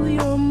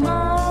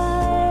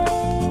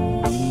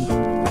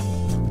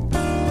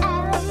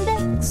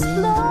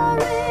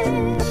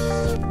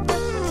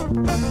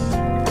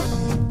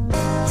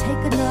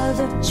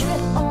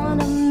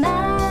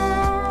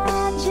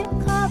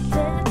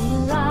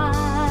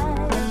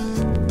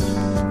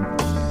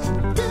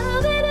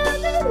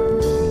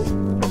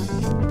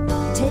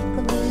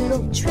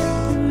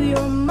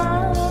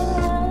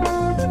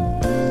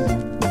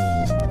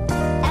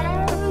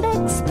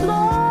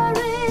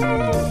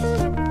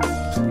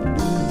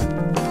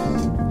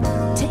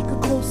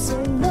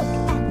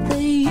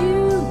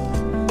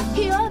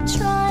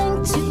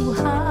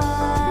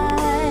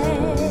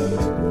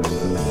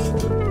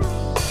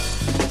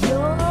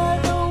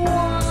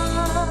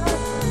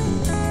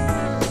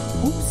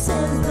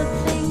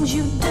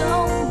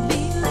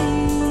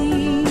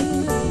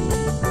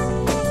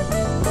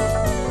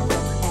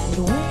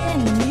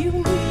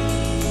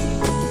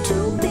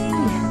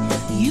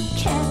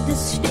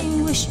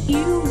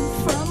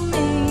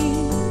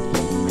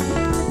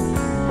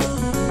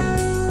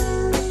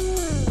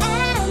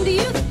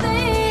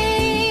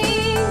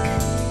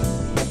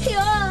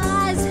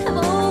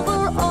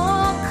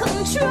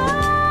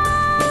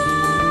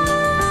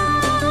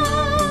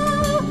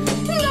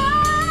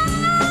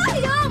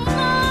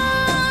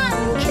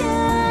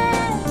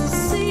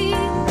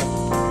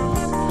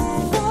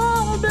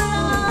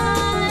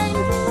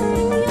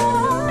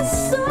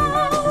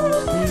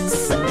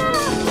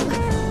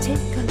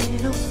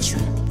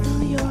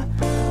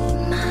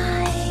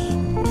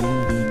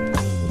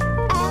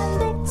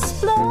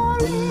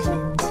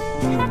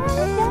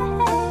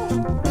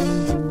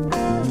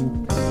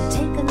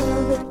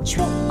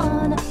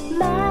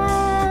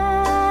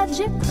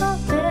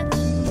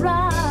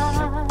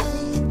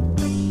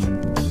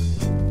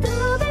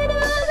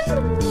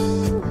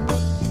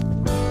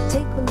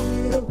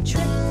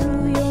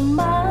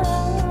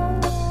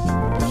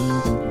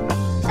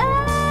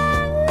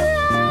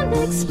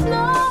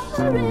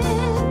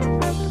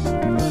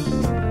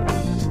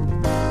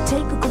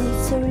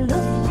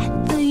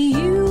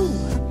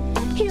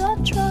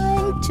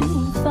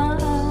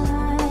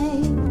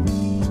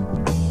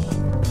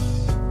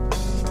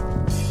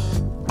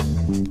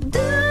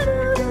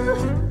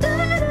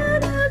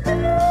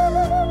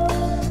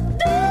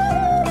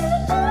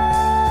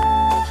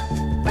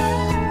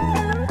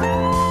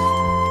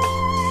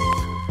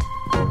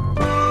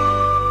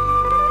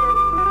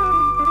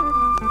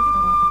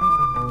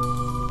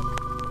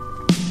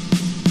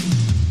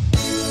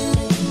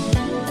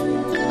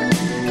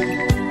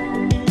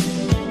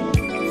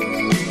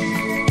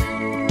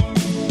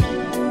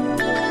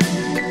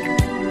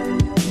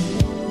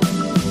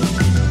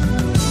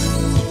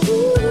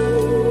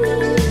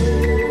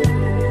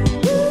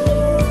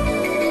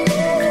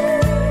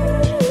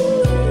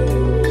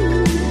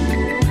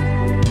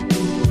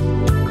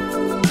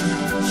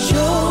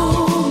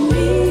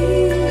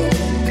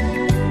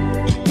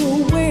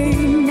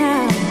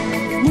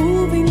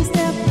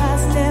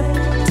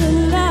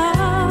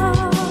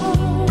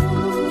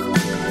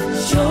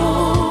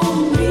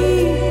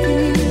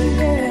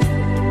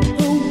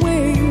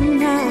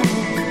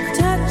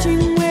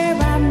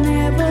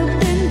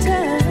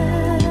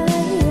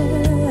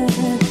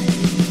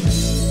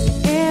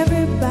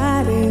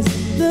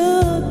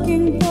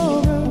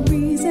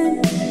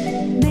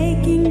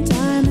making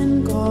time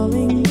and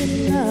calling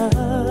it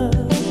love.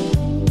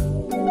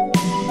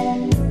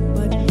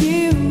 But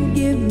you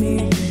give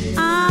me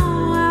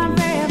all I've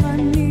ever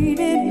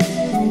needed.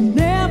 You'll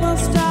never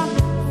stop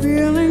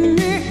feeling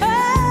me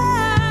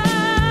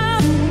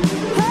up.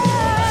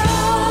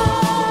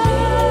 Oh,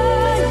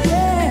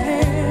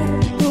 yeah,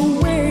 the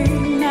way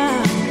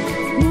now,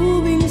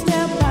 moving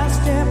step by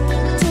step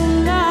to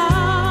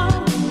love.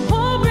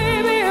 Oh,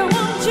 baby,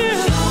 won't you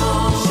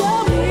show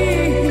me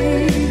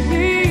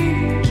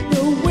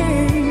the way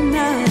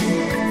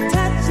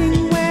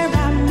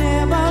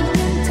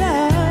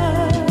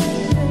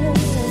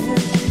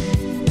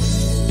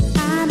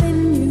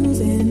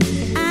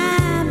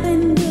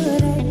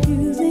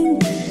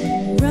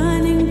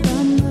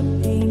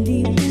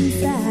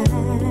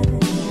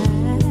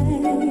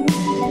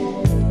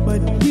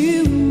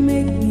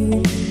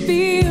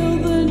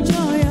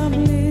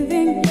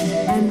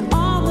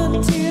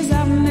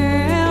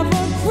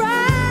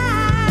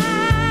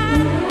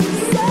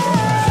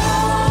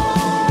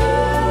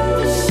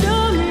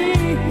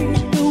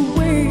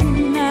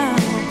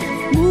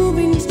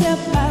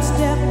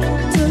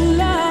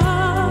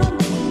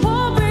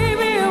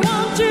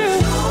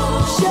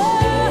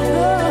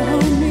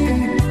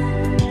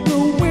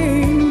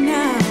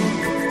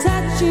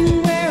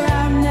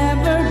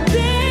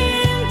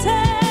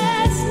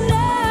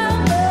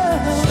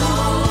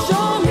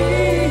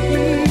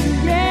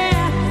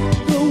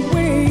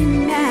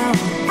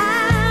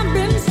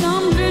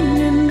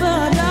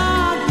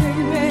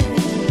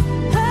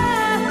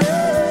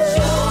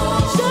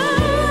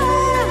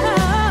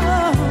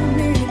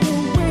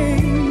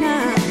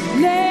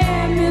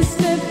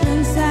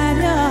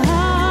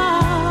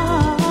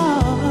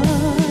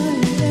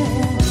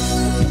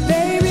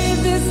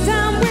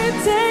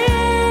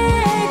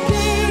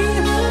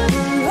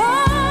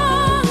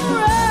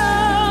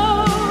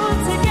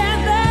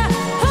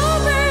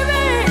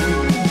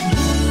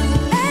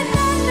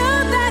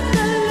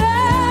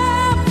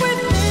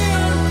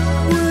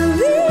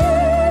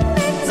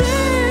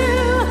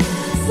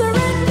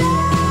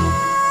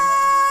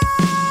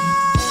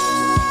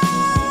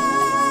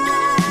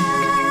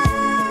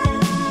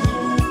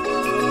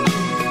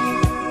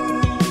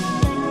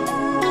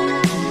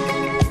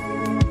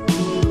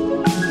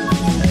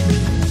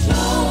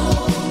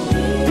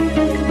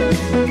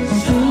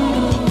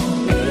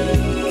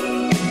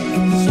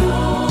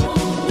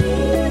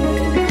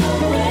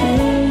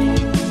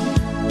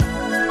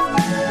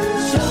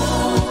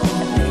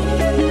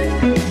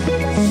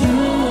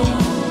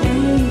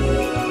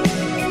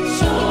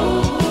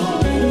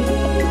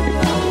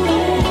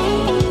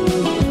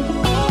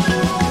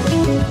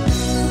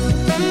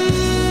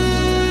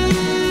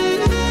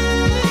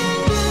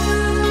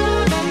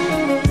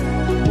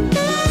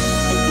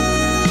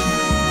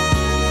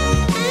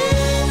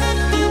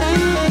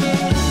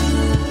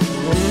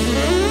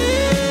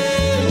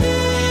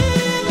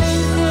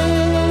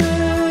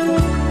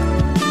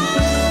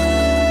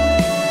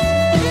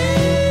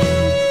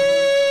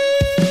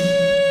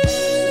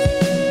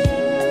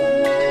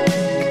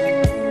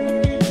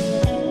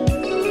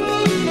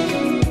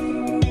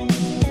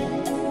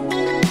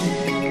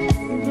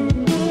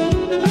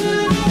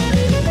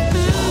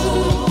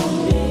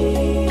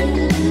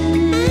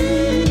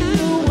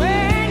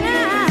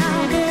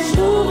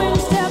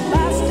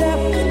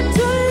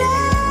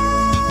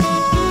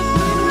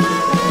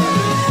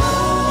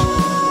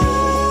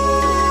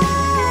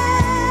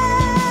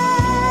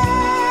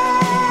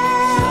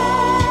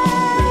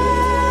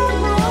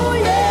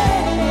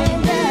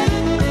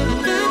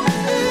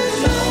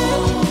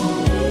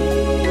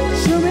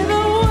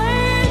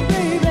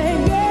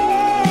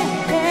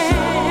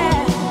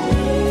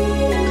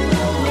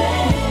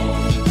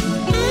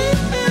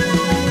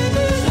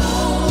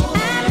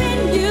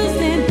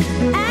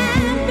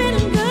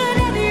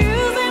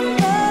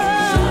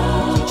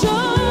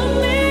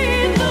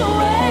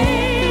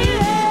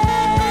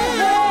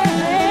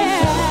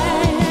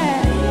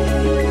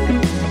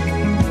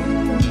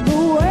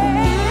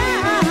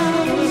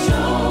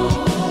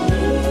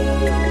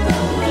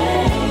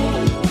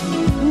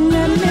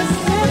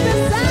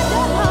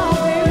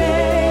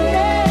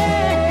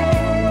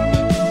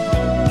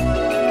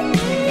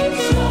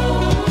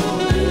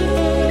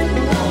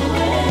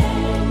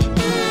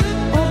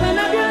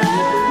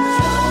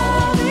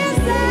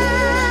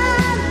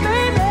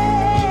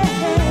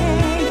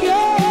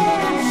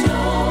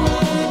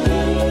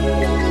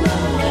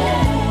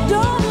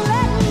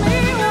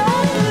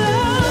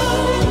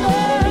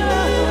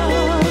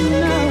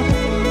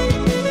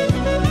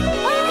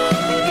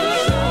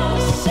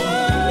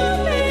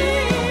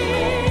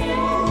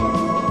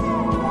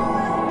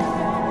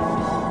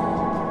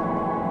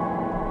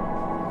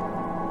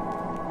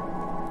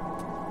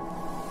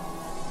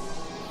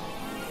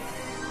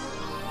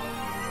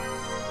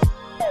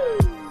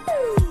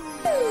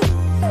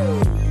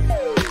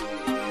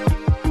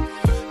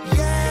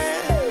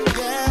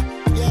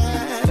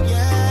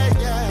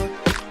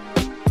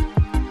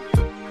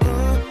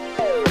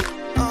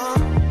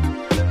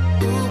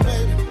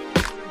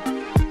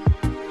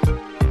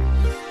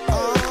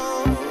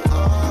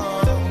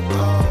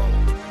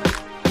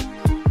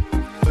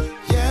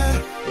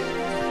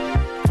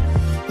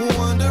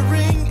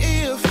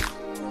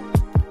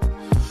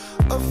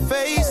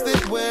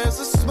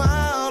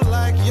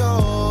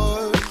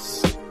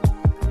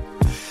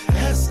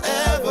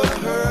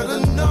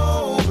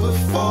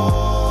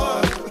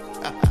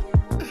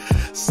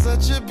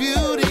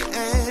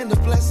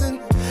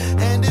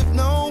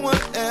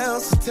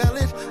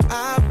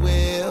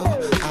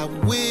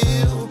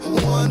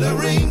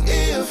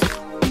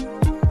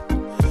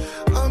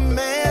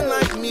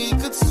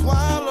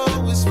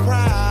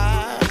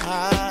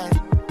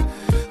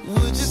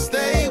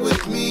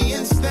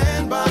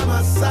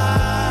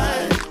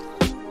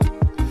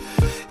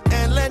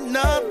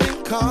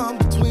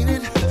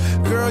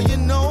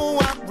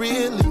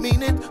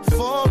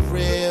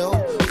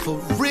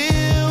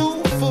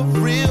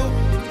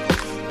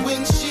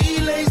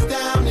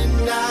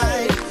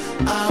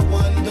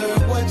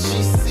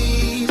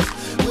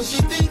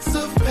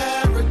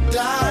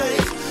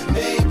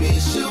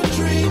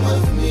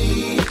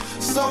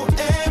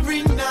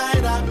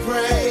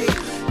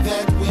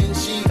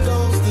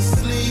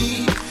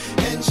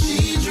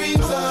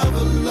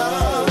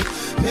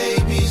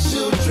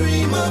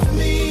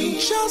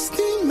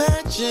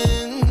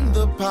imagine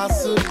the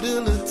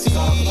possibilities.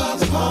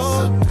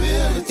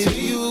 If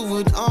you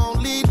would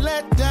only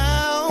let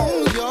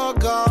down your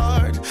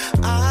guard,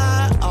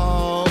 I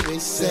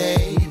always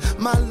say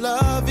my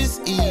love is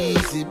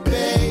easy,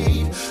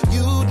 babe.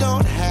 You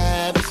don't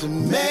have to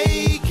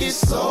make it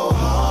so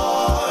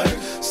hard,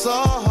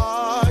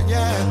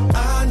 yeah.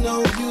 I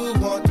know you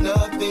want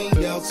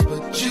nothing else,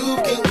 but you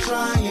can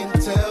try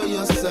and tell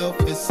yourself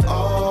it's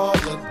all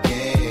a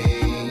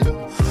game,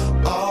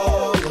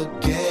 all a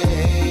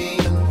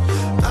game.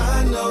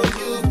 I know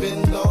you've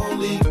been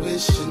lonely,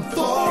 wishing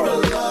for a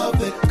love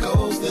that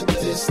goes the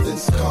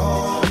distance.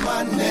 Call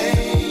my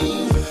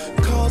name,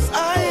 'cause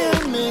I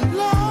am in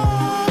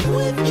love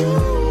with you.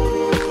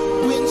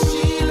 When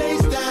she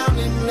lays down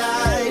at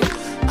night,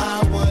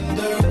 I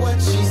wonder what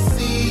she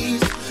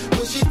sees.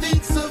 When she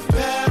thinks of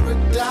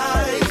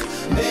paradise,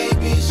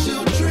 maybe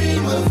she'll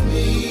dream of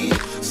me.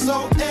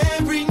 So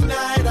every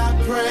night I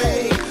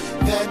pray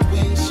that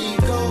when she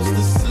goes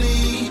to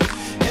sleep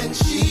and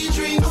she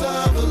dreams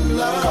of a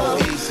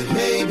love,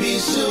 maybe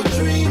she'll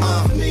dream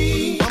of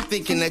me. I'm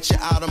thinking that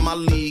you're out of my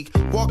league,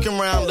 walking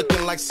around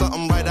looking like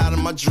something right out of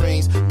my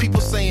dreams.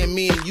 People saying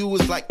me and you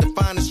is like the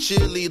finest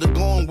cheerleader,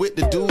 going with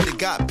the dude that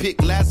got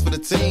picked last for the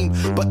team.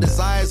 But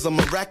desire's a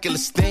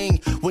miraculous thing.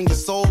 When your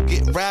soul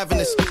get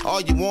ravenous,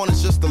 all you want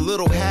is just a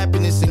little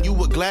happiness, and you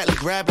would gladly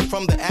grab it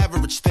from the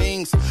average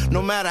things,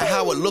 no matter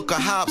how it look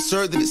or how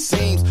absurd that it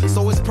seems.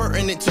 So it's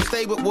pertinent to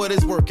stay with what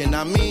is working.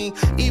 I mean,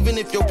 even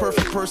if your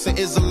perfect person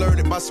is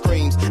alerted by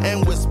screams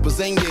and whispers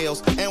and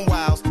yells and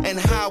wows, and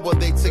how are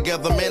they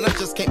together, man? I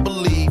just can't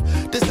believe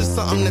this is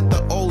something that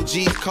the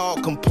OGs call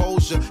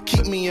composure.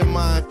 Keep me in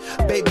mind,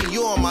 baby,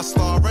 you're my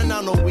star, and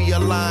I know we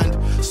aligned.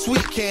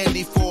 Sweet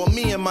candy for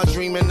me and my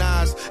dreaming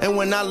eyes, and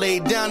when I lay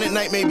down at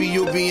night, maybe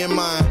you'll be in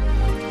mine. You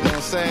know what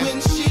I'm saying?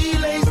 When she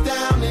lays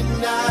down at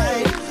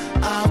night,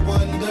 I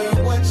wonder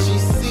what she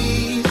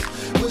sees.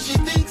 When she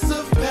thinks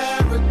of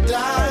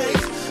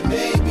paradise,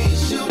 maybe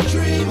she'll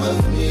dream of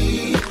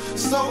me.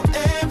 So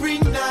every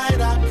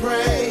night I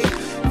pray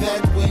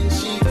that when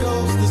she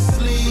goes to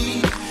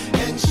sleep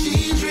and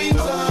she dreams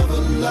of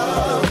a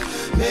love,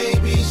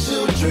 maybe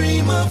she'll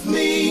dream of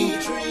me.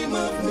 Dream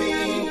of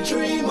me,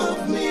 dream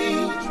of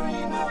me,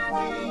 dream of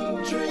me,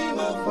 dream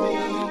of me,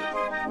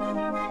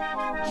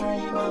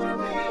 dream of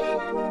me.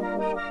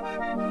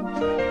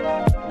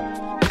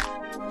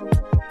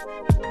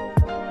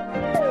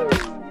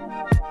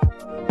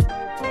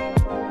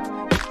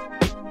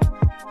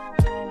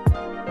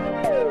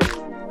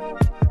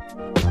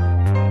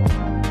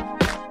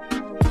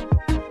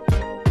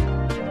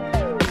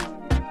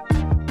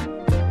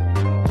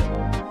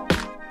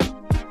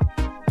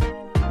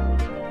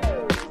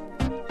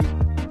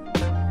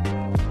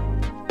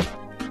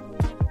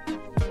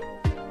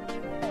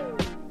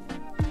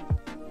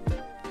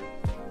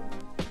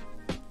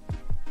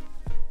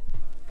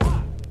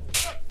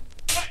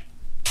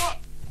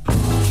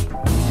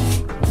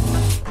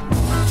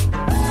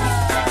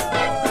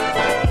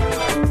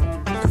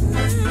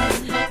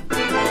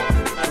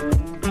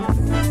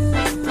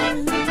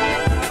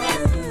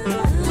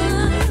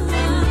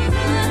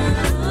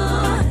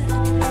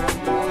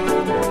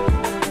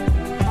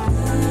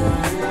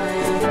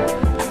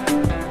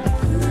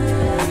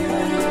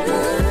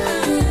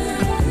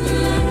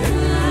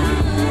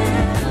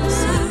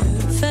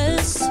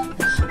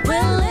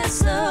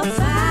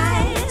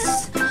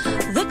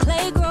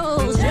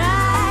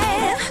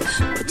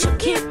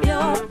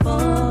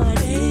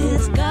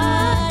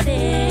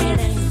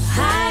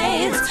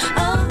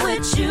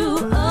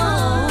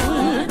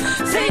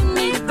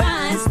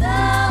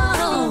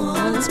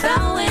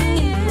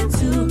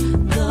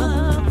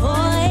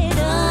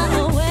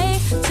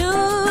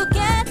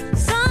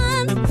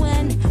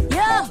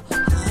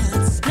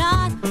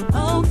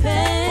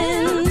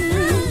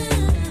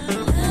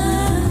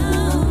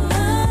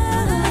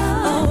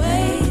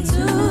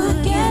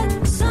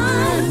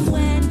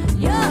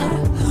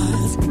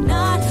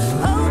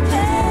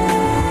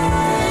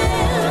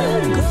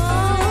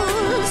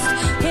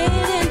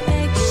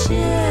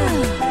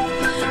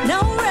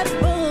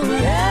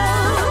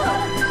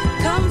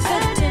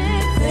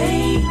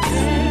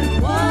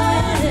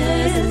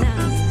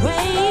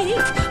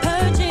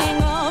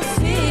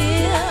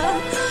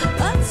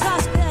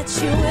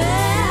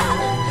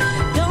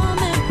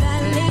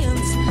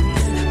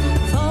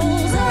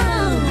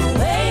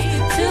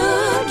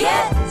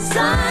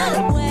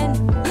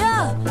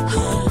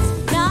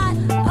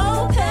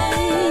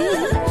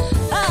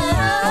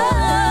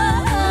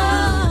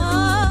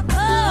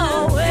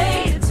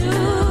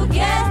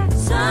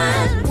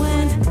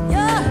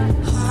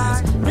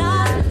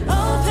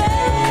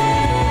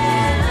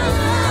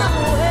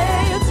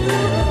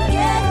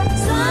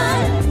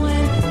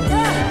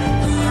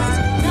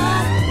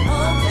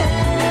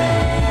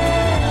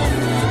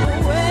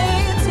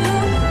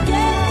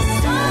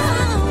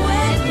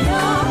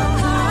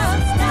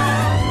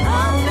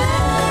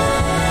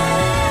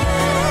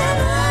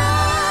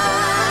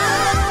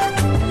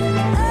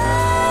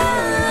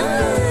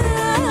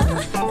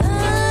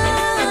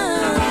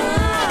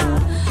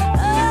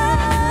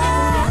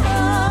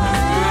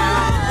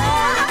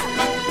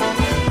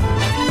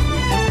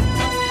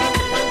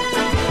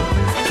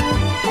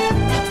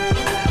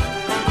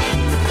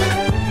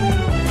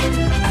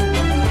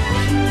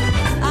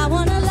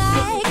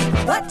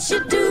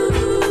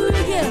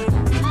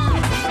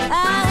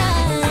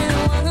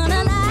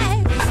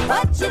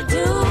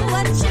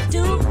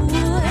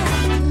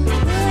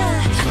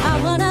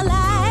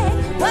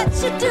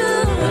 you do,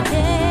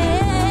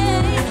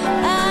 yeah.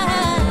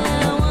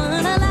 I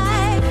wanna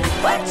like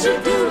what you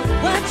do,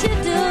 what you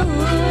do.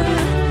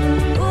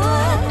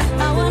 Ooh,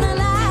 I wanna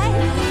like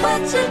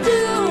what you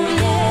do,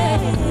 yeah.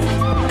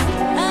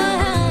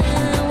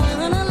 I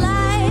wanna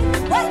like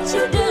what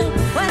you do,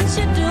 what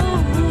you do.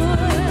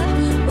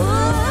 Ooh, I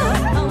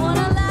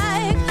wanna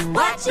like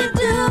what you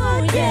do,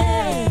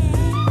 yeah.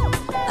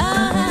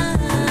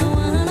 I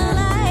wanna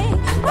like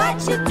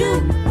what you do,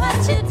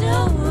 what you do.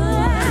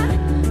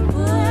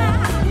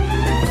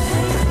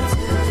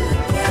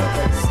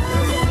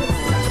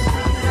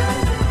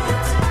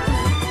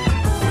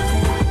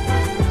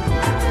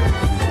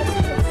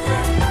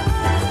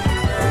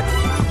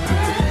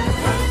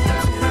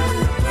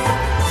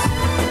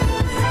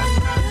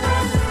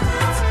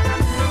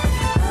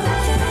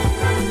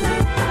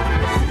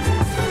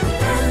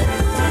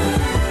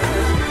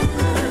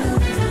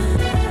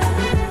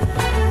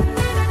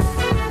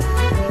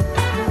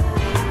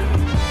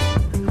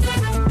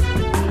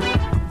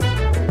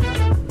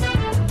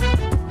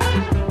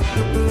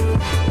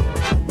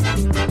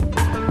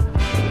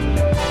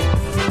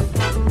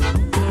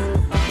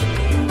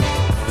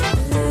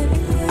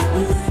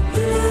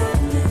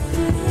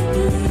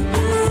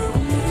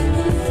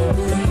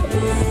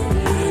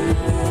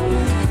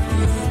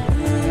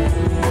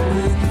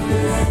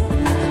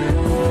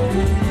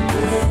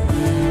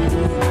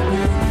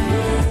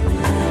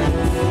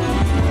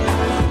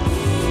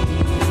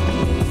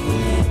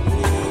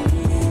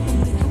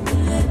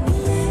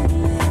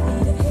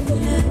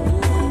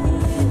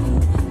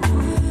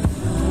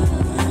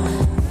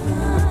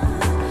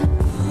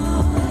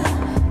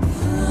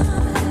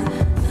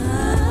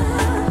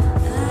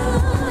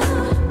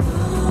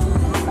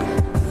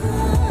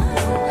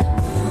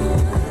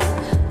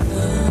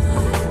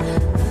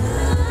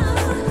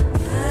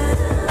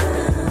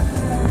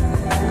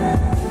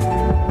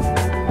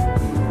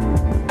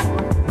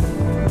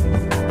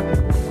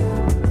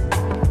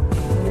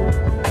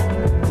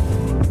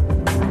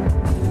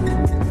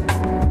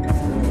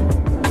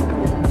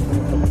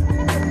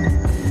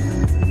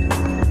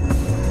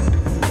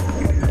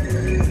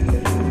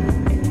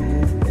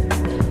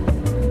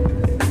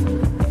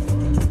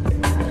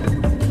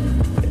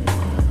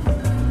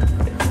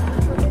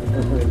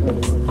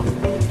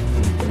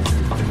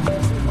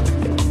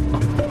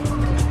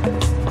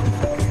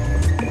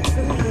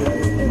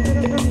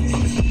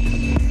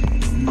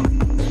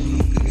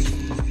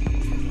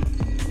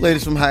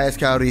 Ladies from Highest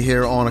County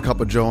here on A Cup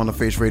of Joe on the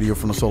Face Radio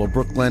from the soul of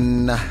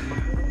Brooklyn.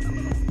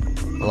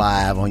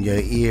 Live on your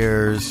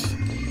ears.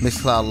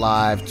 Mixcloud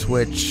Live,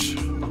 Twitch.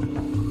 And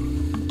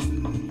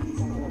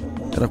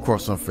of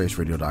course on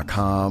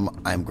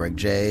faceradio.com. I'm Greg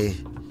J.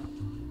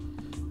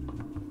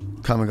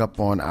 Coming up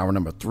on hour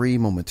number 3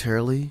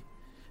 momentarily.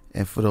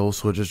 And for those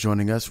who are just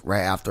joining us,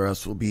 right after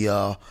us will be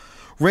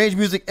Range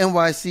Music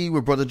NYC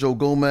with Brother Joe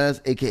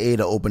Gomez, a.k.a.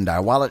 The Open Die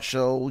Wallet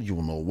Show. You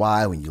will know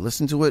why when you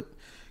listen to it,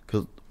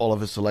 because all of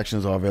his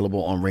selections are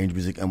available on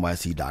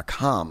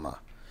rangemusicnyc.com.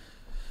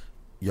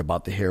 You're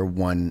about to hear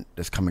one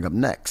that's coming up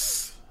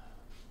next.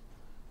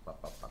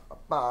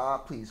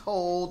 Please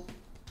hold.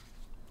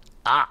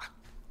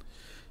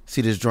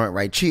 See this joint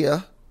right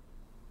here?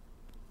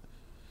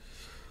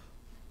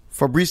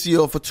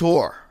 Fabricio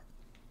Fator.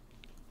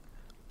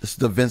 This is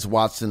the Vince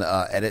Watson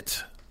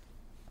edit.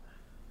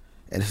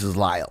 And this is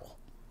Lyle.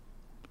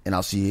 And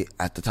I'll see you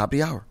at the top of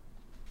the hour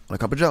on A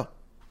Cup of Joe.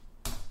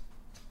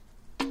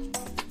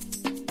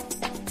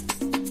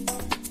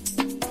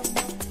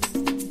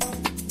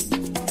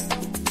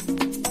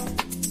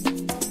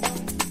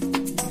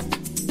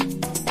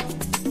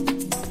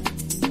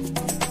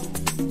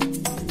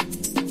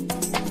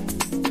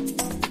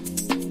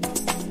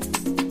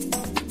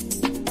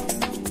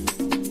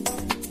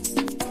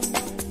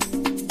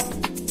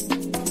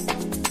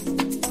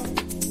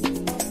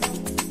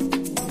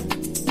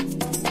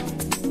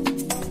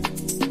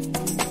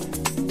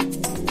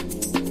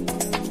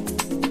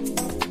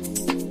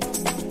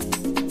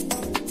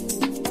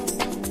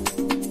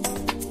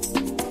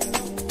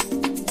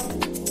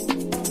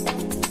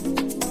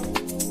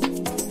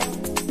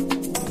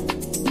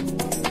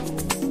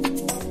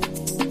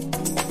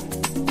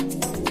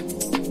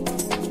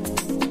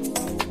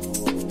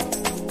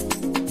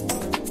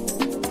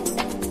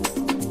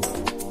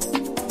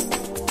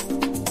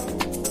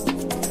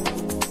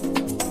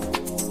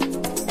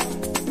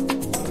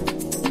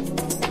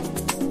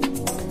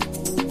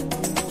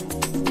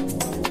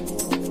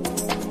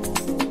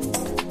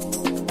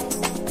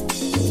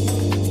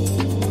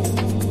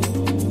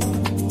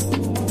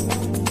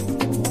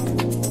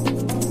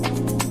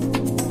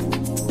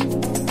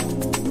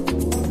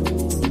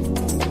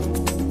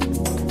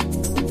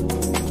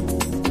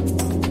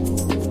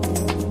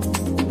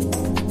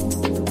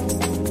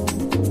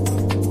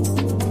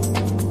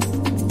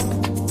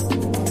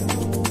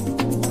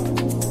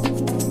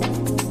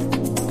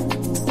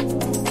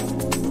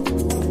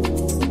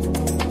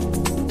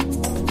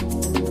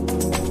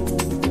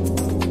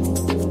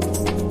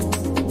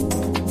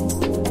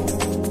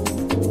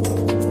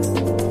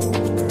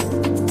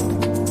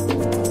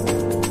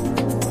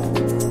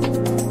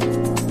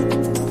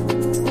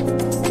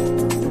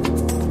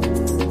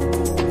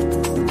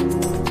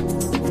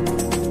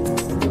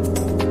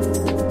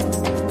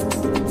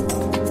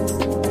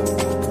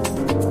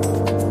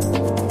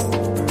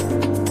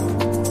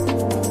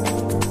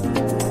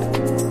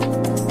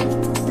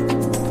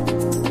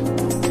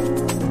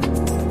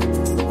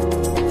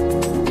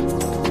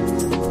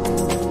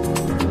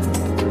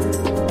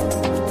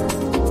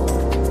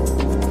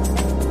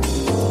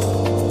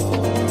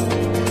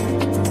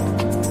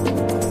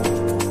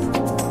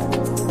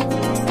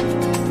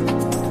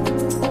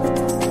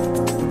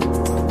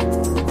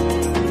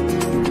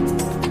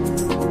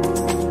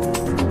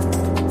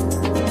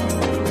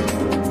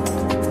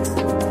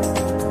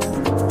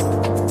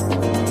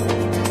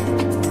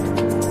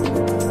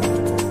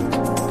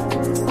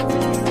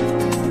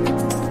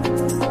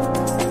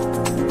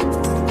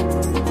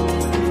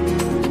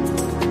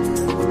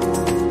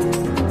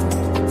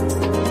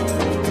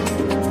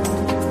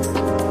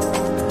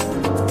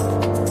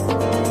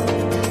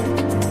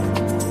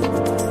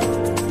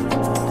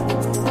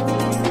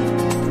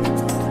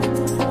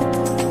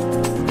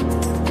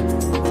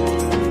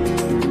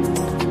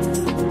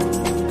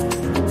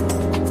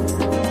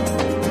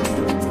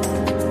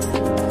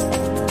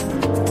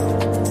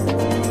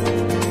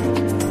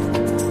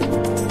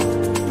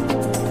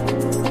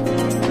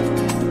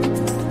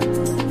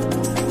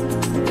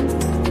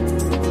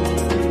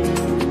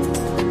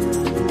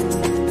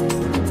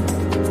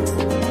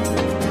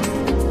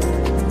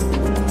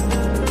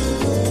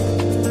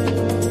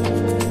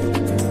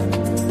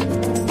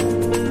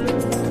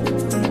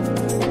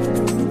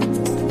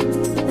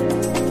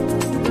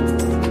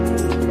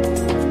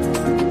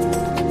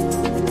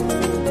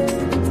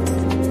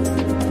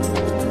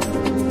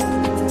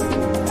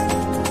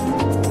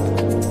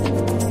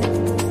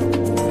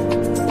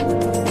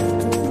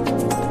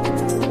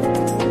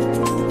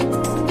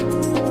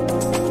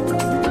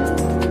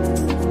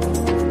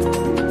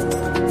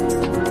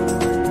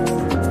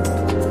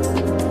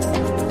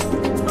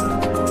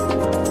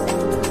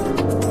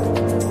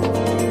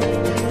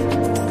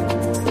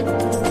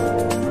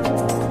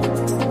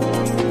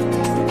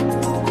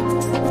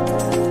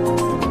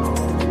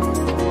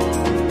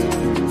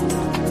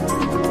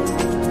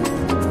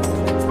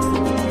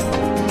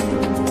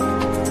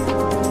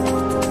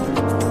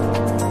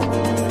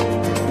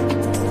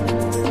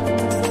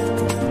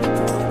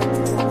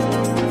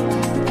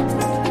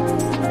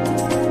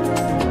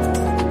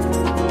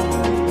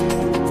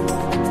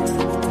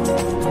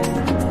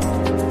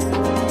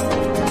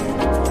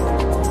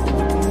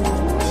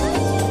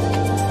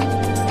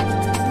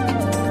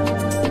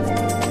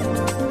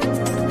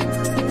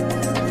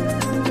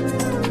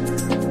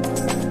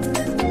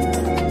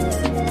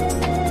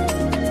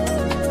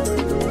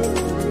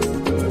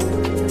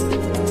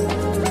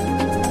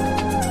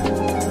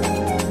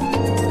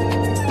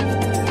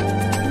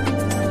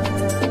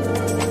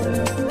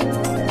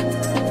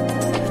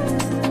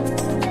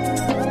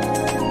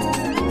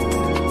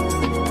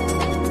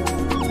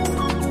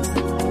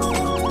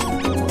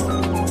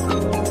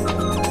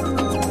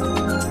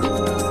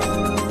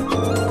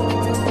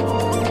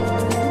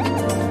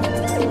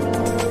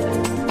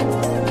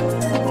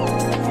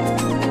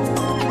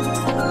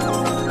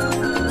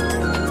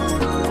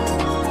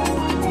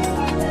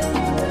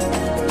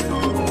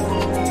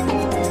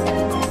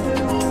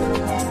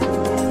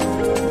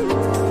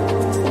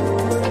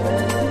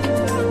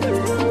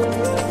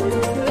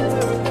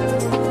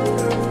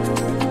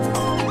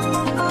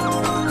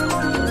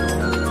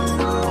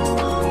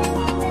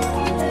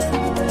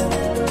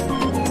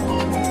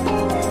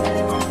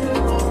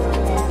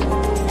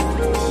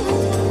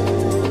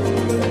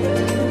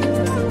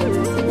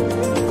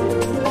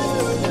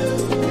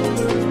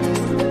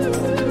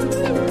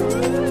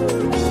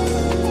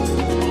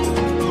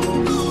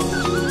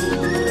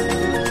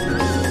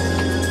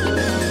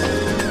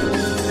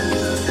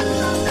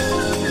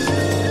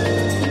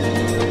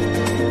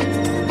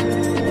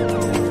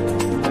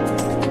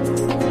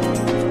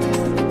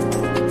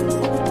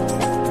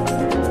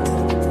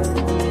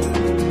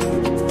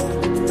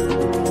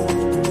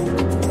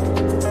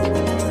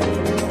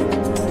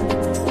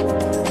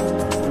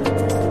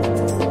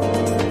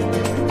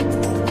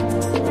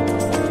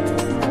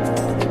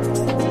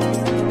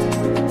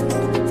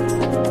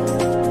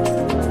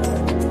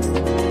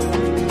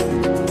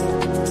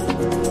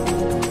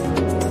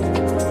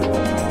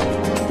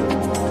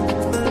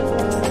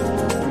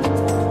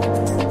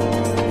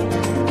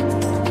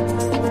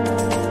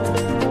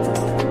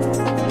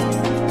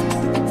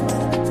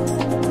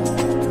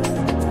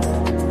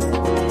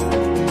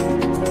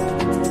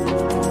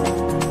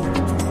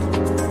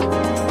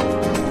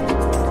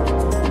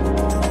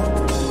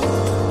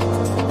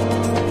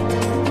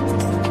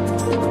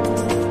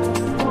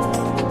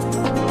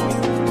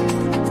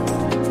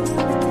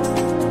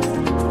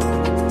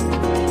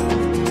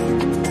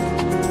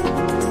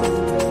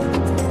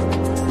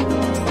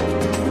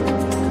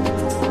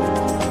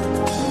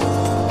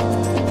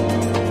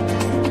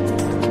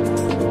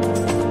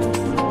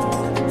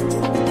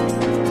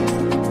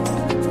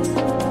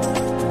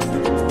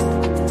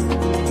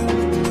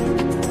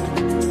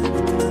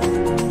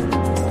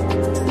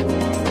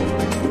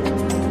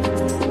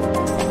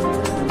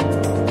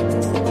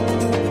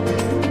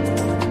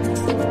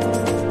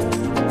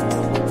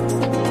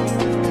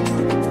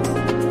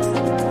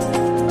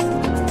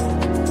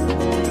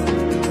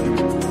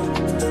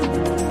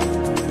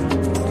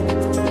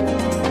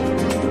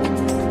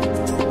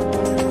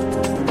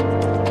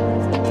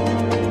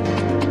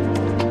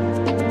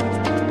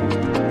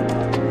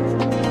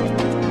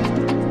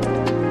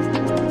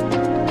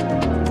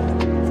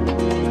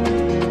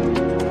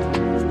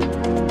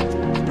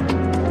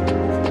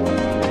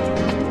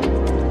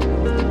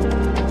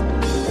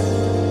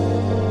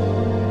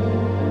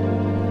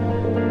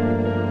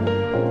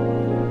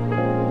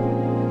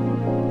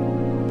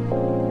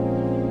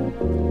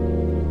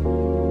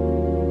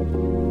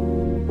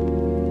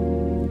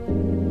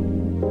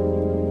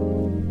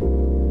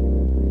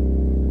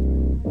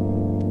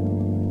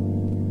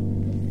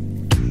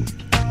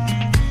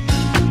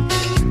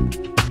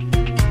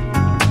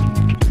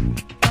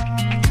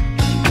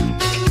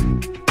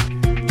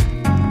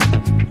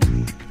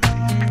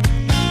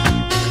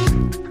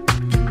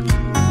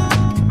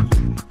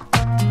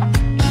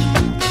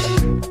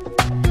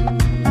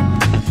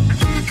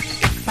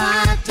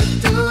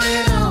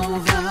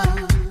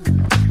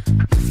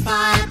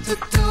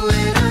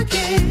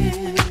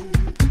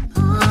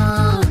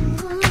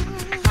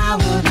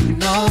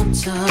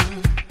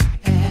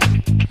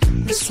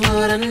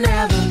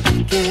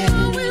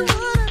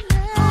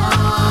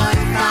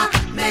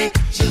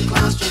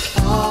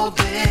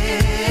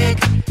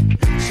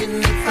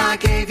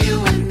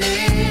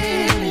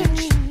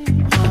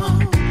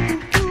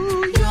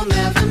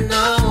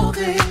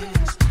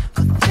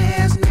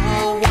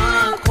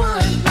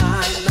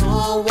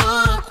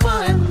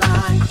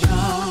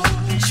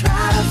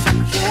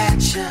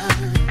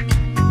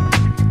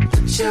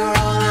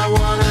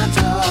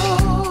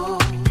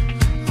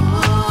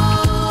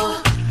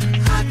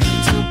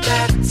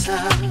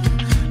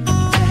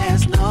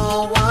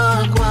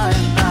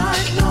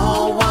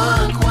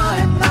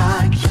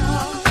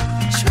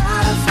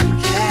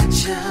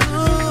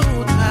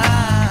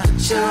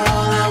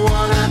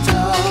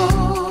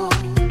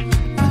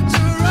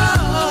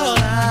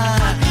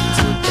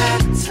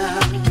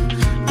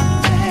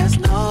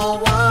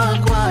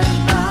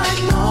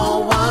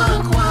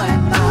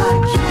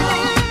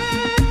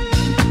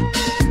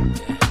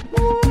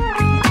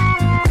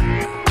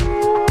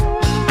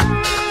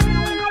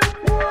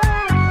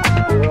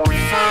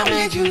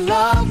 made you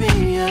love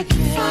me again.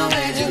 If I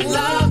made you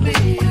love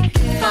me again.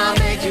 If I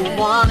made you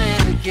want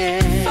it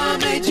again. If I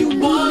made you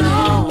want it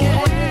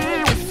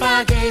again. If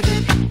I gave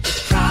it, you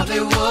probably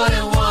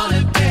wouldn't want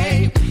it,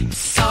 babe.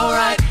 It's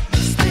alright,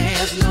 'cause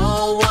there's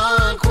no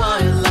one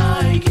quite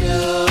like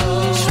you.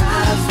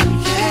 Try to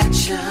forget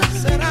you.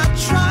 Said I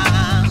try.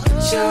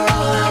 You're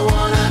all I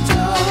wanna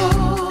do.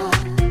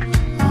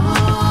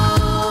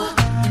 Oh,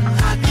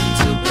 I can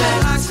do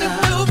better. I can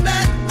do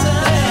better.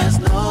 There's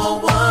no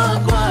one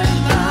quite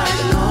like,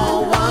 no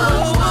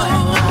one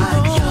quite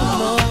like you.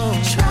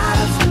 Try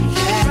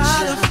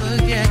to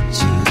forget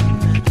you.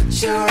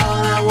 You're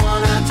all I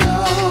wanna do.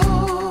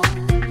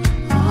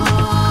 Oh,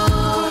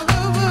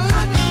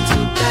 I can do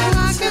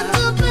better.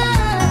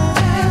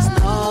 There's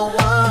no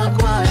one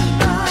quite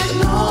like,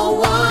 no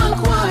one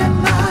quite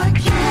like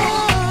you.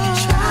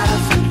 Try to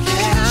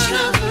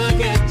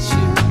forget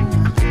you.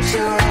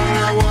 You're all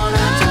I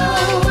wanna do.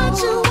 What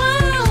you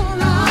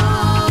want?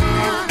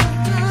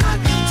 I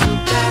can do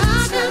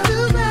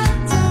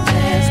better.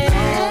 There's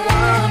no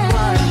one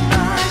quite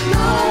like,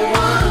 no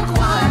one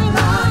quite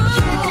like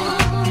you.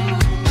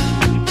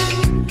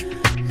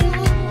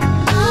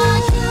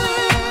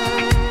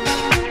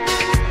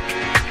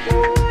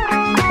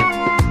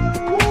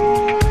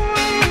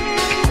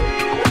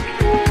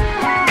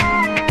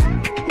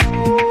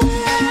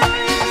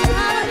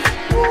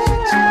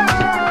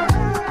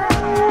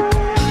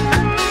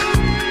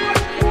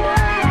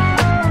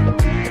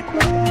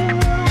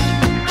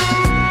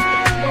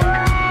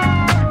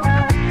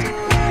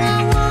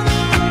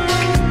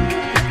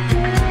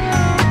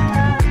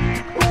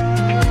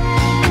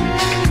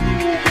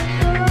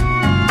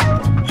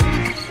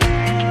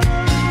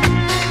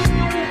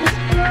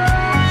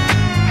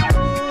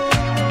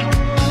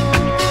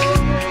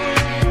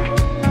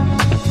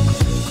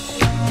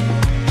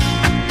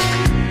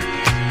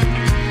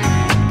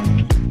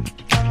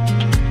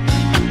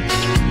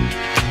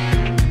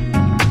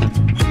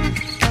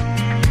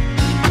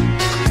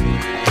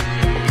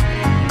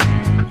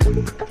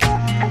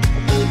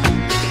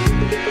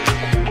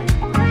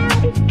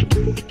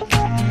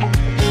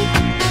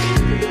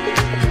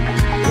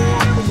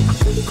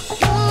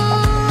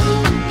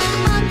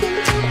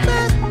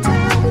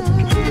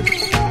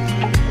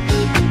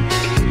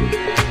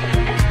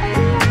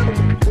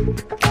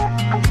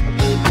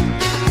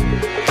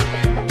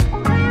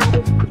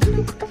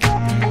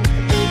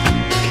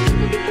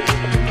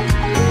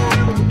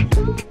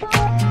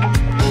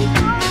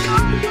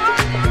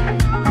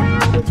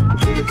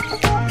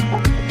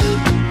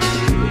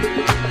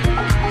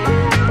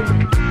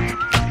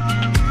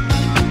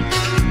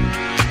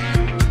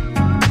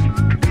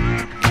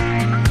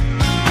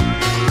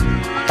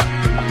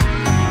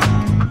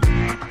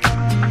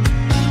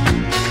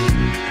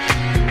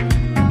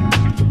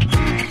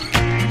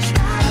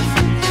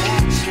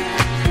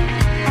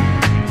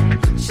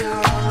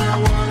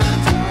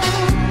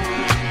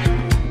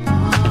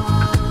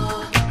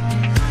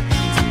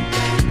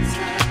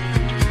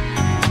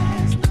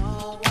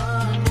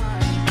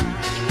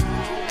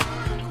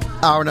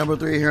 Hour number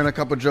 3 here in a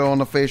Cup of Joe on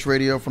the Face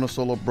Radio from the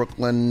Soul of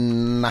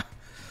Brooklyn.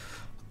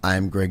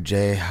 I'm Greg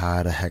J.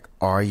 How the heck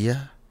are you?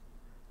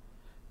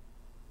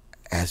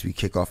 As we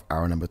kick off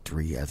hour number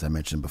 3, as I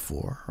mentioned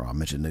before, or I'll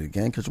mention it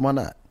again, because why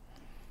not?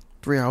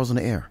 3 hours in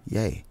the air.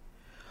 Yay.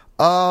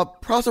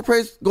 Props and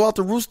praise go out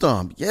to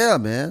Roostom. Yeah,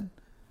 man.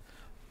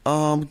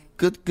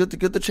 Good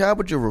to chat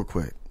with you real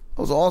quick.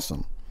 That was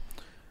awesome.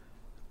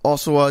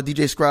 Also,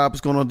 DJ Scribe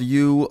is going on to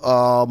you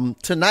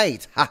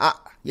tonight.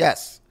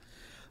 Yes.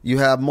 You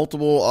have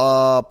multiple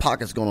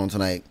pockets going on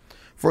tonight.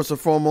 First and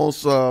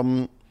foremost,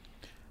 Range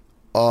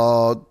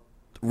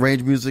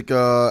Music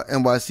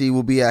NYC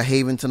will be at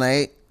Haven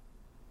tonight.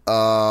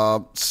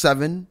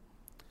 7.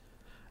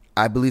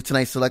 I believe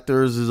tonight's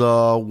selectors is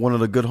one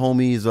of the good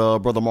homies,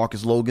 Brother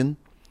Marcus Logan.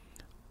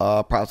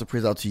 Props and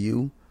praise out to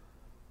you.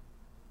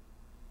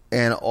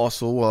 And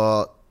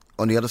also,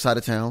 on the other side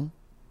of town,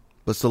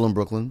 but still in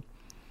Brooklyn,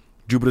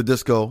 Jupiter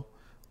Disco,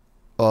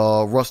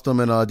 Rustum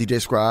and DJ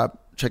Scribe.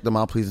 Check them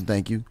out, please, and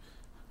thank you.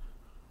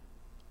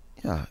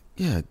 Yeah,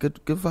 good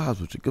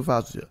vibes with you. Good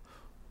vibes with you.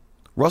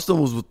 Rustum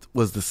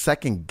was the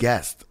second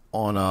guest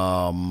on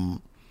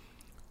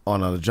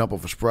the Jump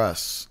Off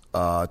Express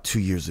 2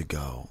 years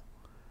ago.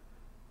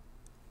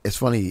 It's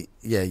funny,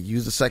 yeah, you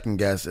was the second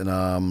guest,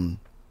 and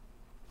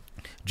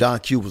John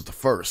Q was the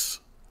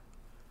first.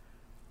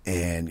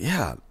 And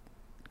yeah,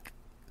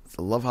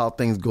 I love how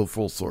things go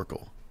full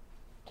circle.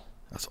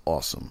 That's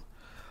awesome.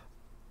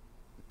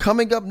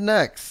 Coming up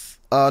next,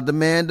 the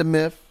man, the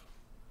myth,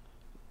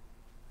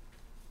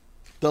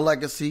 the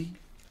legacy,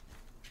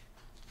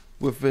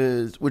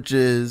 which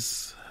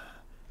is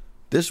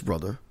this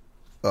brother.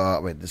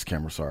 This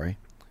camera, sorry.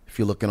 If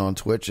you're looking on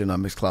Twitch and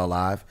Mixcloud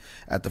Live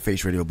at the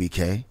Face Radio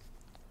BK.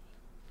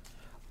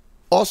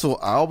 Also,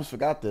 I almost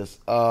forgot this.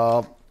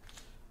 To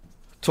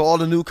all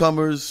the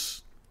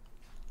newcomers,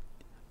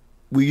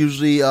 we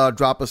usually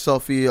drop a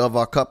selfie of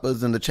our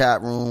cuppas in the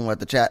chat room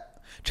at the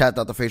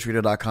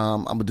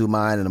chat.thefaceradio.com. I'm going to do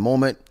mine in a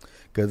moment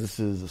because this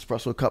is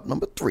espresso cup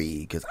number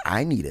 3 because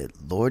I need it,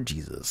 Lord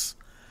Jesus.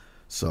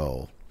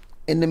 So,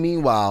 in the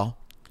meanwhile,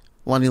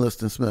 Lonnie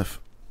Liston Smith,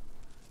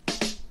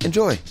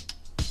 enjoy.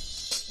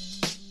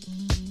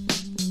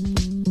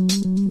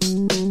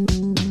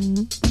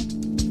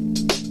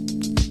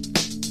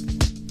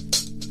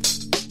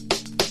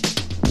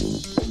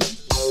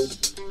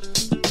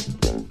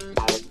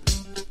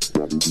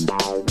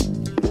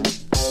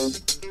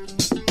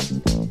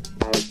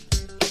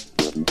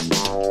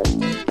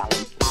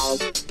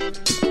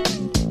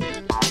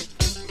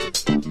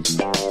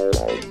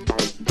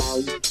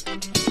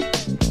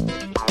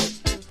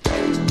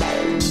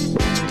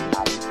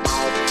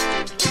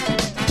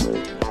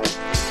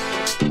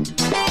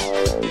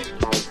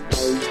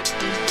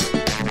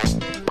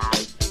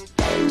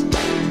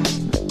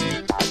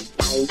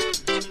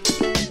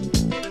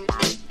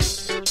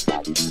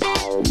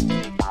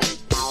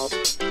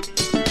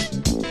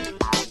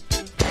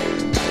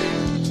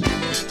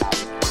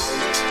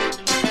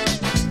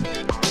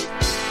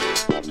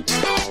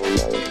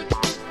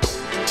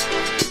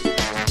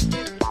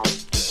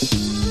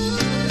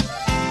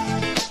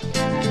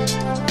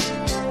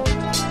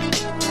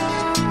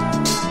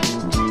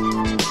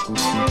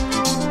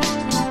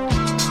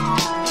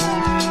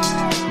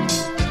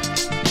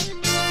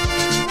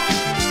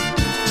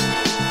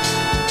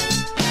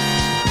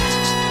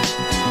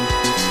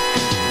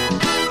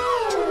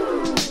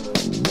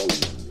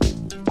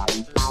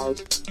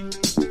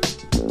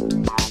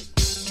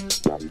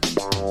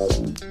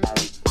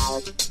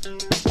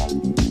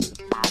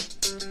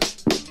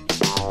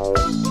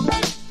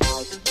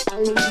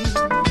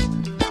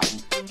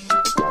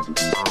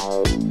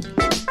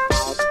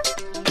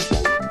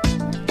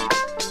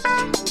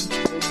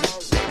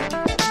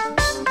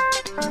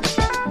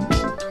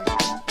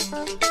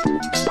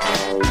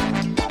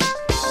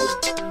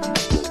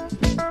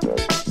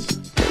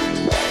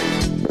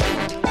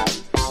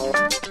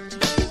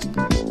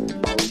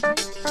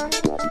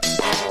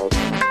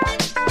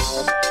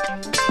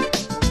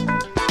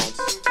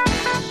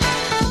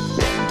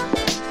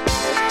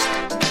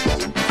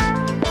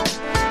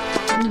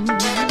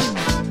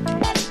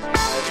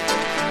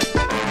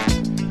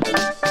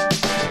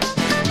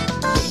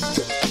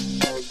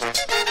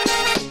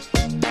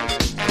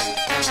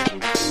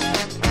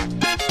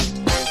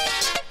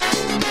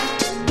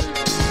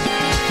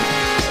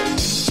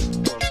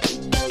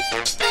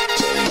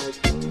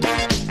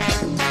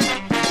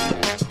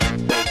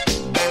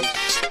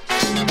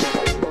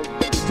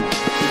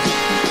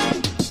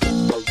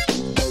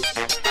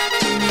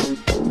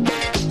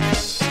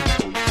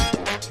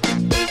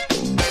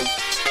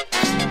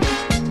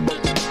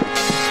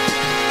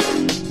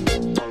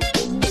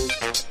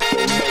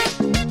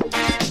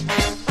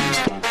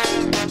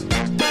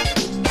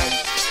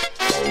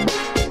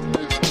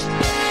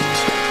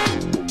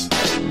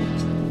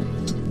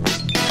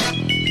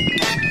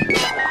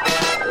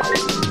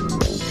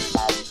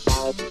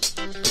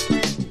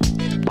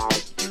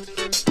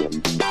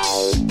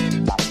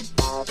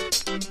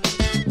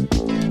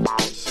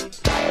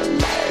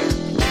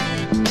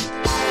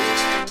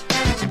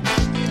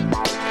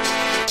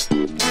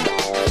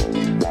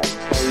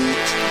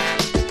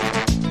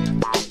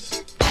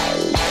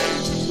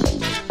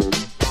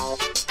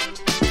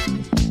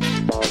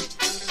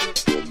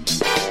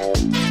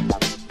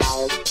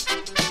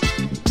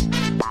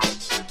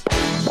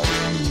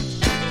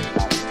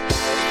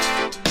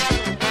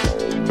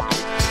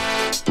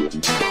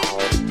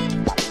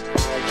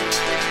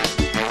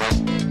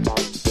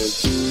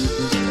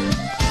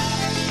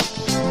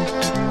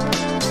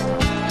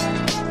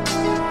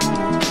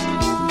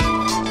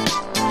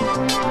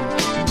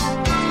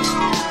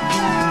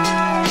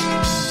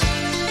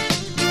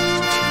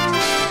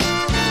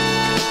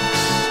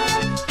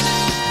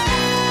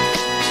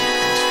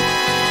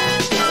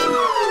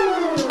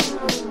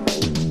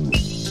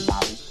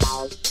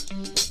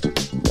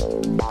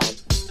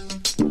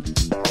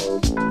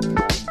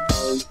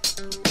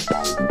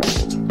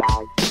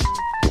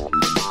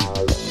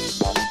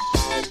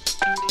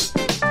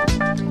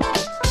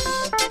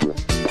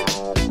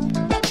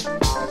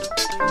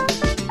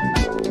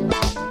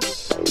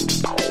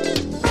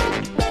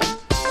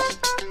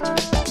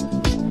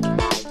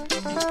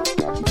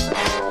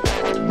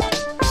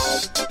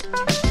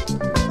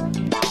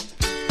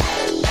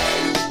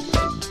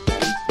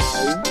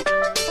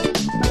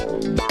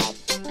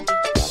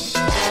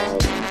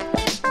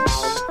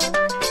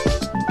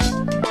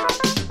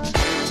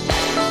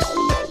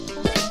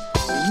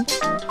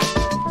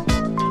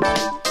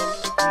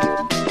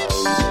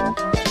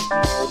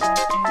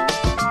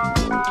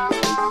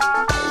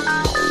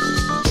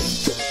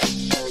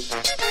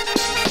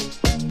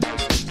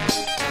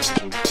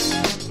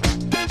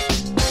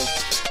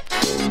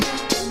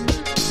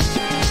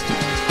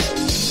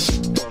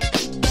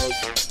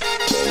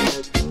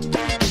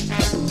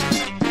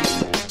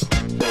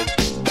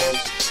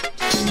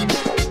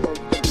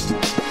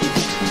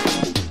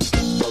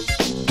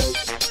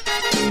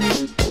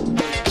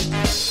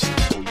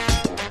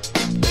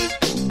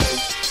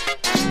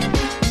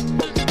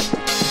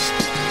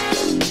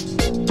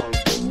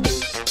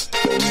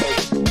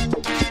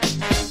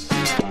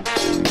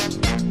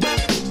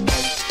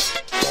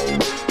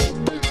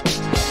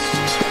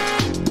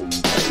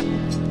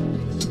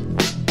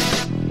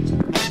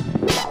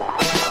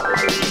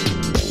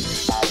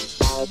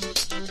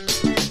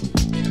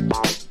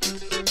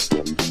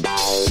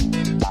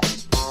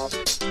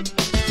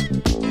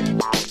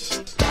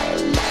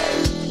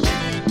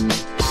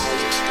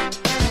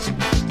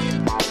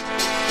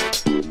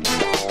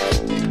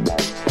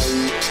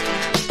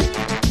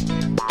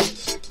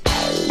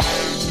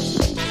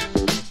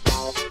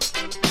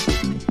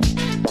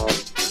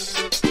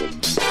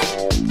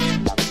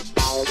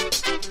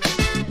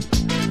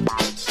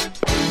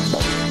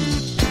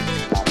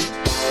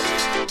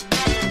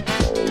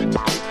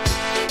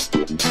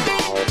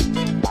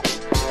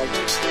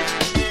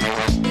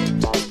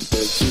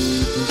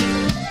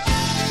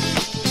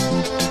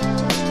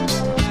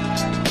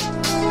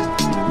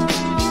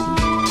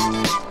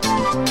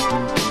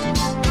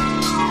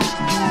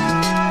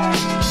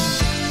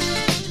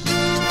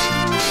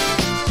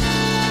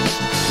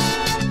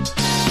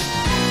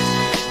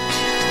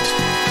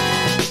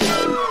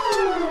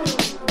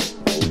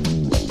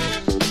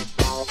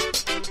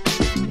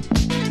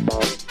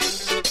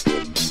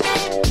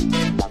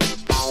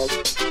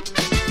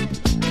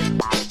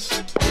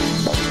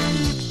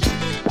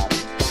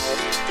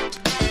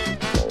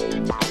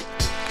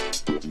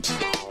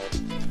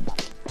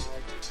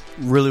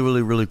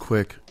 really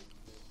quick.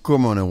 Good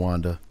morning,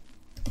 Wanda.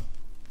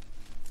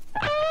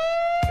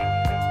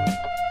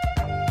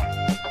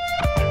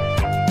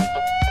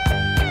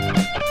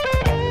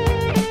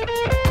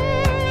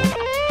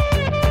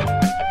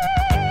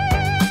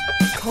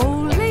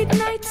 Cold late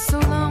nights so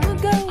long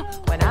ago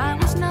when I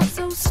was not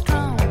so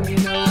strong, you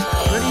know.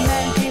 Good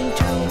man came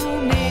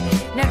to me,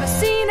 never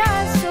seen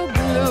eyes so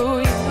blue.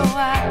 You know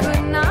I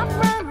could not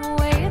run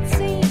away, it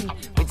seemed.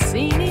 We'd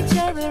seen each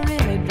other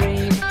in a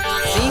dream.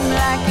 Seemed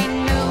like he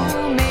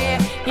knew me,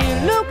 he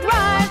looked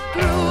right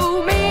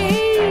through me.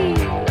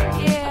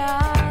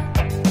 Yeah.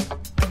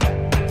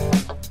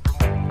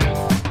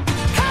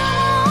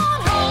 Come on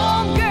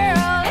home,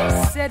 girl, he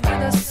said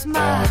with a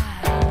smile.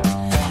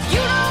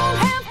 You don't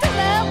have to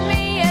love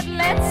me yet,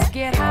 let's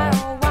get high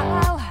a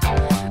while.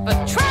 But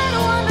try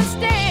to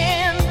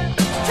understand,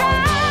 try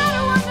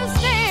to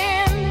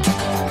understand.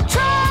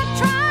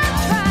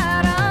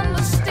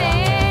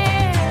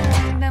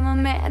 I'm a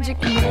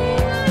magic man.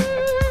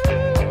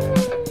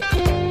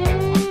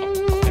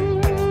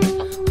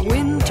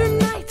 Winter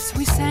nights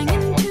we sang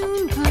in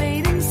tune,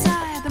 played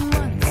inside the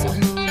months of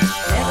moon.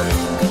 Never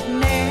could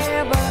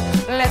never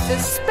let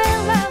this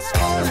spell last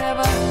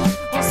forever.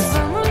 Well,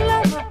 summer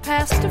lover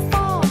passed to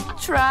fall,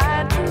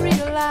 tried to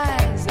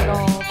realize it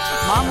all.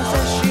 Mama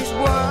says she's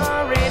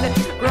worried,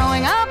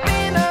 growing up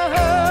in a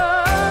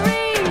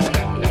hurry.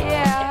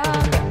 Yeah.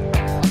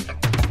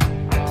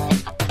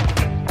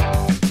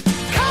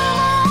 Come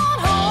on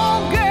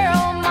home,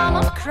 girl, Mama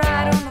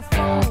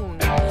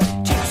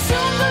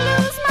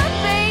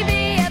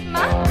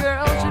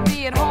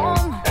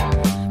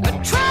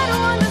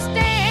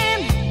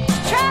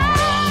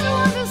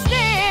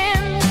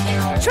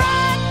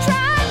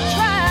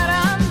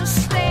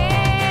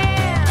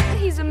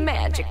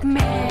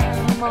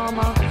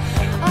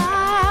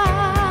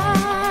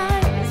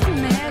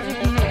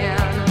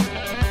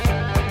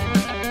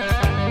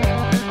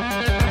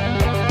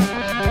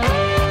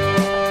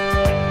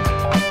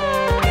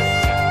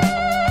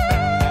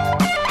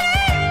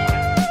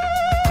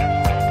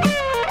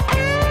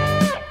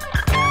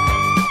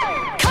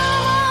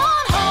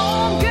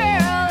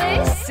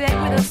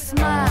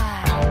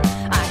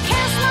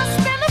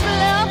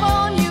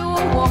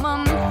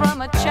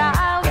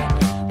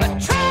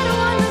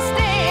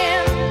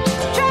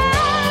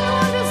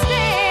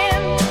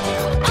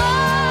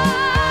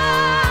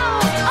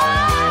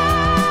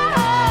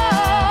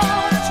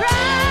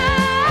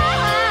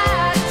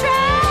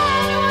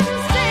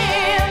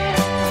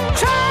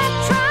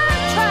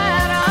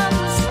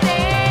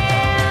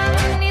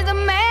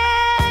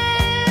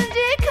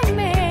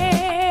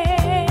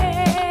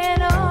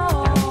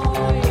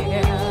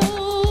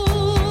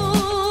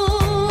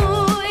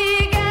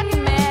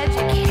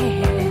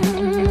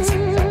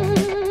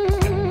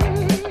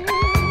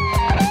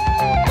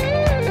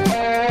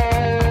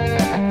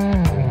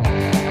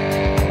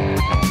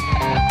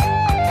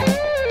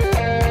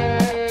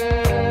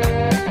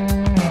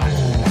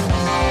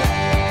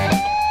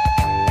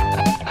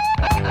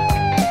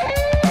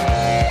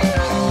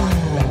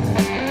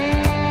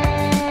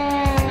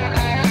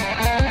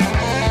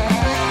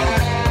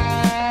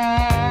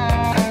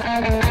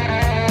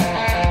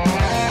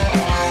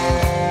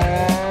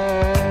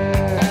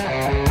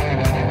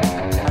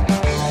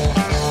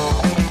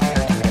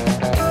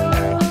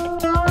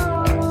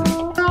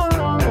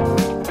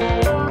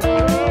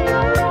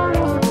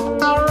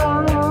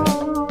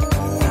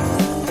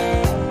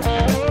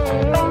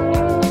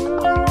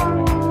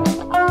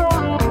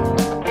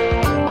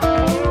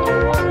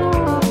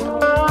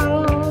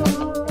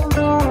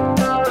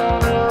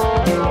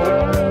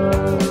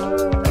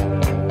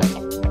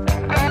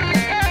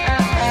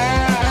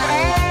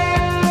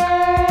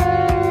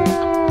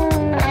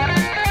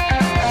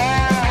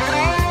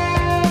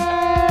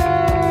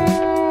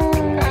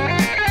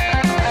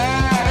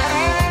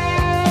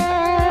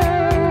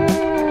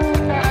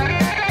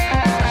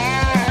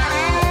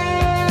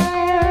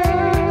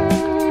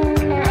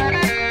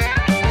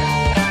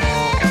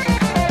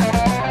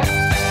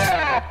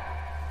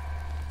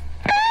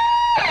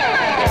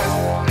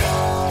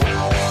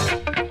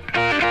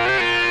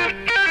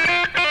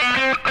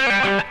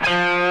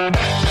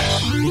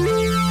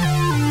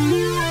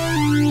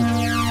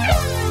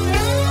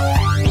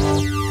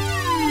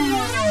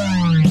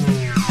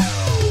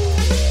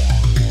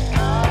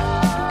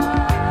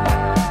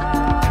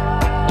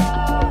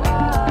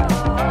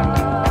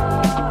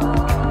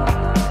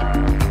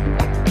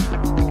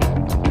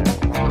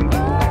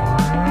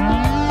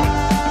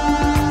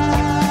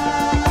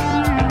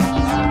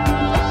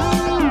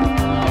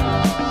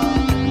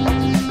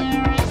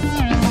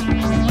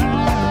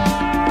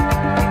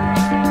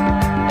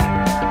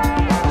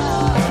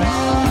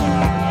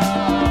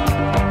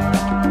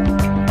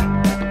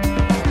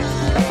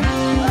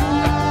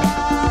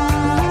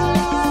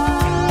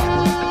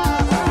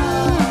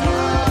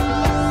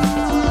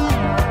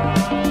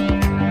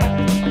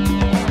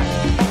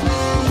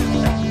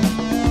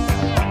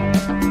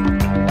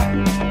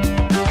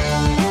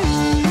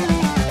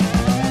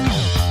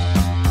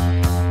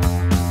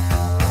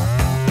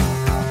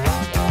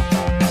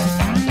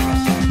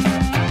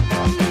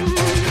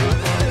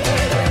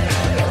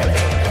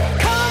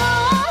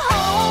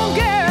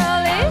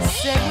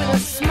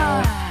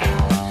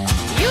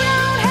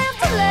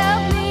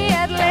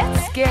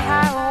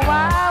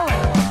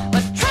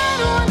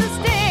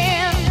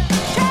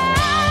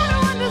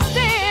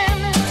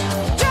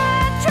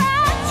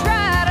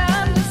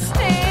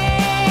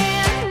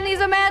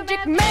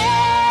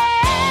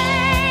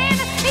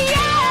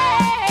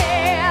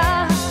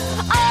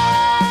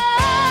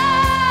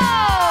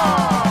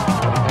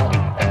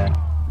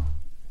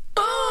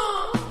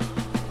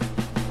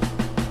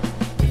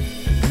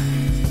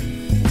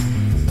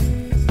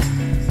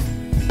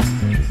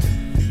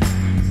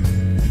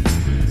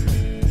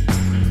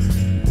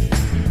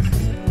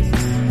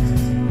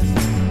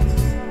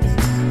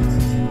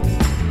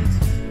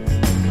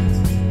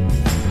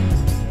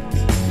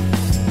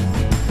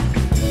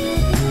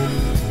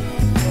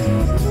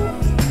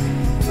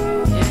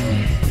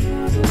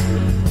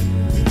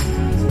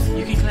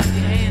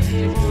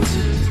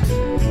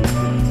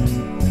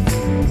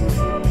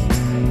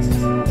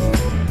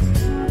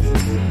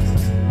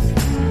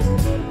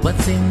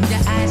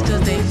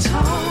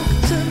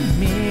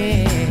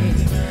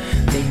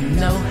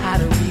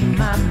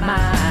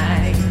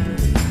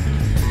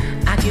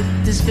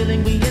this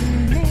feeling when you're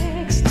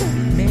next to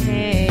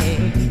me.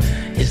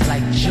 It's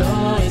like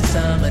joy in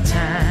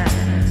summertime.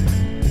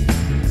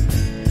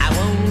 I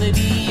wanna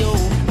be your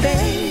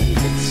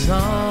favorite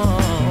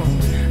song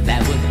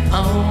that would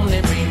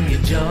only bring you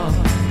joy.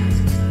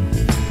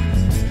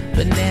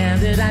 But now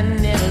that I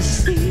never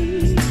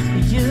see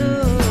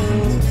you,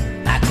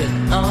 I could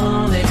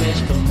only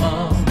wish for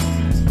more.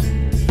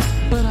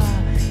 But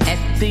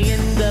at the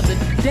end of the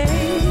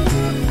day,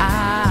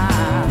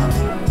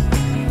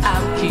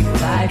 I'll keep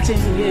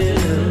writing you.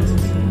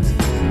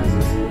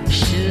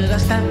 Should I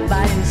stop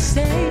by and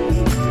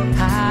say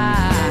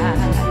hi,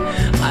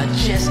 or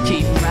just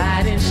keep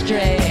riding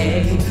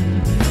straight?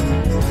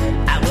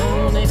 I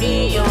wanna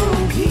be your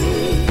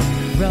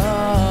hero,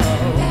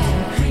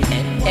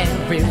 and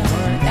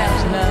everyone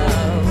else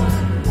knows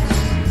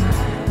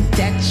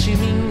that you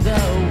mean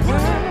the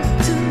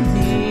world to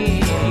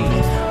me.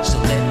 So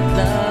let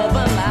love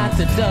unlock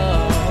the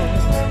door.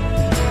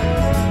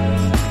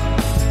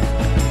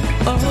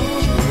 Oh,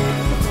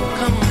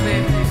 come on,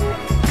 baby,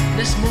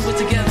 let's move it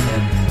together.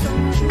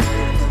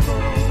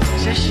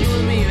 Just you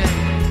and me, baby.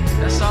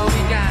 That's all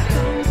we got.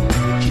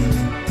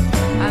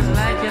 I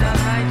like it, I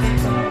like it.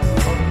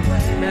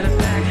 Matter of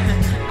fact,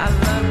 I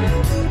love it.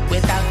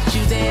 Without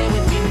you there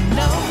would be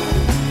no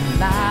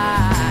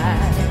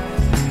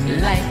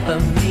light for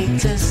me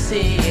to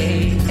see.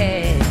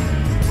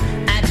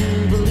 I do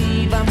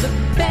believe I'm the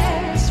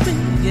best when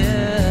you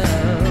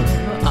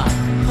are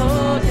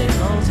holding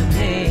on to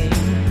me.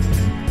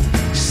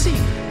 See,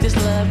 this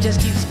love just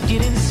keeps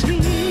getting sweeter.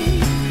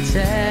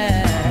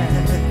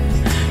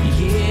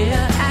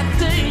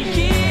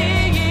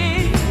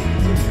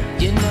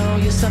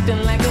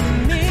 Something like a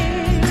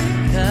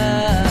miracle.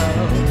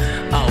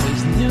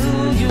 Always knew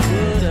you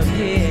would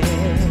appear.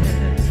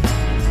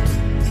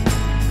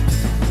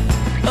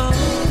 Oh,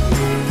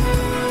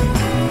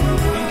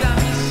 you got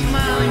me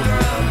smiling,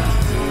 girl.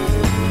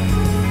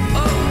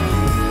 Oh,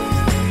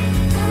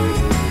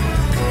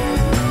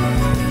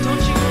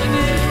 don't you wanna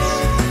dance?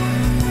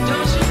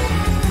 Don't you?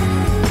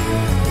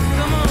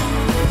 Come on,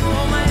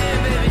 hold my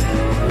hand, baby.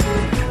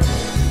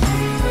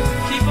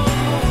 Keep on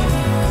moving.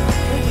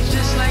 It's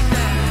just like that.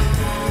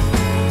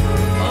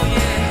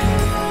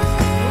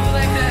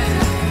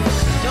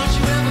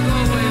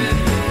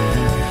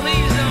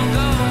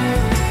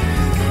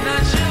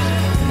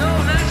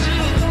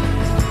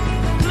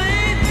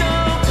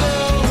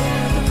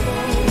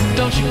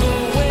 Don't you go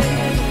away,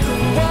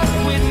 walk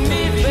with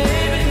me,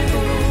 baby.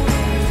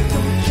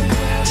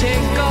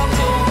 Take off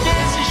your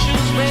dancing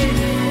shoes,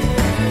 baby.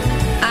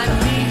 I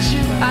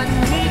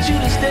need you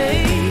to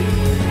stay.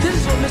 This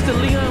is what Mr.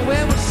 Leon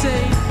Ware would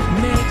say.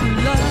 Make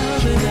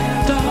love in the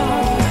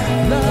dark,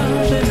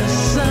 love in the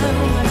sun,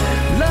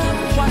 love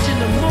watching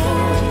the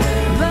moon,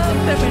 love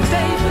every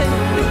day,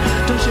 baby.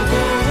 Don't you go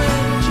away,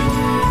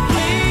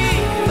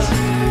 please.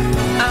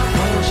 I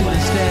want you to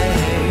stay.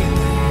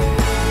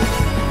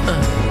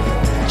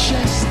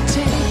 Just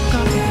take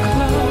off your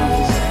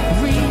clothes,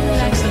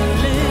 relax a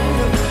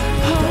little,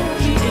 hold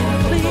me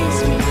and please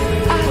me.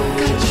 I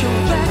got your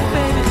back,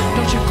 baby.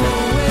 Don't you go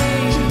away,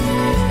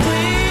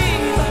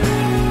 please.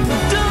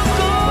 Don't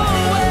go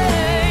away,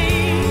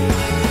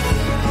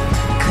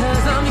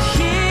 'cause I'm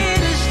here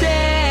to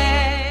stay.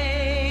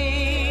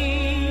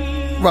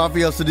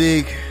 Raphael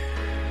Sadiq.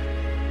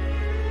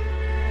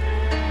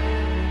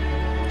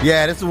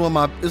 Yeah, this is one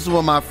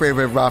of my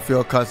favorite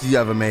Raphael cuts he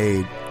ever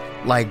made.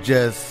 Like,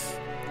 just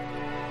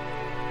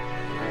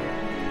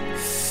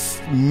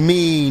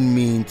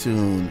mean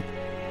tune.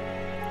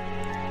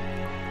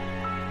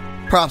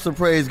 Props and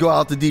praise go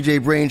out to DJ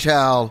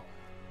Brainchild.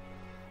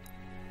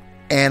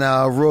 And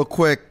real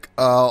quick,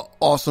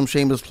 awesome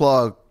shameless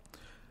plug.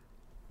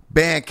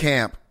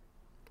 Bandcamp.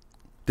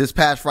 This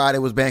past Friday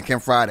was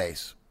Bandcamp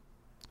Fridays.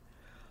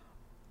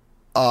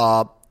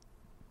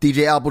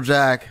 DJ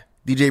Applejack,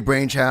 DJ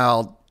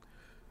Brainchild,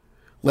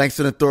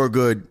 Langston and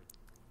Thurgood.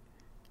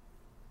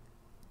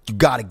 You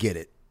gotta get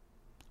it.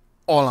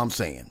 All I'm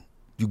saying.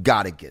 You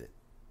gotta get it.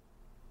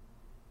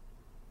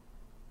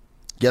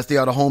 Yes, they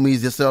are the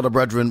homies, yes, they are the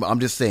brethren, but I'm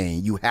just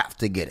saying, you have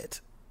to get it.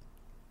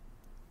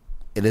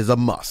 It is a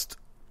must.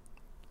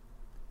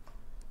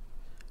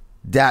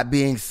 That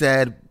being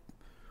said,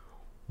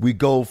 we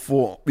go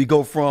from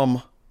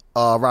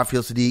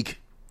Raphael Sadiq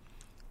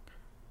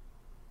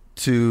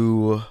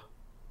to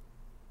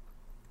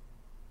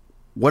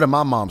one of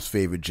my mom's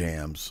favorite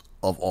jams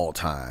of all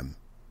time.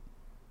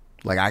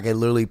 Like, I can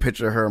literally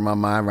picture her in my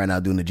mind right now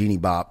doing the Genie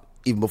Bop,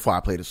 even before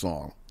I play the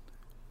song.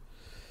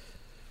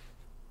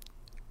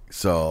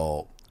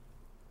 So,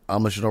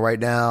 I'm going to let you know right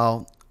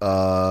now,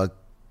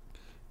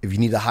 if you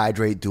need to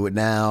hydrate, do it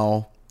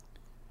now.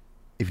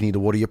 If you need to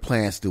water your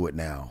plants, do it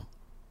now.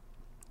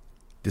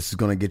 This is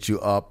going to get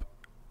you up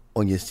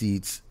on your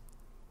seats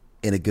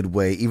in a good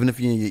way. Even if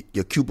you're in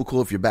your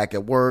cubicle, if you're back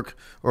at work,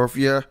 or if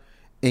you're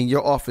in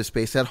your office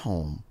space at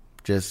home,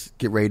 just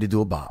get ready to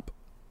do a bop.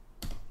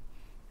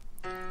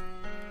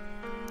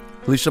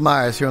 Alicia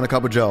Myers here on the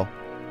Cup of Joe.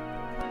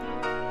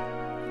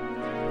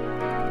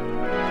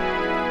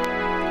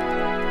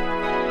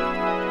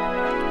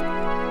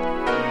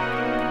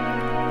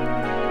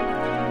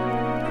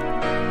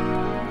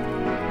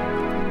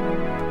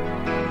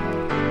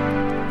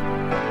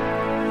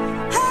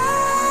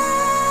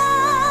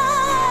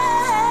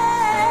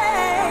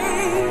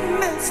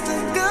 Mr.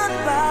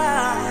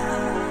 Goodbye.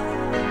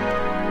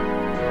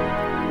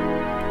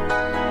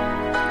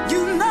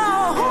 You know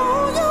who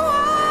you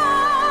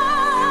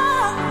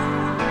are.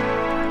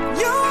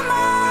 You're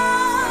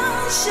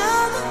my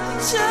sugar,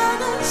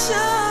 sugar,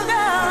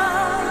 sugar.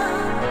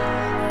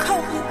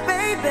 Call me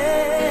baby.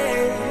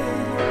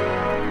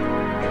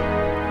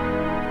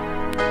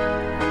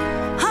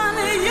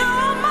 Honey,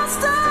 you're my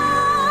star.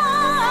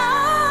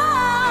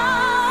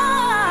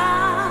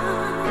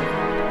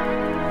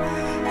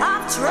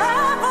 I've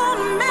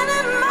traveled many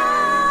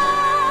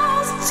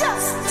miles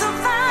just to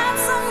find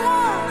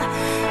someone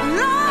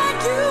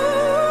like you.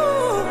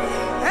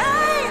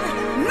 Ain't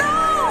no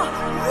way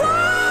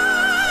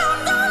I'm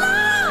gonna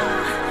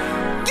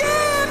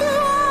give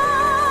you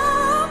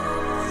up,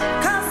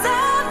 'cause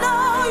I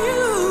know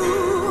you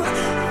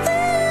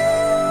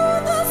feel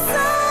the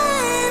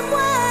same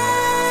way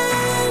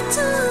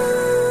too.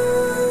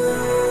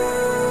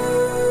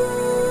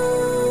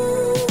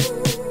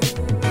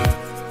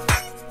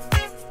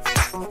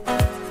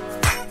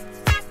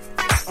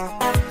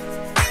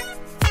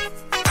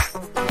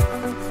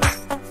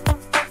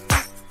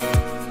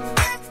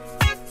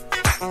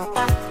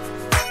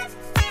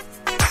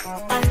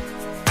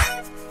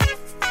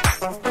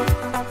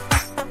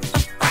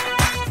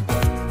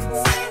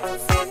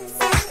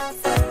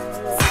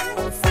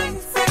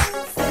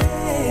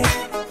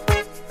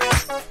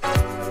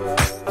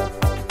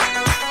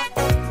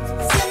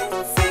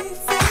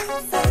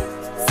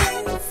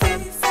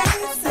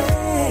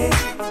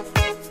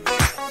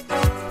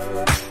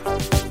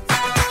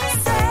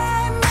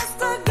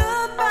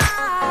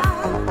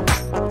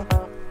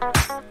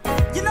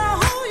 You know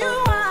who you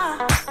are.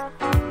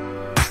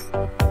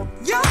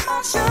 You're my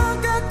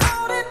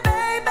sugar-coated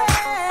baby.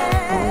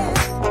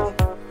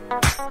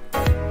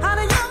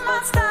 Honey, you're my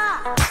star.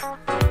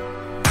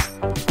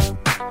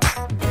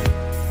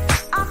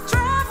 I've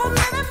traveled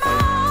many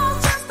miles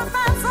just to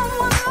find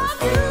someone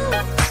like you.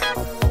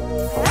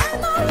 Ain't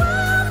no way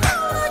I'm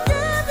gonna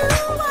give you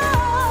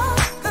up,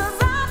 'cause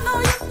I know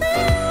you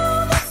feel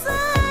the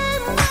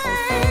same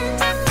way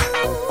too.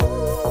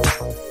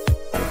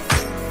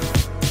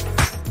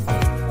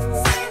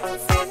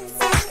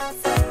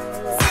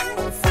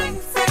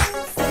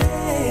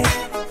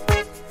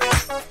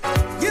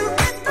 You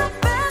get the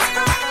best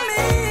of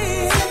me.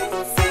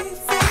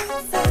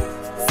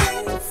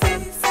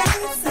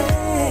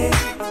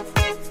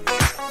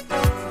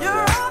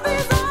 You're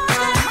always on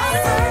my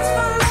search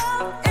for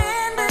love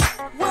ended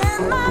when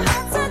my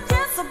heart said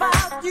yes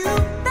about you.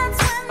 That's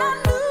when I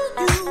knew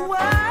you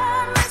were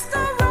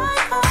Mr.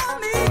 Right for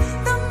me.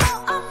 The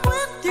more I'm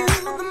with you,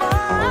 the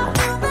more I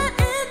feel that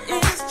it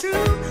is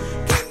true.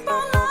 Keep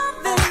on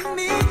loving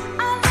me.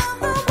 I love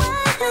the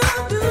way you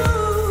do.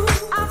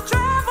 I've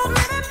traveled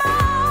many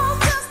miles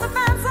just to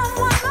find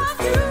someone like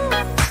you.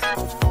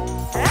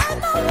 Ain't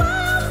no way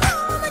I'm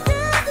gonna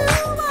give you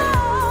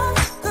up,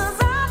 'cause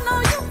I know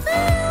you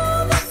feel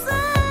the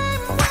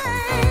same way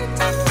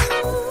too.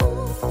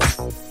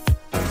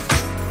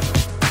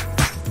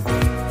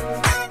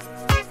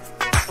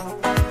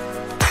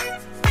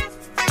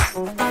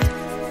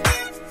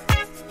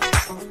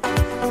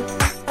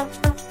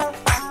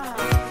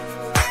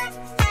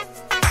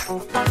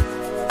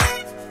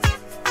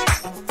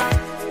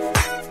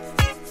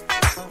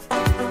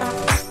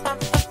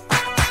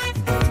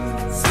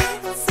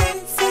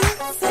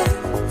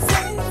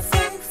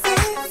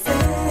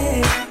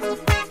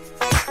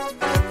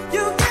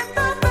 You get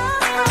the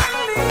best of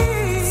me.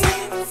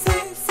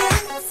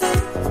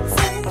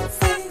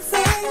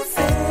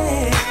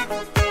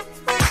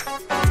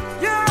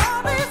 You're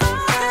always on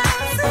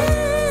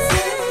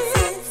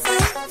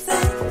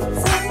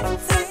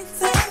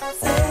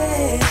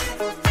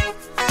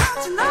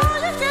Don't you know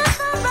you get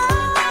the best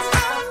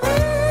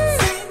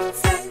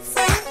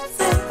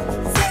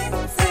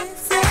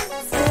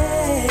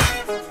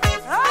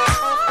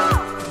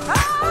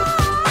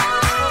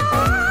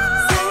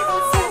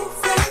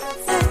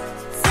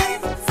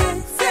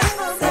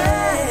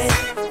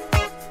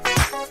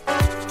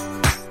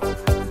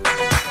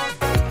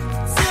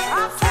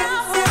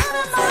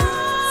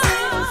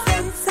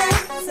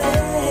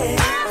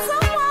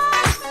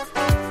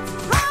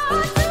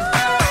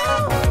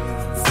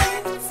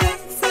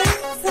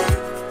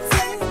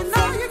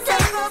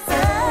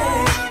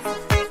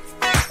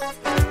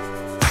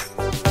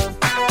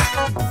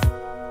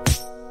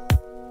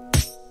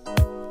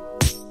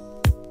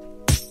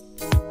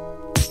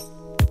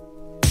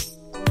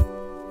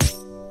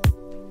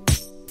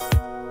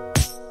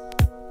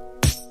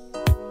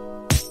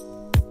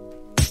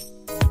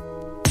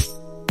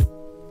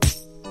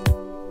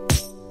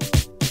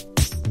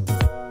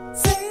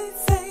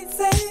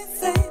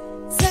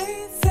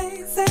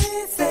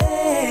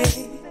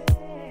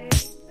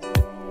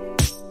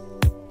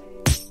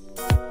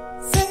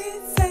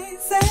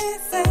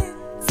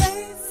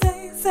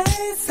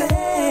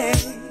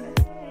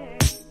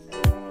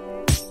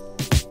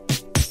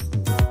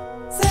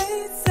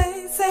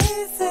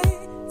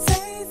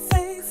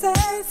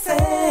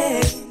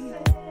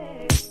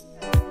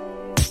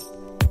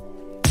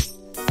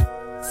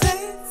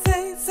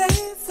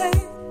say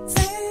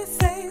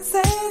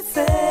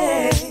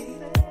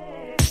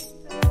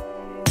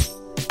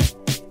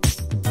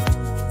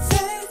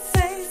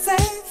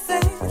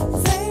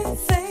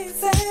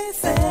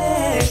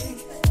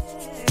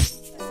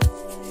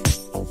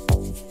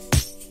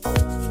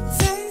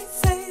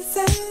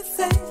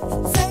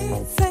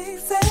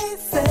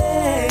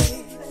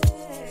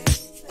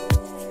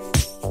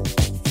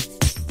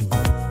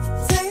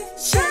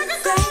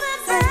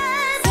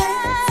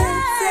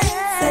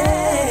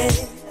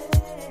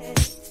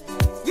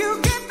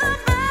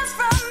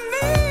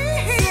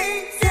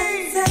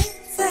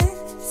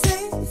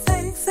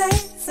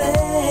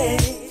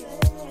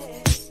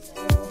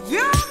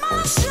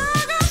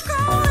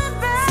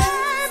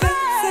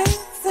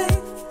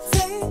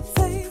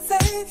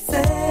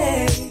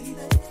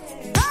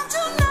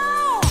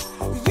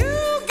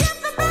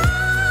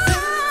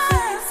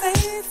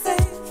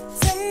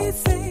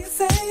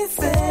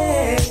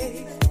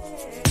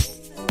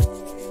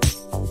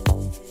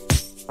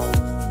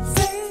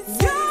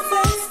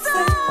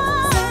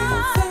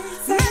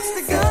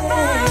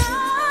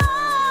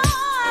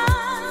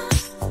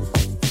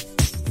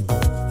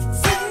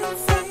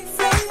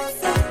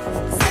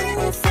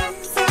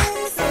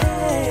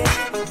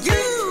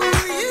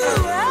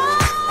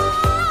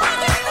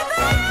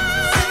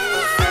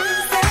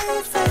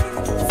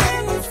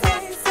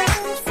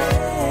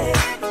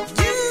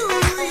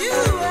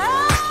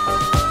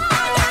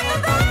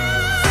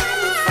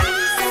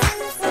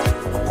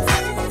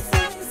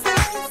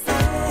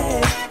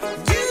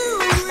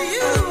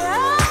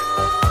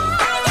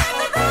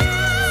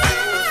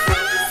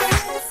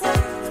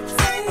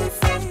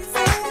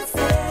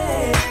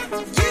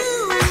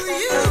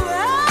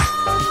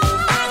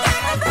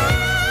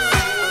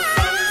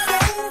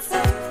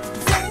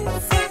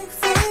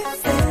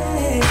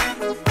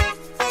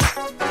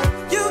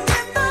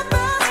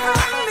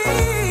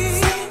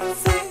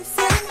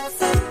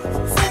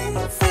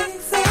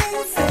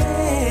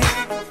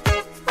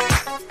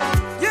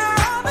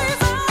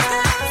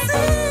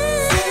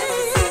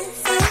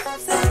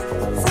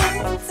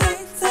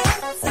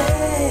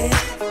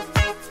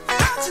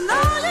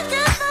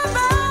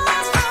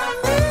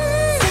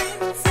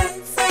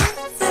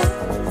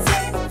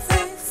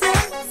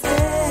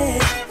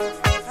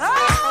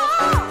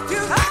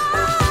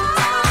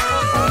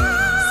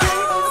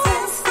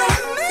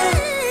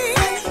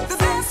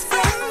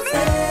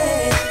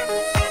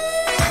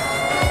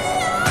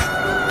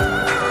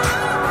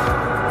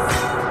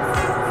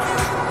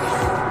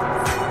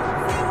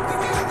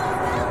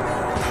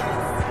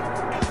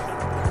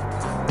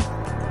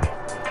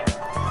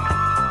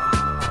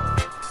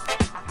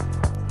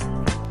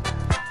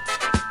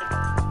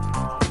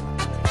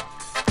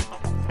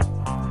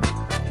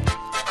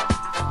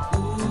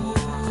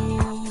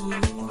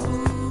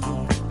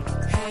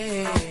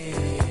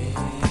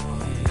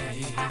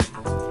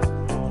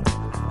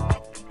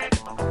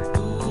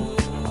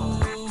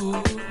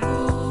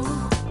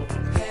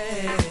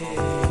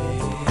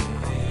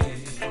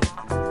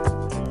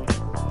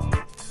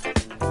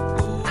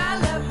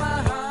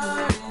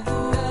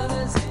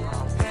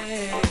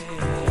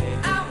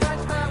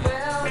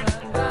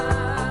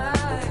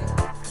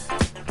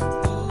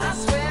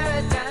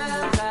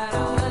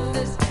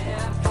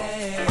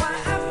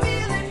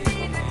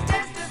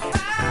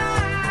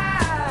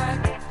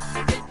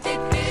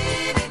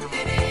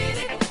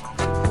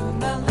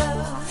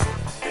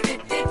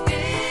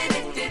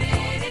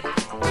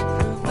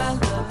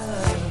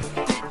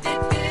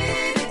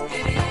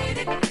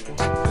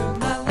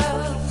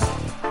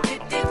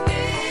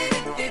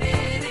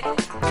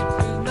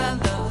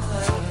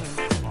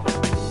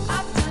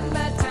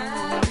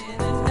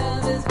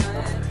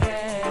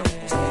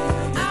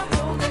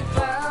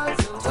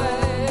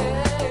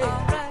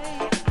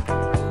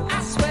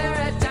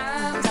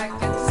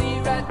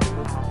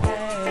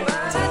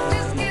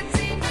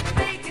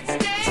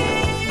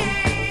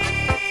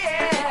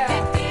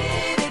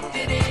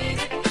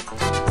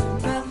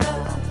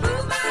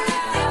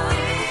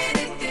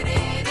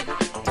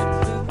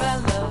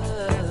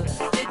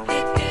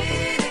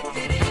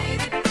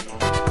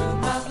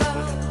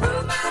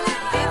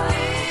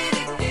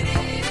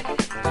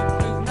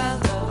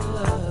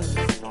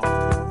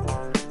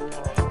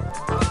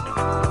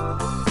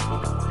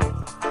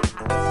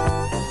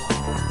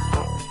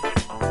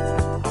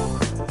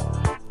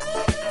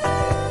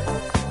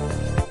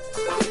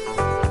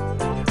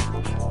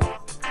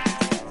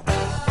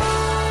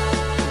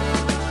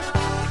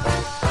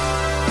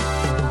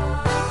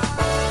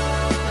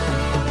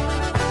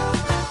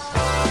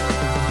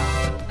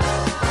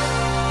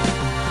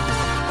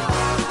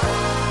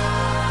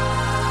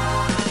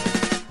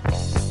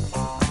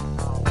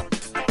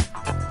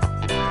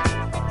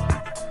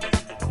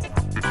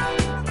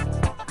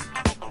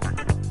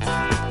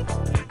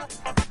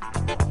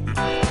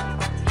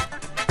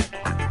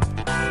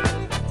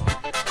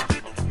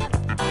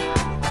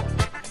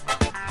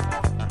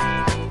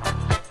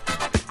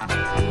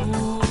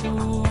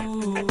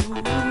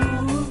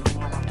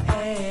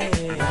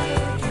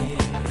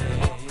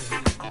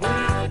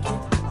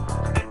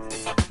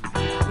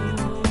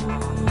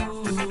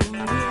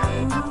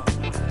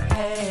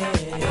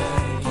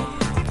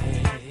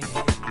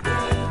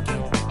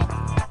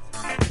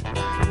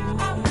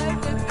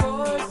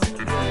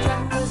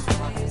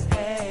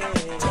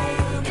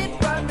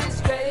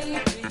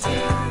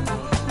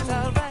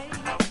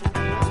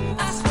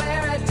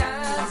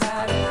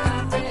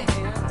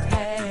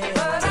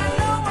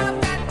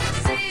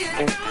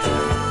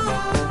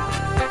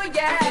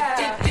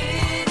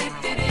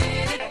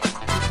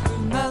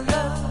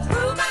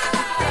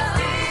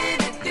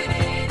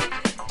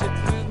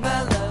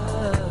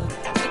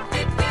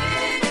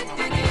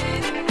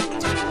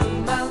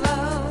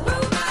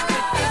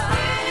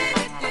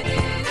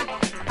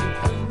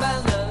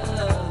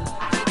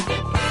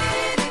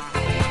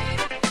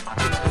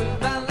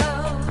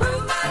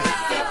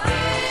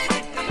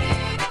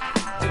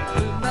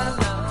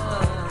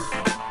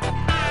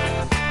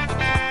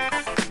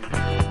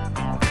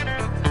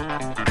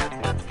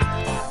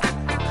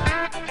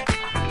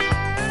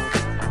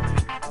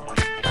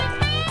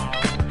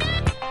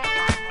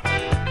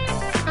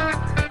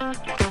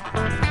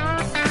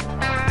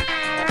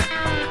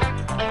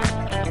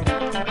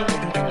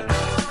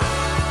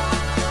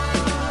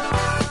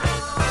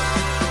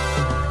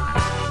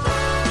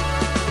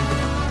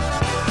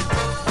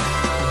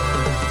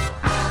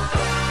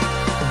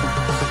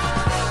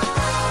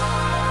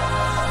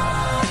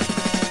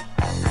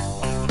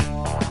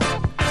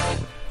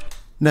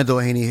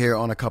Nendo Haney here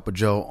on A Cup of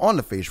Joe on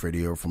the Face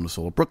Radio from the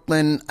Soul of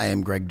Brooklyn. I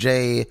am Greg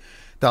J.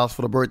 Dallas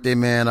for the birthday,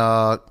 man.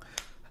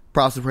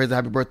 Props and praise and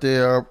happy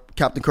birthday,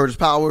 Captain Curtis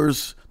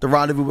Powers. The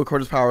Rendezvous with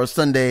Curtis Powers,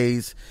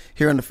 Sundays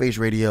here on the Face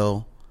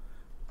Radio.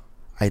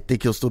 I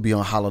think he'll still be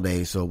on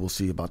holiday, so we'll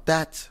see about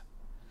that.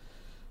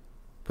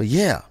 But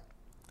yeah,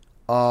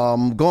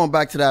 going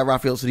back to that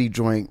Raphael Sadiq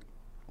joint,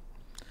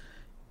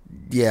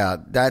 yeah,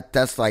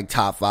 that's like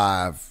top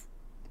 5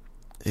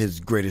 his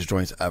greatest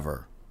joints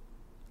ever.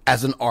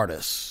 As an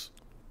artist.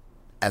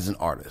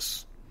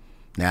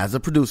 Now, as a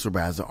producer,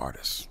 but as an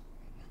artist.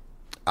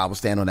 I will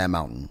stand on that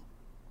mountain.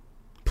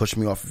 Push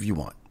me off if you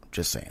want.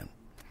 Just saying.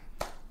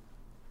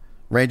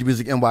 Ranger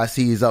Music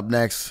NYC is up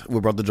next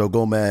with Brother Joe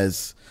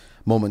Gomez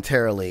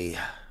momentarily.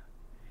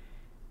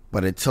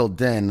 But until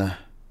then,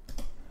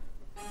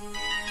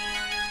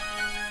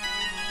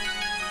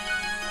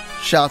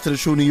 shout out to the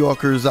true New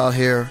Yorkers out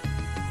here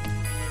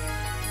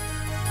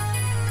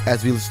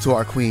as we listen to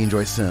our queen,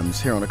 Joyce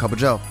Sims, here on A Cup of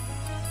Joe.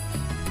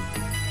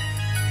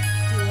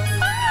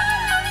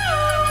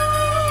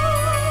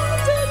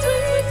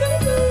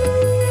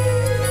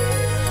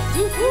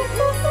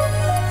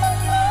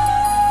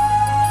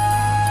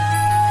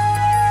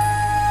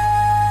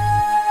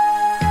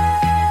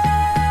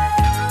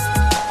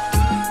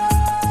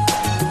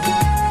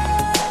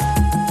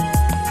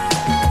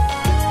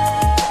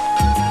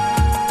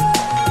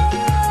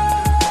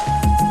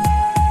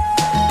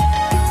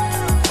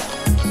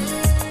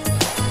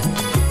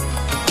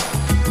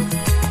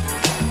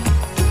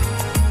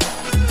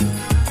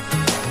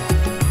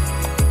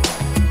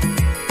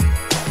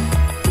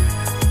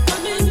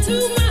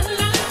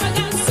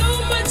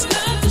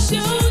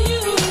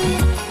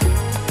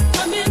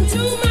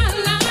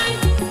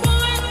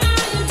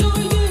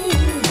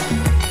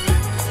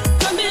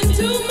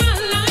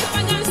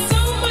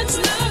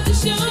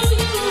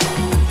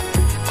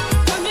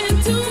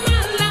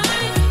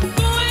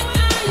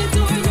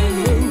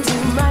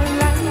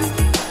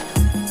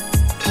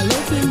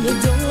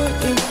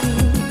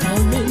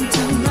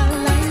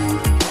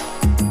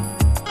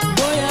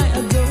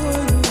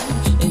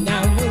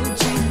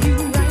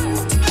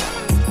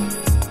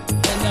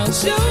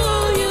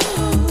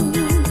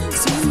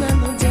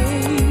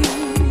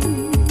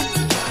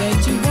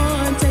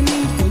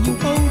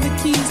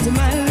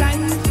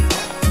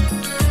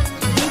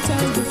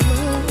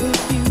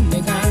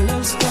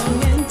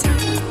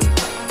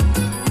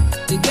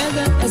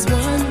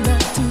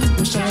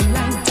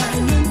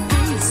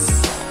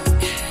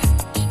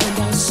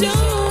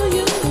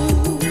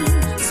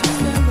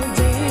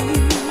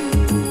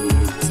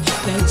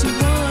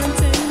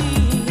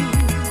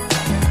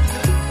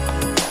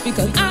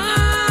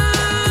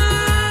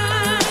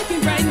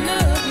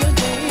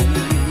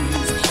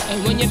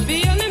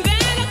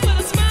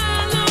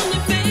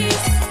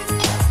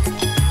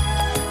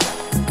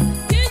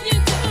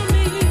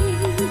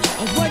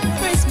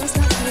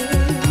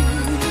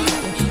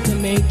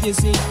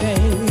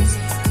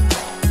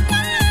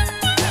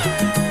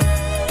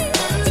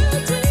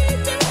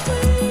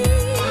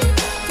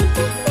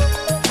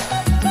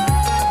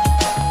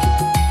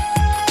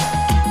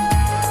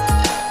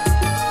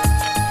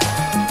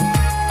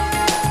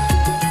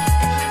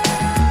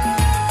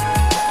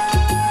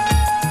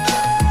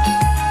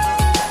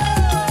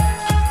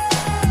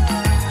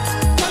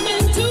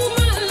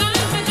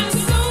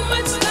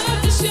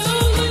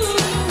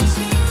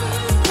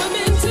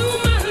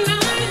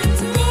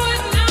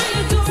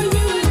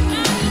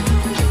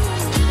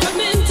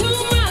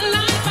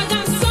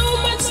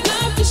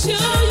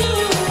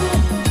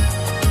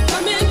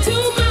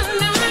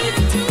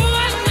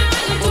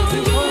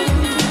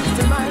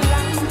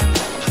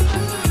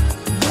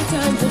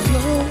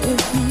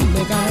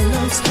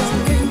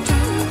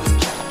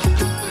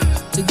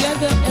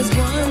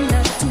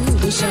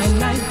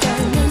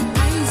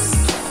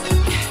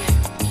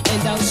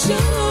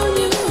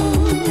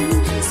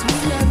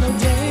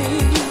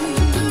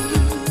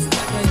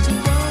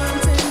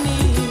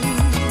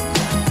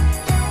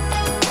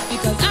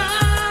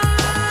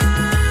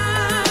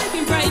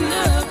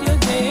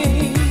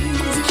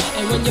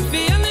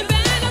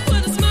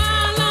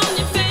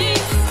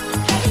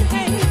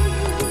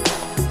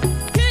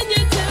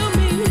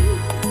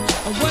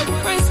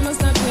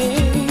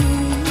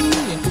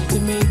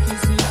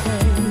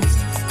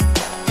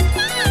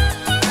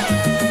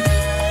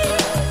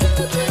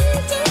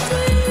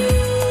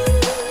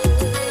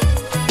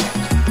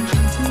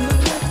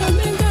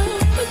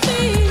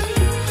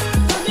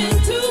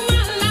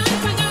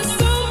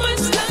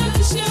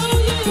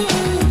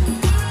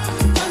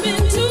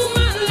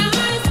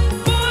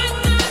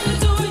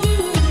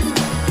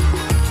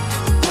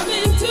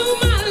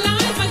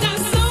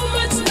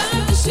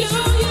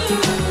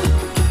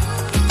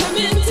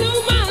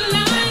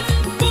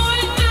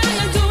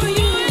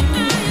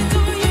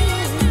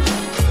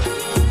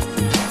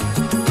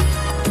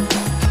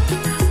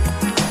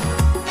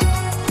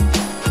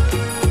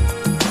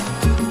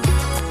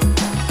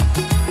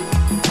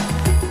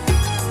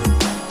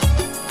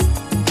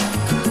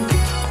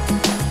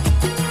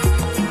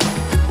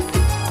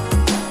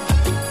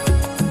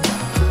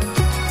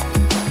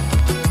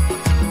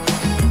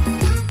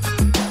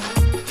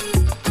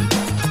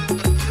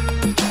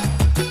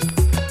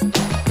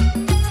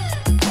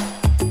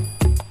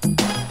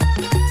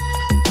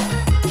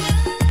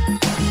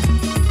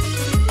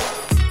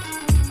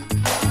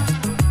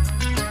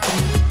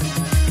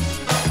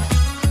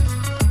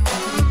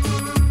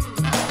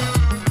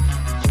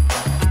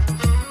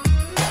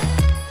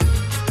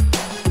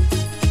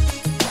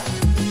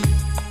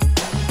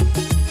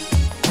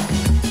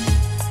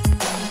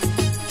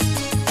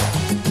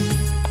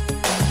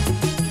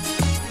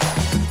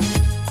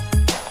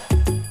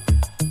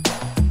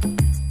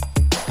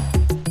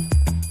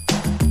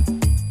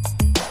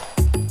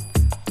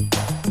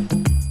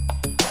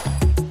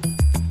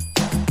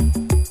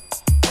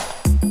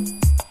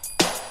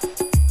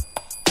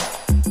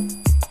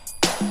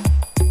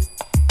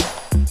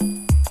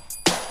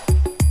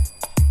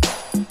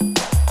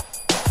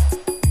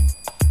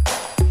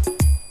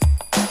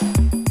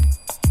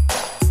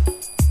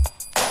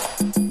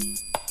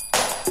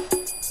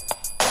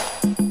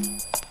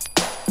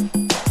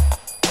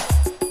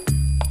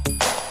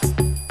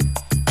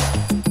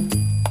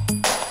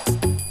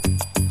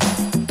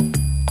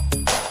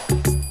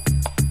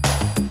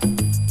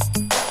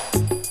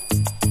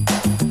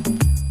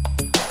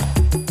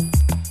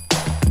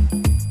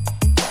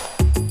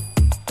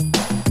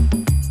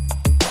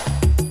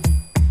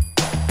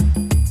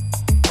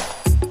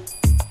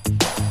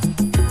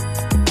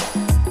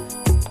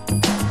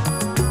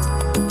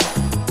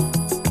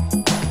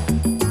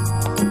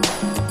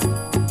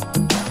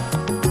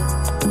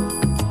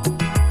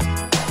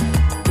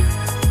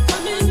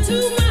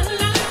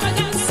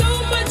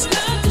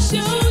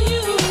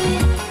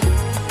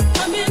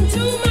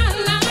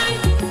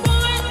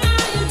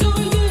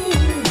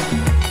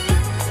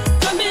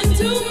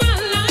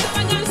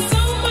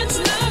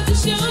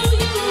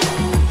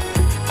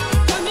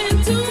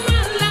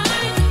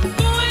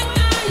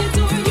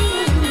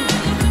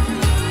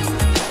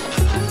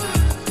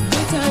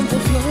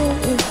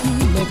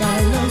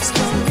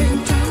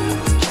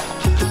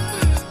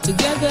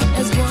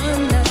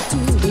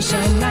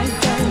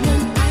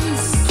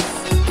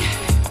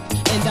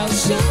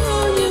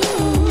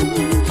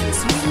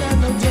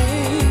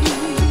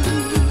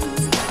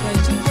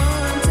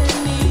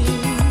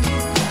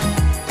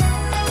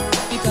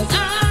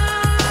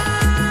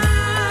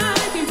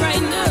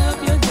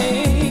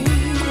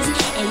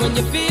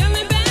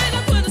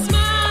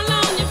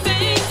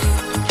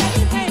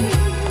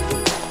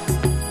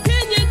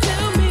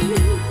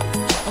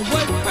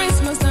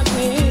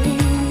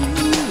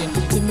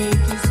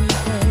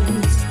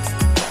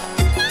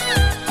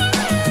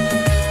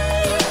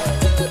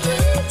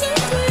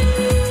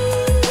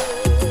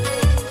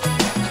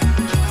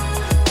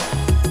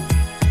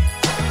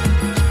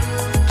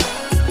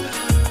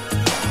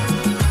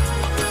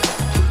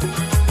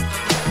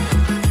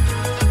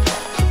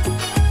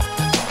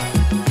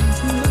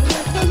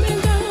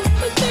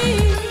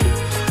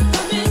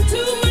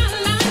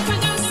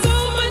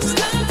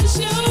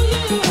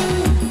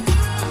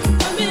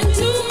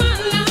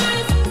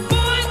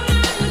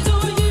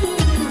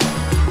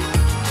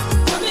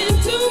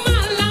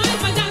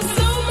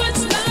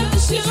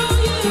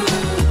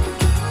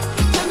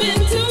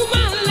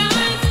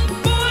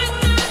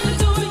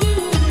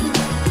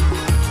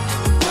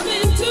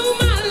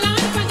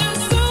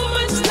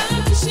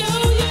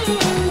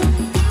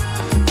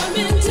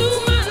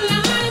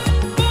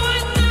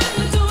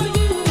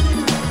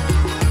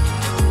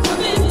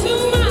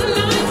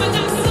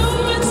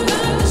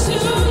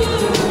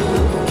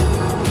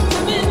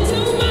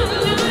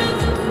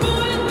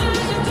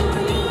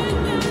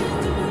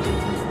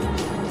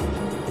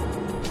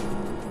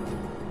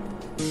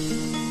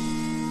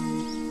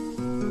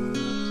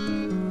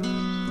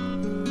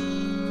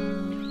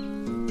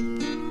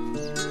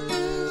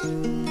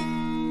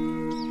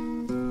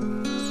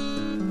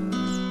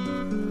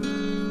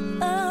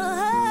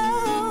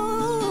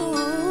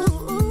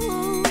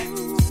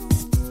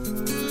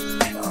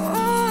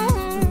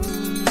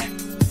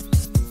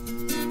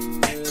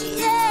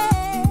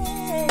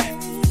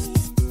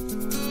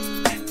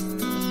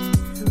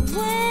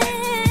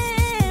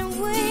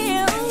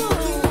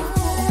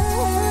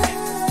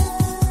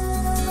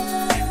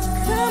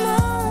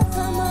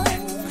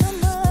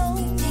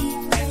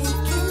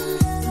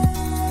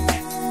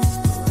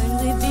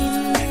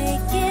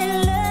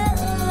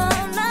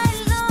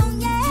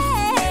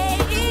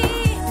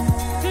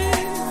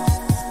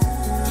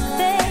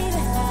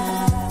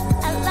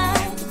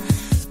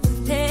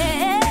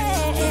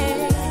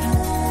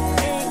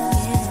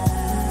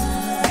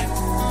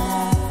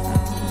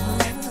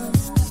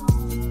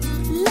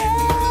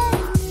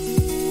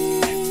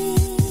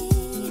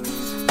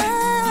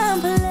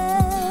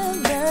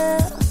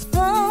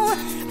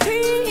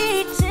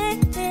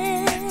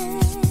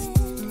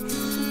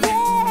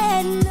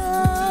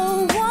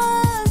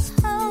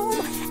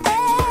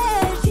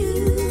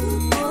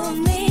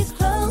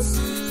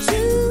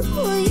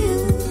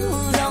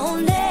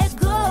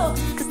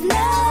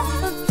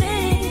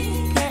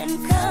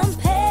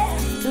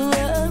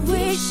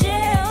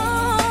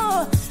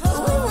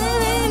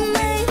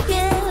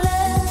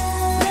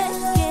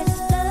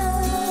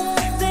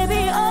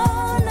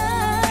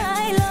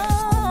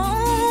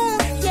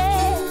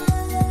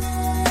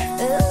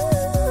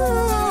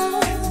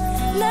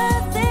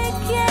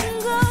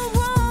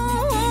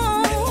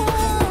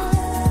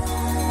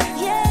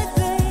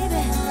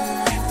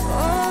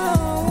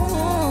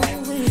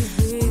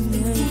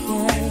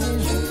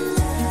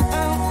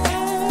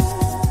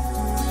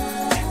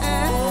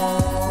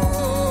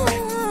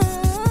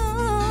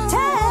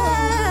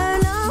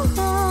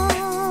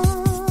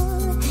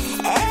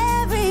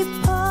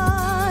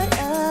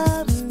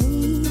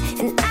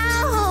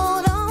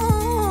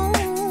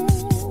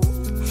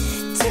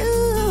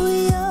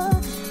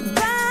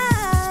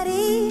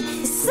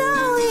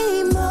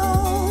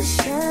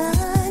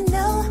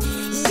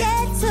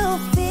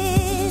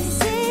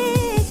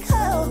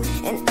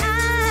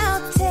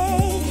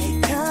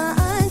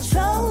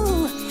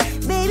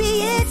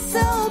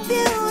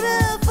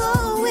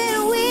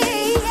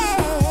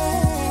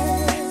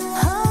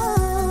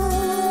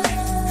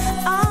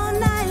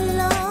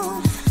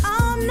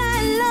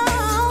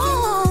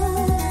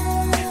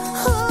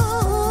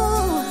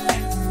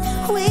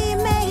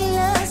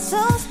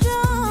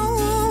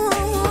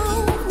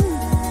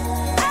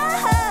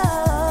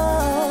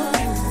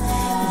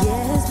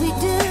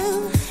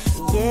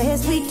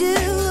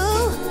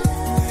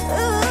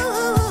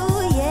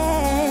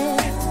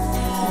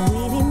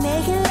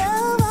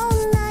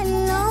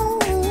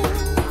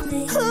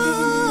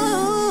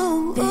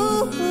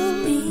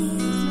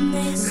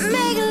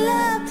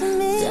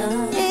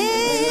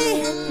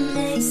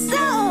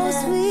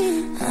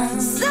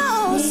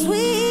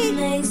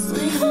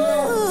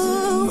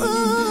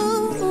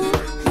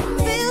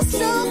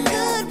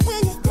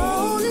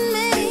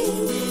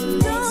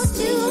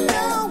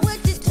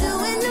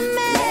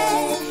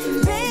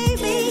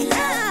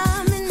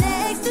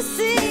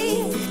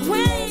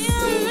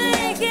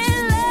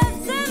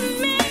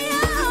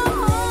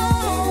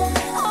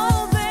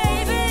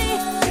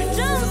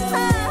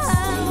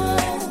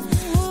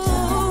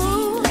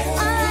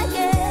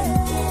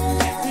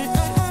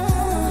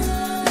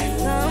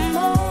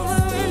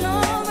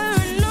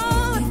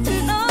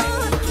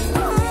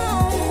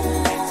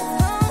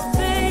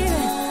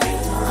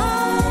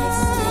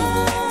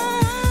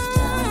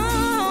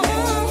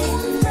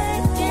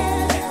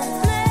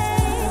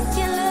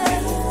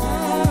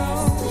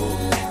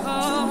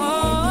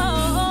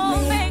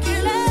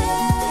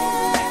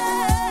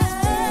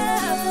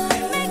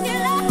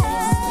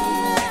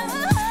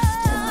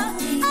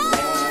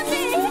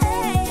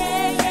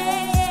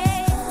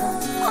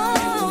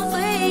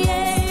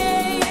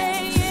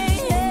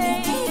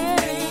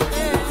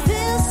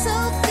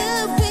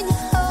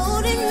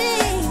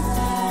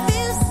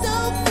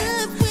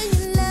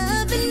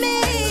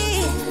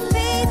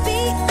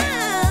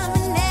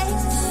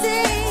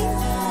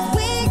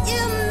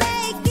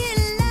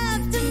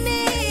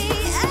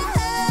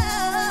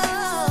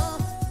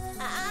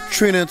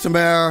 Trina and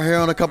Tamara here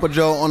on a Cup of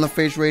Joe on the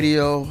Face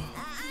Radio.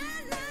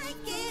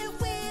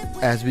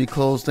 As we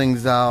close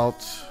things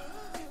out,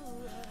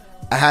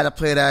 I had to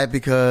play that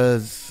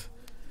because,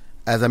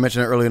 as I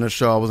mentioned earlier in the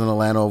show, I was in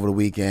Atlanta over the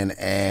weekend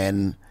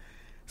and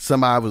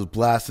somebody was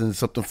blasting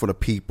Something for the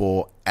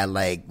People at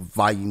like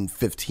volume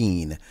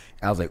 15. And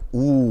I was like,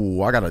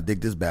 ooh, I gotta dig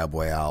this bad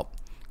boy out.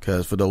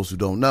 Because for those who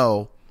don't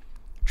know,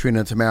 Trina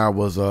and Tamara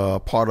was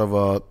part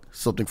of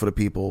Something for the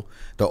People.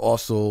 They're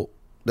also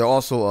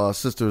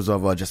sisters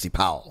of Jesse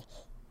Powell.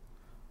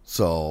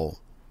 So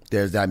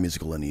there's that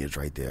musical lineage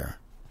right there.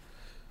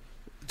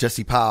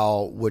 Jesse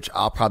Powell, which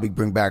I'll probably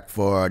bring back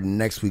for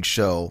next week's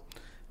show.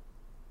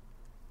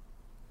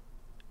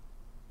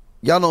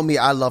 Y'all know me,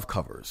 I love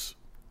covers.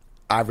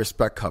 I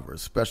respect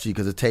covers, especially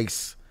because it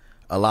takes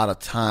a lot of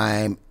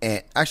time.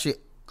 And actually,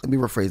 let me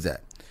rephrase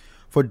that.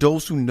 For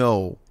those who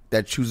know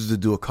that chooses to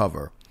do a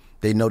cover,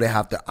 they know they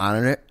have to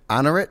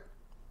honor it,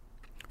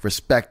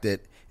 respect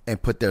it,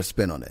 and put their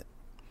spin on it.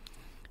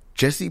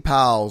 Jesse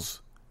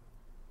Powell's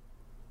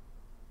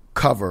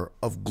cover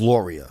of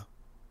Gloria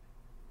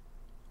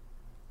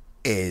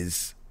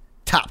is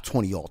top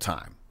 20 all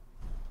time.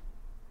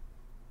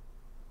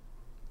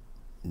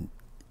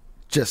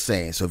 Just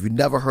saying. So if you've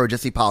never heard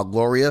Jesse Powell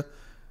Gloria,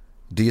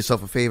 do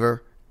yourself a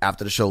favor.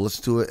 After the show,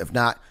 listen to it. If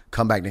not,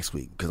 come back next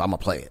week because I'm going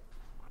to play it.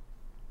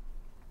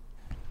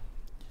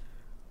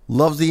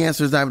 Love's the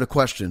answer is not even a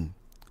question.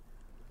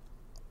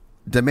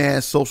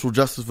 Demand social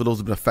justice for those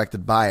who've been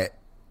affected by it.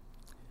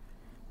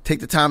 Take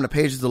the time in the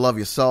pages to love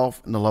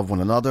yourself and to love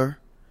one another.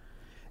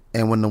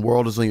 And when the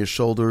world is on your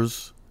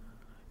shoulders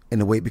and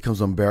the weight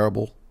becomes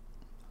unbearable,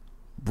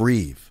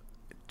 breathe.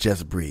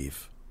 Just breathe.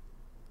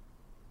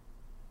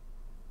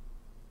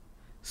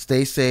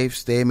 Stay safe.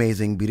 Stay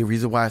amazing. Be the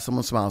reason why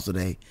someone smiles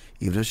today,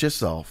 even if it's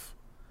yourself.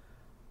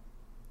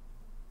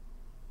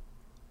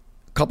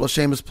 A couple of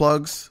shameless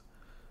plugs.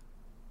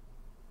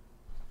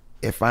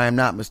 If I am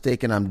not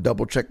mistaken, I'm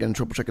double checking,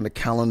 triple checking the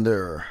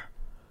calendar.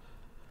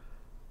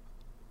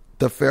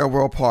 The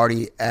farewell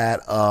party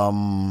at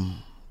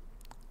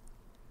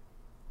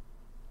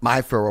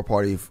my farewell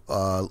party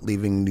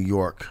leaving New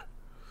York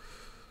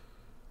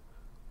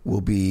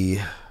will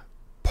be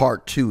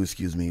part 2,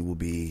 will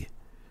be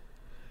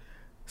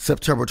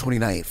September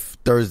 29th,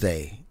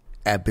 Thursday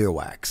at Beer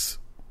Wax.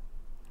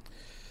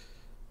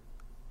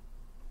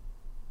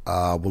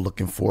 We're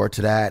looking forward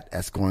to that.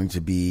 That's going to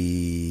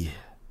be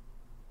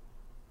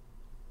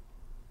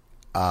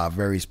a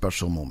very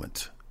special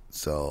moment.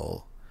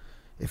 So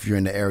if you're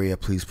in the area,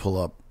 please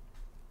pull up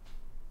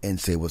and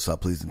say what's up,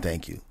 please, and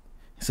thank you.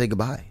 Say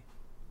goodbye.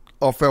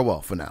 Or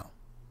farewell for now.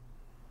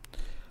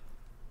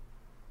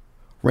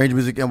 Range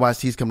Music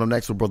NYC is coming up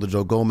next with Brother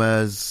Joe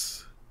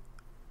Gomez.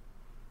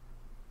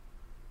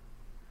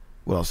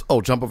 What else?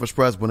 Oh, Jump Off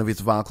Express, Buena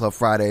Vista Vine Club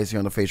Fridays here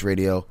on the Face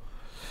Radio.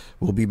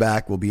 We'll be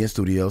back. We'll be in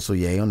studio, so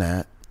yay on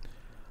that.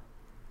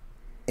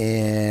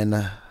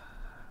 And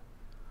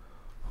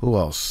who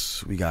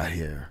else we got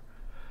here?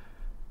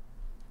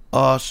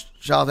 Shout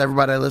out to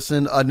everybody that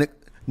listened.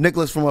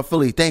 Nicholas from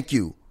Philly, thank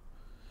you.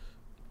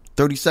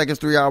 30 seconds,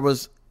 3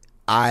 hours.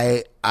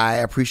 I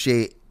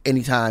appreciate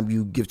any time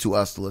you give to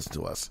us to listen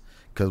to us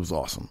because it was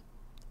awesome.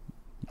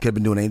 You could have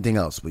been doing anything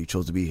else, but you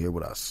chose to be here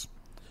with us.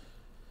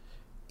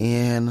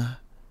 And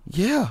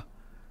yeah,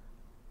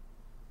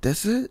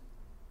 that's it.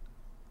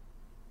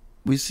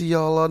 We see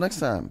y'all next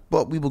time.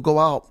 But we will go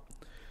out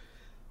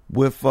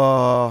with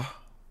the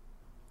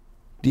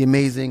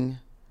amazing,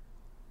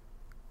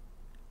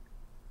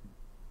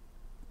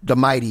 the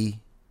mighty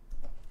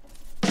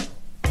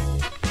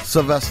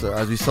Sylvester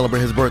as we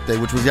celebrate his birthday,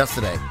 which was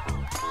yesterday.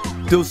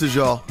 Deuces,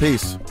 y'all.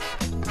 Peace.